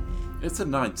 It's a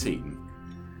 19.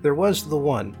 There was the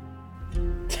one,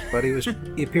 but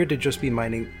he appeared to just be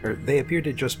they appeared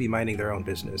to just be minding their own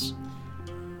business.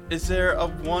 Is there a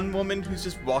one woman who's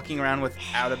just walking around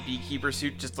without a beekeeper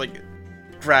suit, just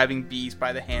grabbing bees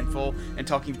by the handful and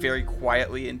talking very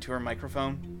quietly into her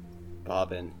microphone?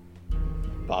 Bobbin,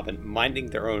 minding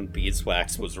their own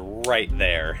beeswax was right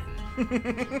there.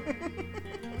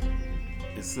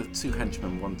 It's the two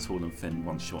henchmen, one tall and thin,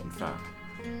 one short and fat.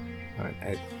 Alright,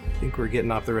 I think we're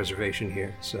getting off the reservation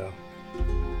here, so...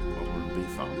 What would be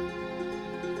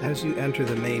fun? As you enter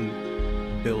the main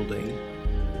building,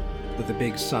 with a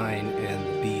big sign and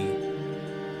the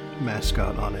bee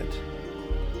mascot on it,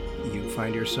 you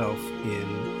find yourself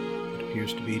in what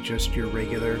appears to be just your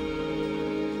regular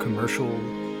commercial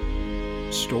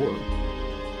store.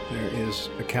 There is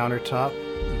a countertop,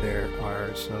 there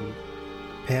are some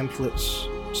pamphlets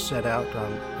set out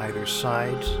on either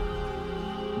side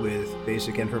with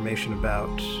basic information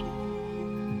about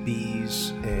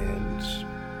bees and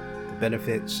the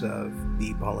benefits of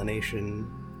bee pollination,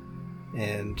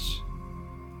 and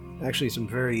actually some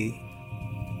very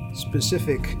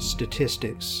specific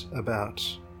statistics about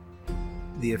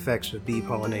the effects of bee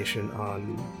pollination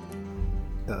on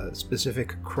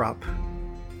specific crop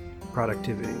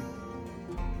productivity.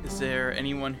 Is there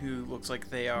anyone who looks like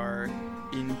they are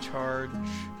in charge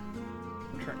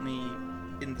currently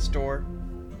in the store?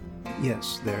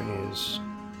 Yes, there is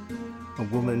a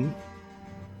woman,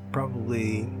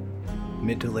 probably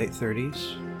mid to late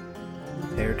 30s,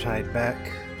 hair tied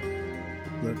back,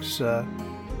 looks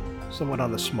somewhat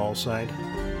on the small side,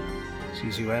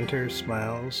 sees you enter,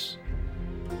 smiles,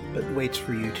 but waits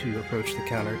for you to approach the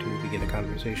counter to begin a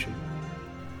conversation.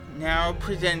 Now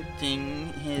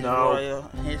presenting His No. Royal,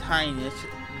 His Highness,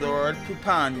 Lord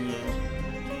Pupanu.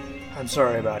 I'm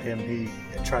sorry about him. He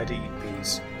tried to eat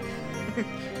bees.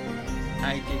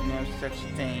 I did no such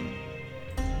thing.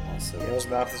 Also, Yeah, his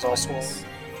mouth is all swollen.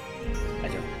 I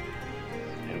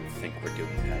don't think we're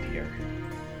doing that here.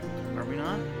 Are we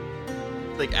not?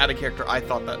 Like, out of character, I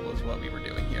thought that was what we were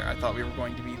doing here. I thought we were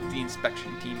going to be the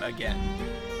inspection team again.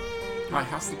 Right,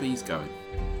 how's the bees going?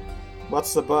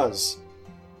 What's the buzz?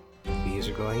 Bees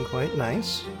are going quite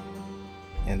nice.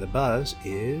 And the buzz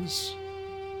is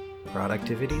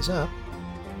productivity's up,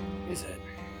 Is it?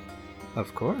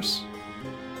 of course.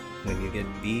 When you get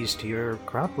bees to your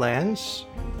croplands,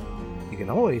 you can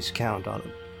always count on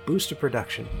a boost of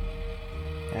production.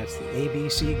 That's the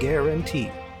ABC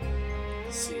guarantee.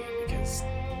 See, because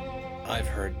I've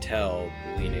heard tell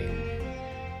leaning,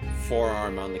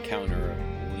 forearm on the counter,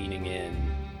 leaning in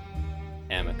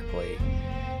amicably,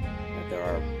 that there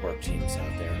are work teams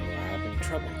out there who are having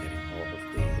trouble getting hold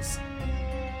of bees.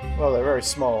 Well, they're very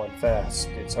small and fast.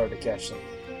 It's hard to catch them.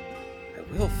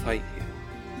 I will fight you.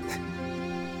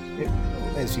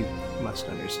 As you must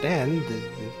understand, the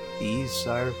bees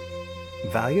are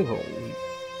valuable.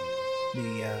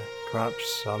 The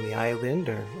crops on the island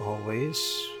are always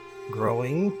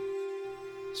growing,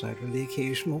 aside from the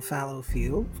occasional fallow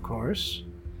field, of course.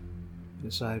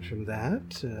 Aside from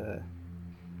that,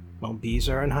 well, bees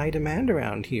are in high demand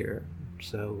around here,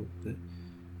 so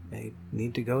they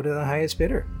need to go to the highest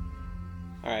bidder.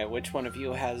 Alright, which one of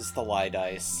you has the lie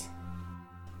dice?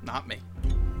 Not me.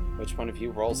 Which one of you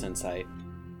rolls insight?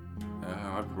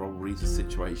 I roll read the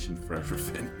situation for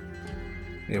everything.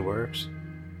 It works.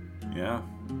 Yeah.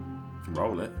 You can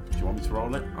roll it. Do you want me to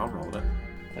roll it? I'll roll it.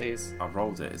 Please. I've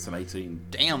rolled it. It's an 18.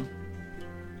 Damn.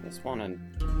 Just one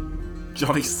and...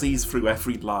 Johnny sees through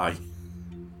every lie.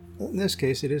 In this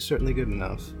case, it is certainly good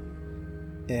enough.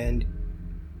 And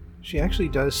she actually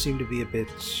does seem to be a bit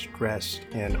stressed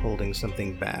and holding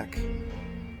something back,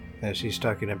 as she's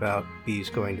talking about bees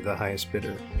going to the highest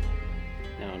bidder.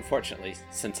 Now, unfortunately,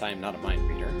 since I am not a mind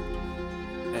reader...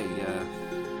 Hey,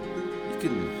 you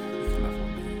can have one.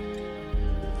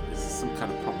 Is there some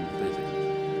kind of problem with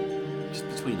bidding? Just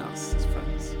between us as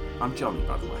friends. I'm Johnny,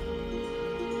 by the way.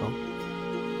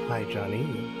 Oh, hi, Johnny.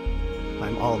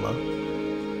 I'm Alma.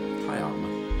 Hi, Alma.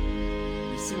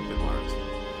 You seem a bit worried.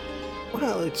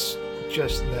 Well, it's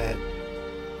just that,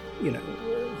 you know,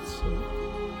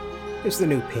 it's the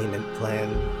new payment plan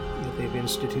that they've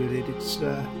instituted. It's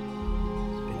been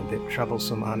a bit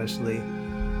troublesome, honestly.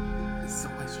 It's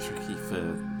always tricky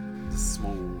for the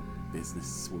small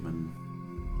businesswoman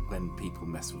when people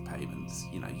mess with payments.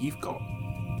 You know, you've got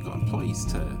employees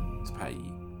to pay.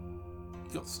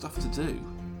 You've got stuff to do.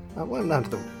 Well, I'm not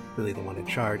really the one in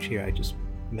charge here. I just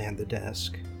man the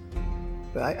desk.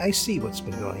 But I see what's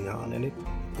been going on, and it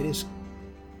is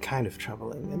kind of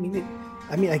troubling.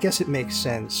 I mean, I guess it makes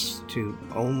sense to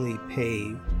only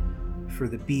pay for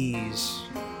the bees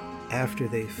after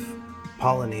they've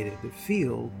pollinated the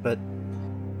field, but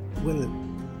when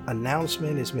the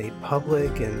announcement is made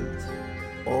public and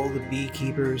all the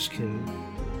beekeepers can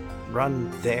run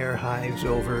their hives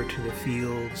over to the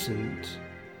fields and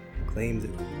claim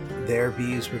that their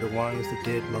bees were the ones that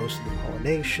did most of the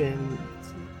pollination,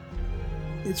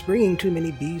 it's bringing too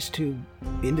many bees to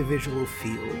individual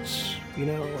fields, you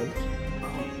know, and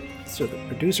so the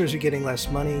producers are getting less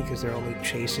money because they're only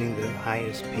chasing the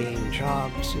highest paying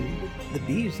jobs, and the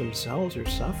bees themselves are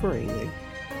suffering.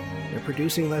 They're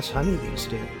producing less honey these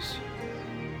days.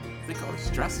 They got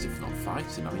stressed if not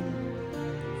fighting. I mean,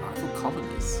 rival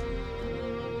colonies.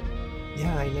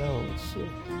 Yeah, I know.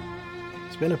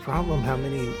 It's been a problem how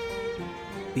many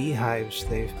beehives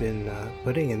they've been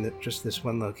putting in just this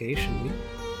one location.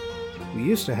 We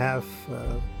used to have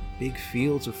big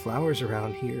fields of flowers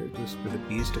around here just for the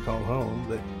bees to call home,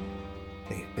 but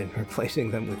they've been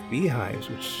replacing them with beehives,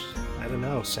 which, I don't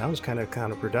know, sounds kind of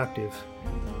counterproductive.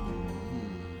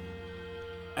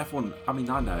 Everyone, I mean,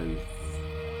 I know you've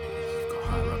got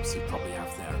higher-ups who probably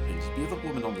have their opinions. The other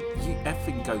woman on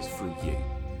everything goes through you.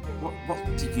 What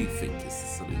do you think is the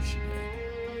solution here?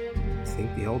 I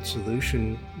think the old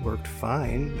solution worked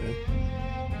fine.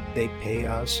 They pay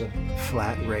us a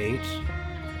flat rate.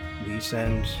 We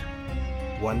send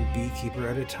one beekeeper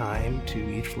at a time to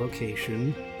each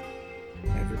location.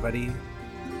 Everybody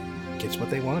gets what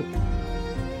they want. I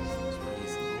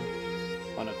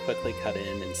want to quickly cut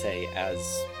in and say,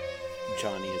 as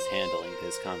Johnny is handling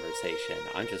this conversation,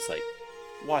 I'm just like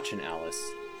watching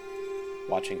Alice,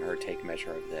 watching her take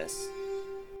measure of this.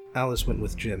 Alice went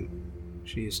with Jim.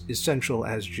 She's essential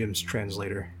as Jim's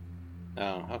translator.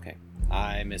 Oh, okay.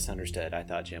 I misunderstood. I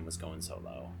thought Jim was going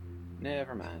solo.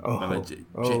 Never mind.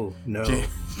 No.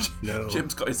 No.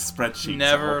 Jim's got his spreadsheet.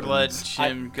 Never let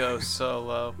Jim go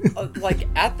solo. Like,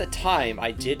 at the time,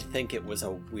 I did think it was a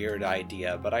weird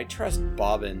idea, but I trust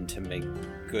Bobbin to make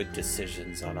good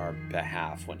decisions on our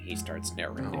behalf when he starts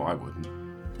narrating. No, I wouldn't.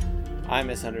 I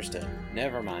misunderstood.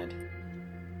 Never mind.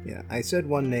 Yeah, I said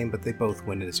one name, but they both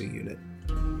win as a unit.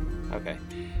 Okay.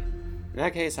 In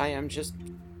that case, I am just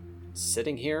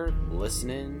sitting here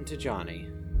listening to Johnny.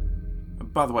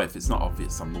 By the way, if it's not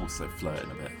obvious, I'm also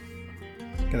flirting a bit.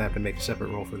 Gonna have to make a separate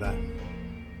roll for that.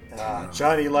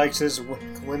 Johnny likes his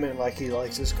women like he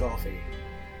likes his coffee.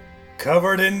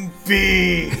 Covered in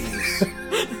bees! What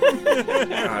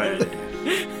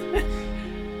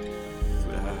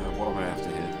am I after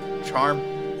here? Charm.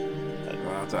 I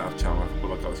don't have charm.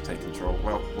 All I've got is take control.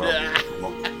 Well,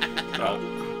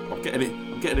 I'm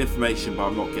getting information, but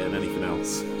I'm not getting anything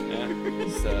else. Yeah,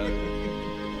 it's a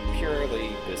purely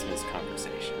business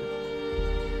conversation.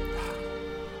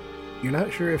 You're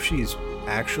not sure if she's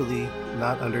actually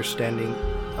not understanding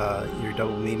your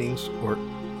double meanings, or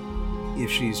if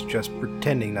she's just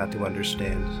pretending not to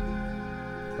understand.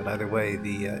 But either way,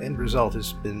 the end result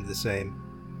has been the same.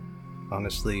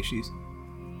 Honestly,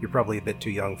 you're probably a bit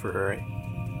too young for her,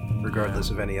 regardless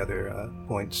of any other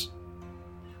points.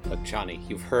 Look, Johnny,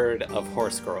 you've heard of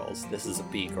horse girls. This is a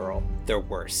bee girl. They're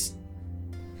worse.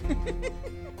 That's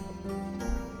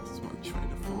what I'm trying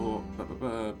to for.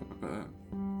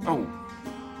 Oh,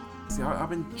 see, I've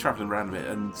been travelling around a bit,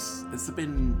 and there's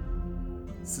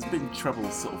been trouble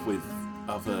sort of with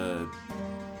other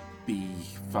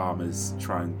beekeepers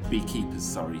trying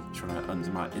to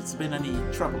undermine. Has there been any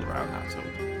trouble around that at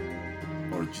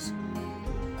all? Or just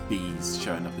bees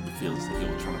showing up in the fields that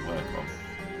you're trying to work on?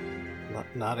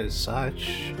 Not as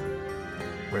such.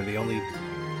 We're the only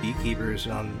beekeepers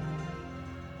on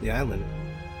the island.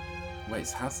 Wait,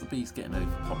 so how's the bees getting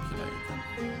overpopulated then?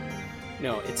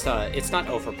 No, it's not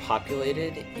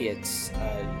overpopulated. It's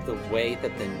the way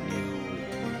that the new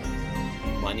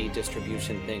money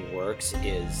distribution thing works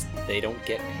is they don't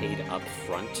get paid up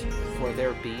front for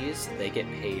their bees. They get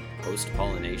paid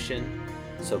post-pollination.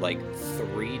 So, like,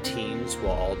 3 teams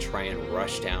will all try and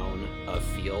rush down a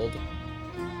field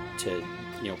to,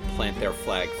 plant their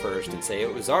flag first and say,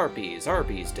 it was our bees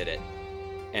did it.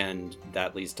 And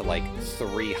that leads to, like,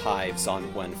 3 hives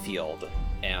on one field.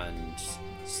 And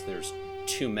there's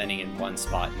too many in one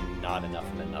spot and not enough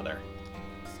in another.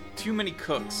 Too many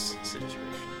cooks situation.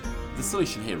 The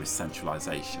solution here is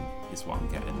centralization, is what I'm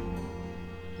getting.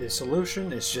 The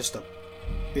solution is just a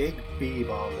big bee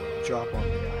bomb that drop on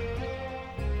the island.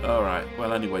 Alright,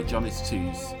 well anyway, Johnny's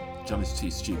too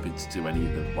stupid to do any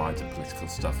of the wider political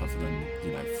stuff other than,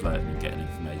 flirting and getting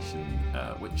information,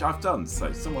 which I've done,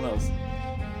 so someone else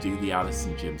do the Alice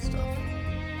and Jim stuff.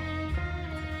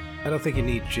 I don't think you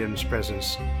need Jim's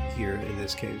presence here in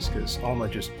this case, because Alma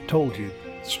just told you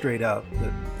straight up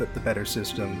that the better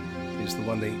system is the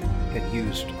one they had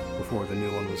used before the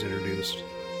new one was introduced.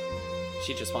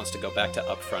 She just wants to go back to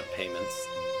upfront payments.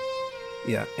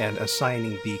 Yeah, and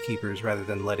assigning beekeepers rather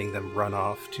than letting them run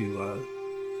off to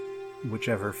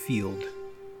whichever field.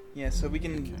 Yeah, so we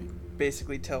can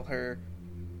basically tell her,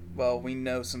 well, we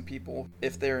know some people,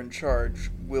 if they're in charge,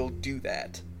 will do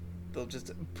that. They'll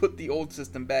just put the old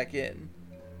system back in.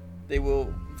 They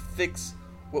will fix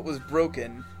what was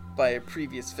broken by a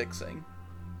previous fixing.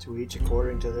 To each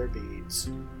according to their deeds.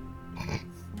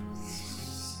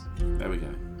 There we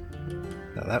go.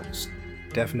 Now that was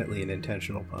definitely an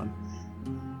intentional pun.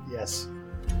 Yes.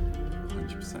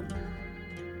 100%.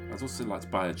 I'd also like to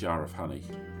buy a jar of honey.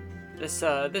 This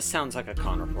sounds like a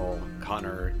Connor role.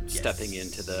 Connor stepping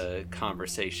into the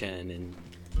conversation and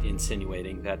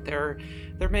insinuating that there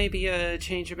may be a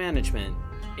change of management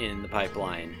in the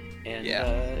pipeline. And,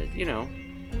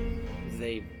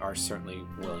 they are certainly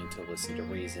willing to listen to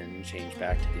reason, change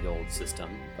back to the old system,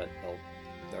 but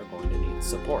they're going to need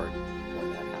support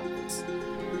when that happens.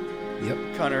 Yep.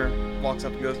 Connor walks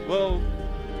up and goes, well,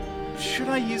 should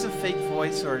I use a fake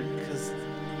voice, or because...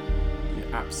 You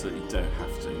absolutely don't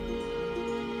have to.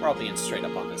 We're all being straight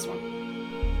up on this one.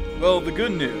 Well, the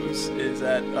good news is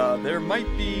that there might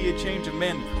be a change of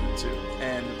management too,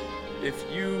 and if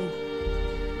you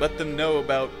let them know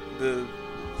about the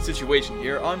situation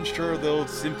here, I'm sure they'll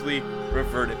simply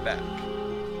revert it back.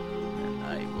 And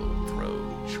I will throw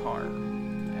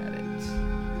charm at it. I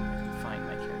can find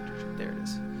my character sheet. There it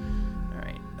is.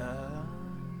 Alright,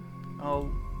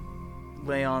 I'll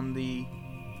lay on the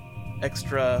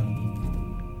extra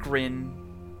grin,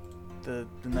 the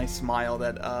nice smile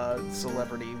that a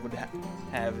celebrity would have.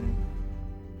 And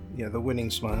Yeah, the winning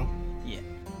smile. yeah,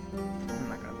 I'm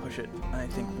not gonna push it. I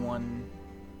think one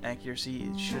accuracy,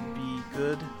 it should be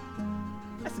good.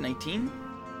 That's an 18.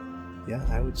 Yeah,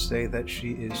 I would say that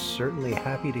she is certainly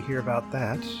happy to hear about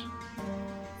that.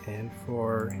 And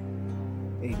for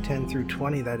a 10 through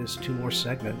 20, that is 2 more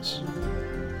segments.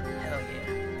 Hell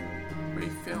yeah. We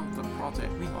failed the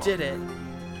project. We did it.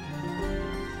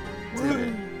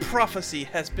 The prophecy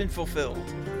has been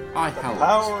fulfilled. I helped.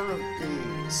 Power of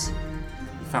bees.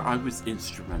 In fact, I was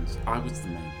instrumental. I was the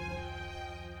main.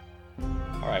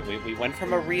 Alright, we went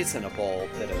from a reasonable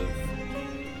bit of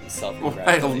Hail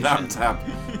self-congratulation.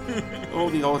 Namtab. All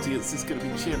the audience is going to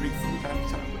be cheering for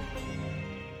Namtab.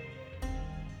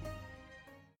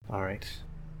 Alright.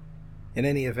 In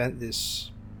any event,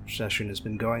 this session has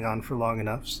been going on for long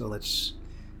enough, so let's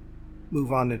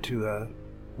move on into a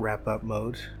wrap-up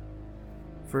mode.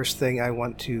 First thing I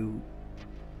want to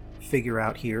figure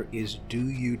out here is, do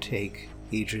you take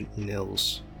Agent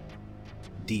Nils'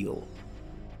 deal?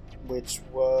 Which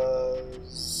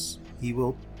was... He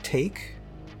will take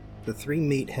the 3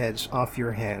 meatheads off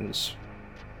your hands,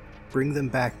 bring them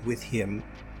back with him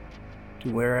to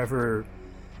wherever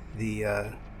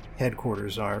the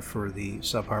headquarters are for the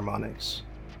subharmonics.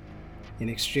 In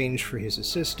exchange for his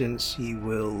assistance, he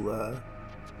will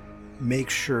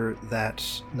make sure that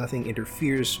nothing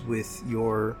interferes with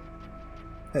your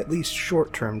at least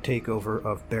short-term takeover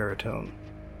of Baritone.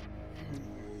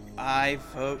 I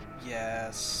vote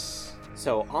yes.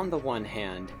 So, on the one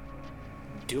hand,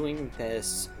 doing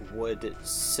this would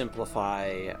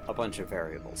simplify a bunch of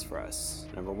variables for us.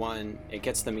 Number one, it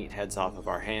gets the meatheads off of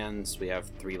our hands. We have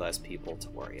 3 less people to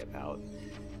worry about.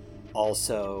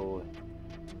 Also,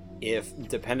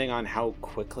 depending on how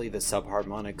quickly the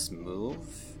subharmonics move,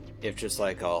 if just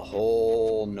like a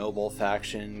whole noble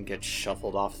faction gets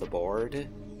shuffled off the board,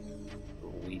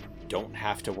 we don't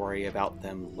have to worry about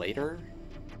them later.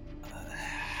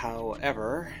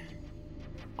 However,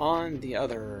 on the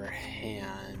other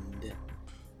hand,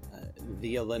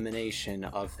 the elimination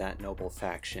of that noble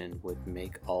faction would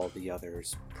make all the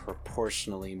others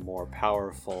proportionally more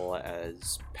powerful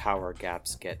as power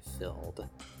gaps get filled,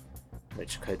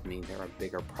 which could mean they're a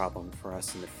bigger problem for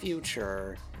us in the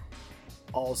future.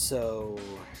 Also,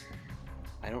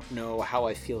 I don't know how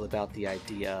I feel about the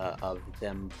idea of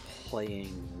them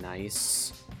playing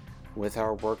nice with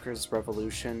our workers'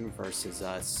 revolution versus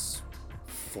us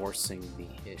forcing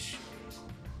the issue.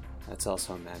 That's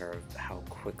also a matter of how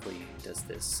quickly does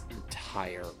this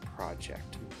entire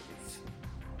project move.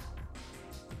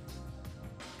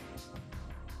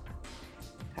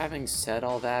 Having said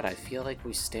all that, I feel like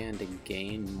we stand to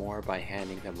gain more by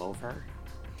handing them over.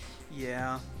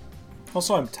 Yeah.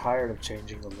 Also, I'm tired of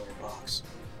changing the litter box.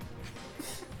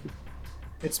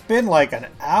 It's been like an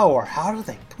hour. How do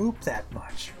they poop that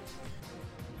much?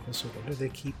 Also, why do they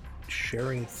keep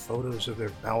sharing photos of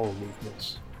their bowel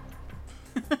movements?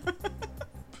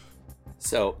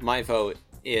 So, my vote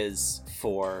is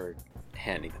for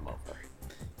handing them over.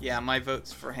 Yeah, my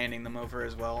vote's for handing them over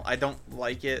as well. I don't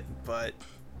like it, but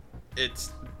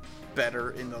it's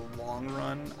better in the long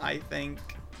run, I think.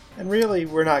 And really,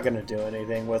 we're not going to do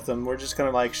anything with them. We're just going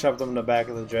to, like, shove them in the back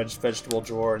of the judge's vegetable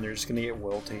drawer, and they're just going to get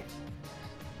wilty.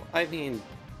 I mean,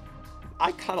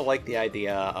 I kind of like the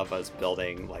idea of us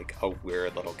building, like, a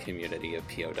weird little community of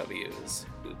POWs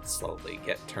who slowly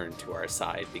get turned to our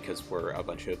side because we're a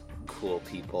bunch of cool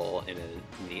people in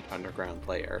a neat underground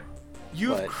layer.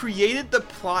 You've created the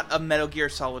plot of Metal Gear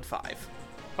Solid 5.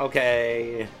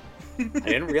 Okay. I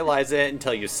didn't realize it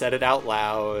until you said it out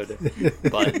loud,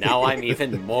 but now I'm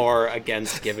even more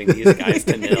against giving these guys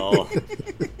to Nil.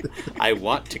 I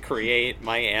want to create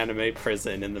my anime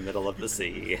prison in the middle of the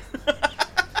sea.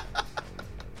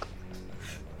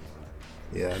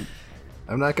 Yeah,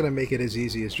 I'm not going to make it as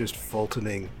easy as just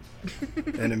Fultoning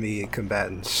enemy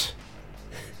combatants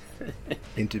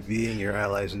into being your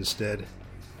allies instead.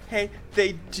 Hey,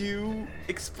 they do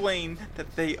explain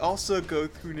that they also go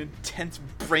through an intense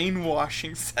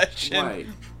brainwashing session Right.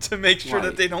 to make sure Right.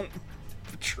 that they don't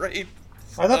betray.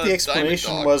 I thought the Diamond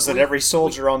explanation Dog. was that every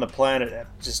soldier on the planet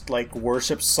just, like,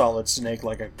 worships Solid Snake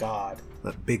like a god.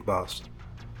 That big boss.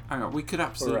 Hang on, we could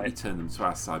absolutely Right. turn them to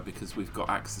our side because we've got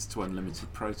access to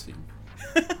unlimited protein.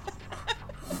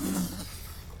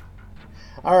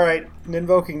 Alright,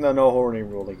 invoking the no horny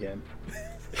rule again.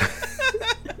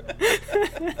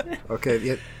 Okay,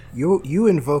 yeah, you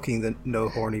invoking the no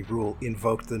horny rule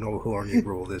invoked the no horny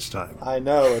rule this time. I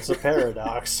know, it's a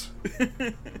paradox.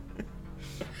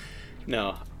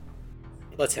 No.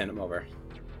 Let's hand them over.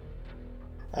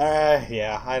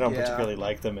 Yeah, I don't Yeah. particularly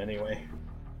like them anyway.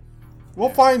 We'll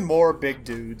find more big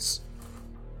dudes.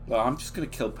 Well, I'm just going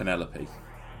to kill Penelope.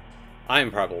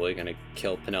 I'm probably going to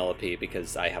kill Penelope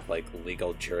because I have, like,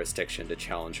 legal jurisdiction to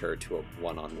challenge her to a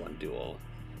one-on-one duel.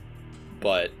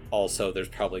 But also, there's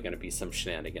probably going to be some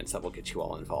shenanigans that will get you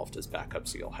all involved as backup,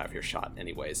 so you'll have your shot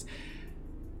anyways.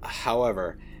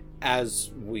 However, as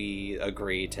we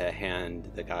agree to hand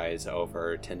the guys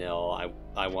over to Nil,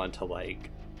 I want to,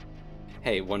 like,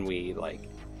 hey, when we, like,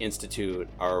 institute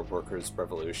our workers'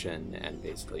 revolution and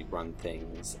basically run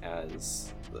things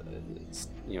as,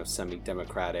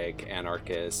 semi-democratic,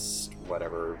 anarchist,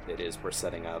 whatever it is we're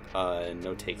setting up,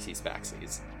 no takesies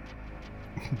backsies.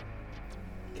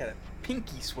 Got a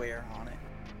pinky swear on it.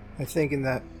 I think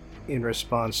in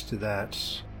response to that,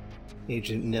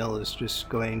 Agent Nil is just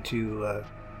going to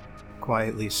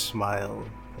quietly smile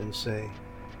and say,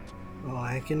 "Oh,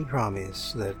 I can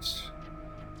promise that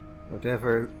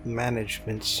whatever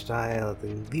management style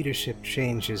and leadership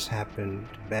changes happen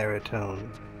to Baritone,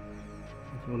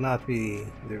 it will not be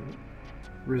the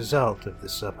result of the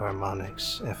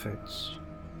subharmonics efforts."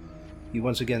 You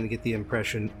once again get the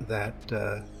impression that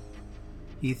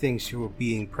he thinks you are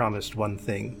being promised one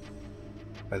thing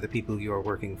by the people you are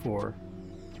working for,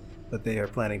 but they are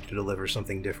planning to deliver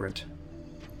something different.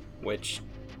 Which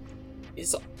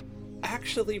is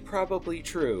actually probably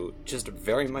true, just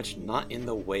very much not in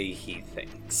the way he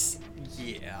thinks.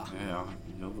 Yeah. Yeah,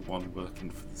 you're the one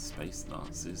working for the space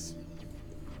Nazis.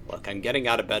 Look, I'm getting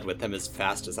out of bed with them as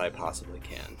fast as I possibly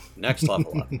can. Next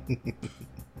level up.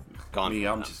 Gone. Me,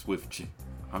 I'm just with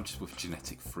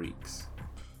genetic freaks.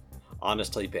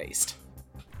 Honestly based.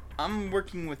 I'm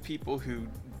working with people who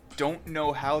don't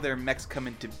know how their mechs come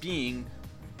into being,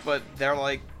 but they're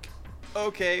like,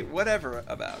 okay, whatever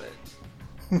about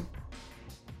it.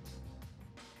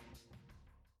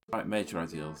 Right, major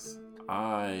ideals.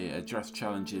 I address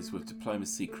challenges with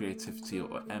diplomacy, creativity,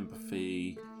 or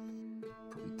empathy.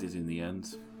 Probably did in the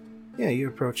end. Yeah, you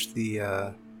approached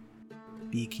the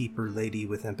beekeeper lady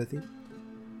with empathy.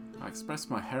 I express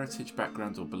my heritage,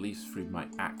 background, or beliefs through my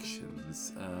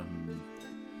actions.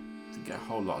 Didn't get a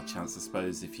whole lot of chance, I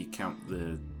suppose, if you count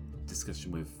the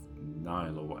discussion with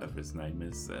Niall or whatever his name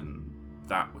is, then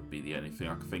that would be the only thing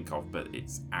I can think of, but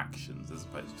it's actions as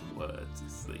opposed to words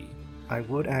is the... I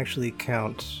would actually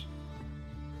count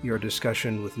your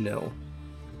discussion with Nil,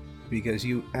 because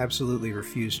you absolutely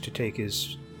refused to take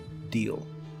his deal,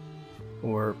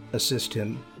 or assist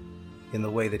him in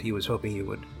the way that he was hoping you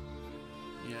would.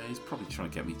 Yeah, he's probably trying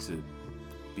to get me to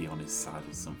be on his side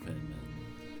or something, and...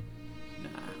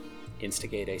 nah.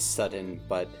 Instigate a sudden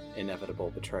but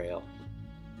inevitable betrayal.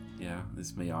 Yeah,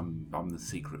 it's me. I'm the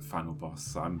secret final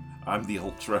boss. I'm the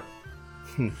Ultra.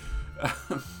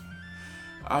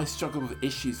 I struggle with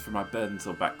issues for my burdens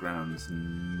or backgrounds.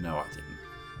 No, I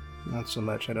didn't. Not so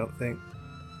much, I don't think.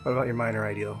 What about your minor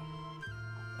ideal?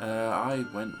 I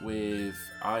went with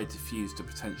I diffused a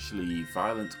potentially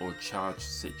violent or charged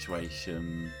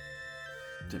situation.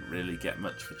 Didn't really get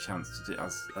much of a chance to do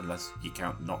unless you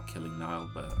count not killing Niall,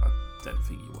 but I don't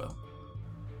think you will.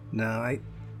 No,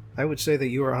 I would say that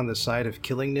you are on the side of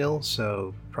killing Nil,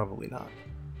 so probably not.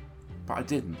 But I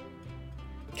didn't.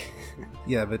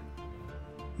 Yeah, but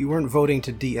you weren't voting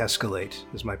to de-escalate,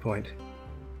 is my point.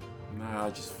 Nah, I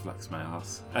just flexed my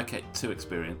ass. Okay, 2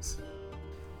 experience.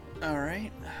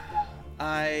 Alright.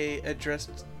 I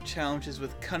addressed challenges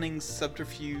with cunning,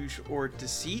 subterfuge, or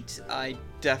deceit. I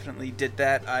definitely did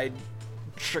that. I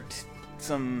tricked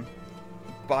some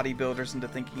bodybuilders into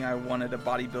thinking I wanted a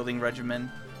bodybuilding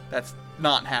regimen. That's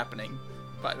not happening,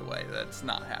 by the way. That's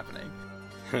not happening.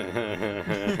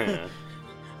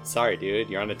 Sorry, dude.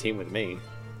 You're on a team with me.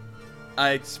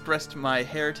 I expressed my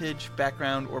heritage,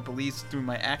 background, or beliefs through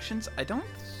my actions. I don't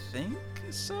think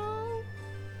so.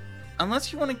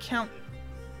 Unless you want to count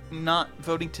not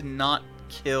voting to not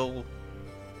kill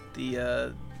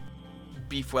the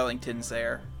beef Wellingtons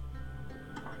there.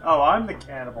 Oh, I'm the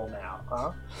cannibal now,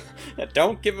 huh?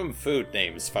 Don't give him food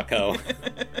names, fucko.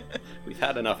 We've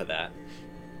had enough of that.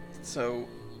 So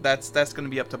that's going to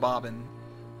be up to Bobbin.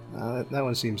 That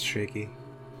one seems shaky.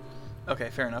 Okay,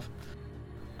 fair enough.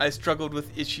 I struggled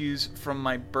with issues from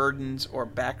my burdens or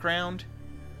background.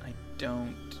 I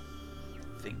don't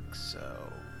think so.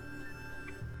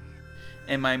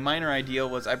 And my minor ideal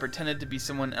was I pretended to be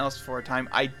someone else for a time.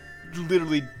 I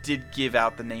literally did give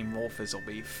out the name Wolf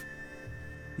Fizzlebeef.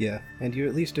 Yeah, and you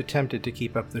at least attempted to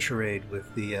keep up the charade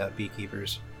with the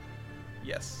beekeepers.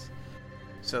 Yes.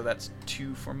 So that's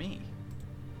 2 for me.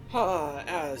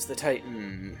 As the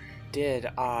Titan, did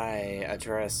I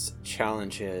address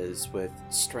challenges with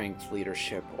strength,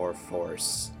 leadership, or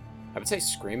force? I would say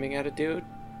screaming at a dude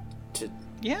to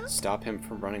stop him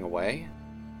from running away.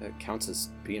 That counts as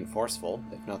being forceful,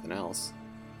 if nothing else.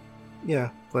 Yeah,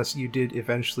 plus you did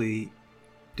eventually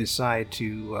decide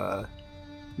to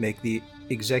make the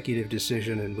executive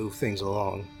decision and move things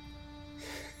along.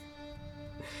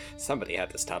 Somebody had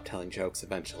to stop telling jokes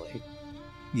eventually.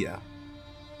 Yeah,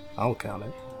 I'll count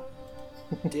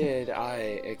it. Did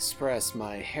I express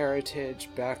my heritage,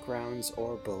 backgrounds,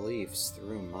 or beliefs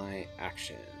through my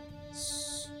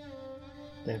actions?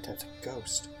 Then that's a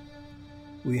ghost.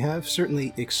 We have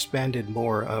certainly expanded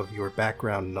more of your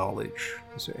background knowledge.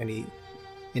 Is there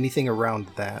anything around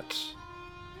that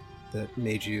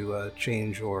made you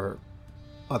change or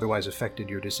otherwise affected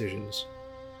your decisions?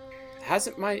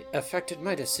 Hasn't affected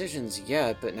my decisions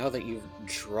yet, but now that you've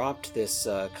dropped this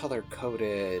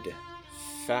color-coded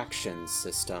faction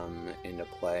system into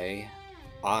play,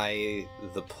 I,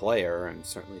 the player, am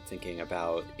certainly thinking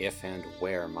about if and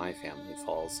where my family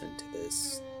falls into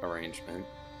this arrangement.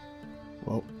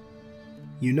 Well,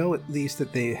 you know at least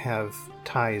that they have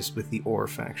ties with the Ore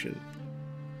faction,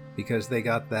 because they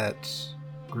got that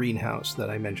greenhouse that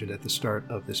I mentioned at the start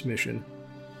of this mission.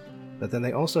 But then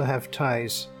they also have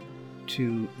ties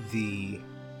to the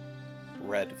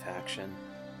Red faction.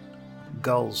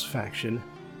 Gulls faction,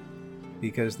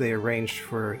 because they arranged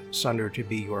for Sunder to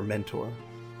be your mentor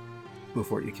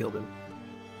before you killed him.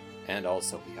 And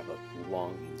also we have a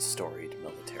long and storied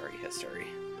military history.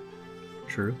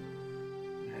 True.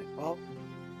 Well,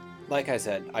 like I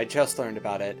said, I just learned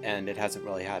about it, and it hasn't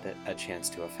really had a chance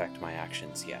to affect my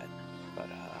actions yet. But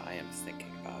I am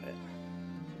thinking about it.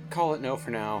 Call it no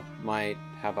for now. Might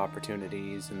have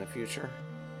opportunities in the future.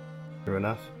 True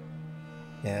enough.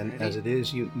 And Alrighty. as it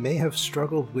is, you may have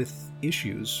struggled with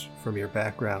issues from your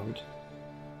background,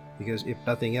 because if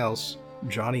nothing else,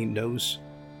 Johnny knows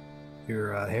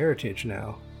your heritage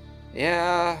now.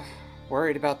 Yeah,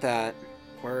 worried about that.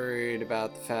 Worried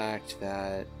about the fact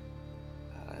that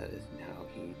now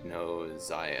he knows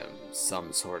I am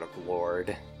some sort of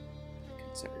lord.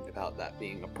 Concerned about that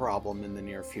being a problem in the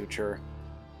near future.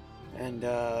 And,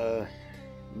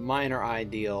 minor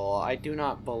ideal, I do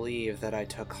not believe that I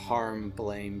took harm,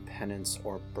 blame, penance,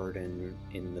 or burden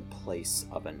in the place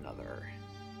of another.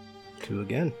 2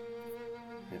 again.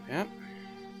 Yep.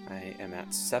 I am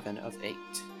at 7 of 8.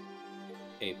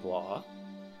 Ape Law.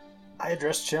 I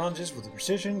address challenges with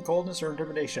precision, coldness, or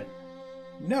intimidation.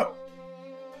 No.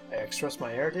 I express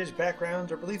my heritage,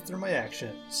 background, or belief through my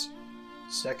actions.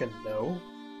 Second, no.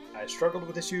 I struggled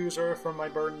with issues or from my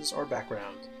burdens or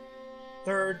background.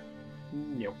 Third,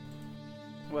 no.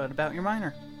 What about your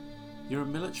minor? You're a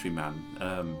military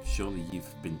man. Surely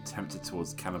you've been tempted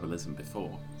towards cannibalism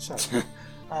before. Shut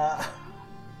up.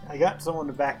 I got someone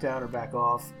to back down or back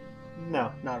off.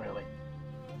 No, not really.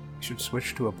 You should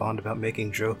switch to a bond about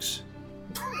making jokes.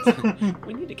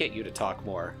 We need to get you to talk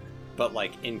more, but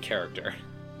like in character.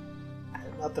 I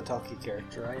am not the talky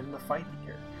character, I am the fighting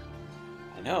character.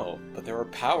 I know, but there are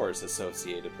powers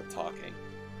associated with talking.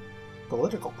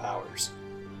 Political powers.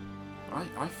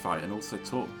 I fight and also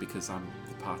talk because I'm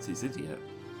the party's idiot.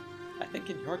 I think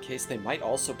in your case they might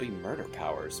also be murder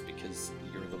powers because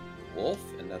you're the wolf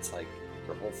and that's like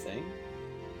your whole thing.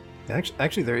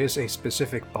 Actually, there is a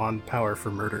specific bond power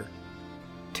for murder.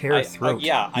 Tear throat.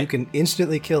 Yeah, you can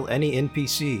instantly kill any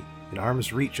NPC in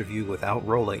arm's reach of you without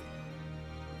rolling.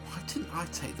 Why didn't I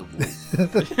take the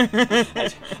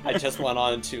wolf? I just went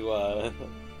on to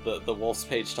the wolf's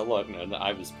page to look, and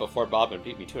I was before Bob and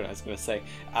beat me to it. I was going to say,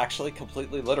 actually,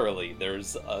 completely literally,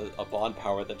 there's a bond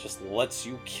power that just lets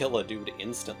you kill a dude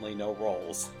instantly, no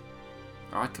rolls.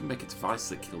 I can make a device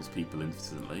that kills people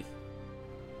instantly.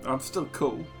 I'm still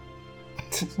cool.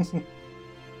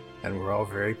 And we're all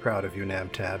very proud of you,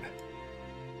 Namtab.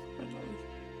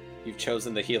 You've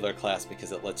chosen the healer class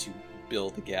because it lets you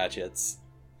build gadgets.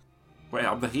 Wait,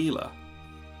 I'm the healer.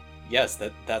 Yes,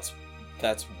 that's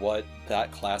what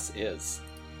that class is.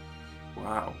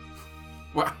 Wow.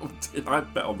 Wow, did I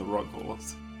bet on the wrong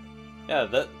horse? Yeah,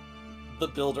 the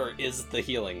builder is the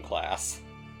healing class.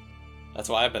 That's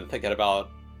why I've been thinking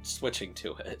about switching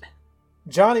to it.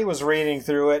 Johnny was reading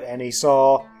through it and he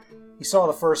saw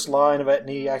the first line of it and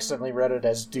he accidentally read it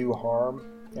as do harm,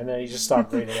 and then he just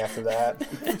stopped reading after that.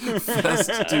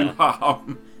 First do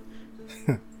harm.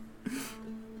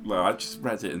 Well, I just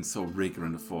read it and saw rigor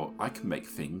and thought, I can make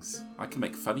things. I can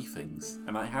make funny things.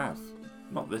 And I have.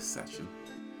 Not this session.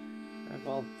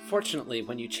 Well, fortunately,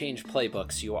 when you change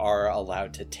playbooks, you are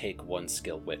allowed to take one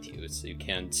skill with you, so you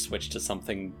can switch to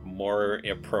something more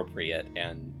appropriate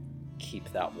and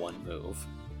keep that one move.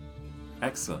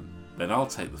 Excellent. Then I'll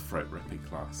take the throat-ripping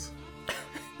class.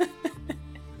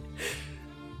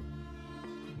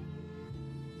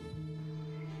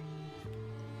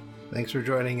 Thanks for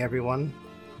joining, everyone.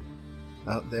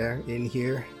 Out there, in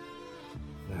here.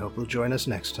 I hope you'll join us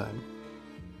next time.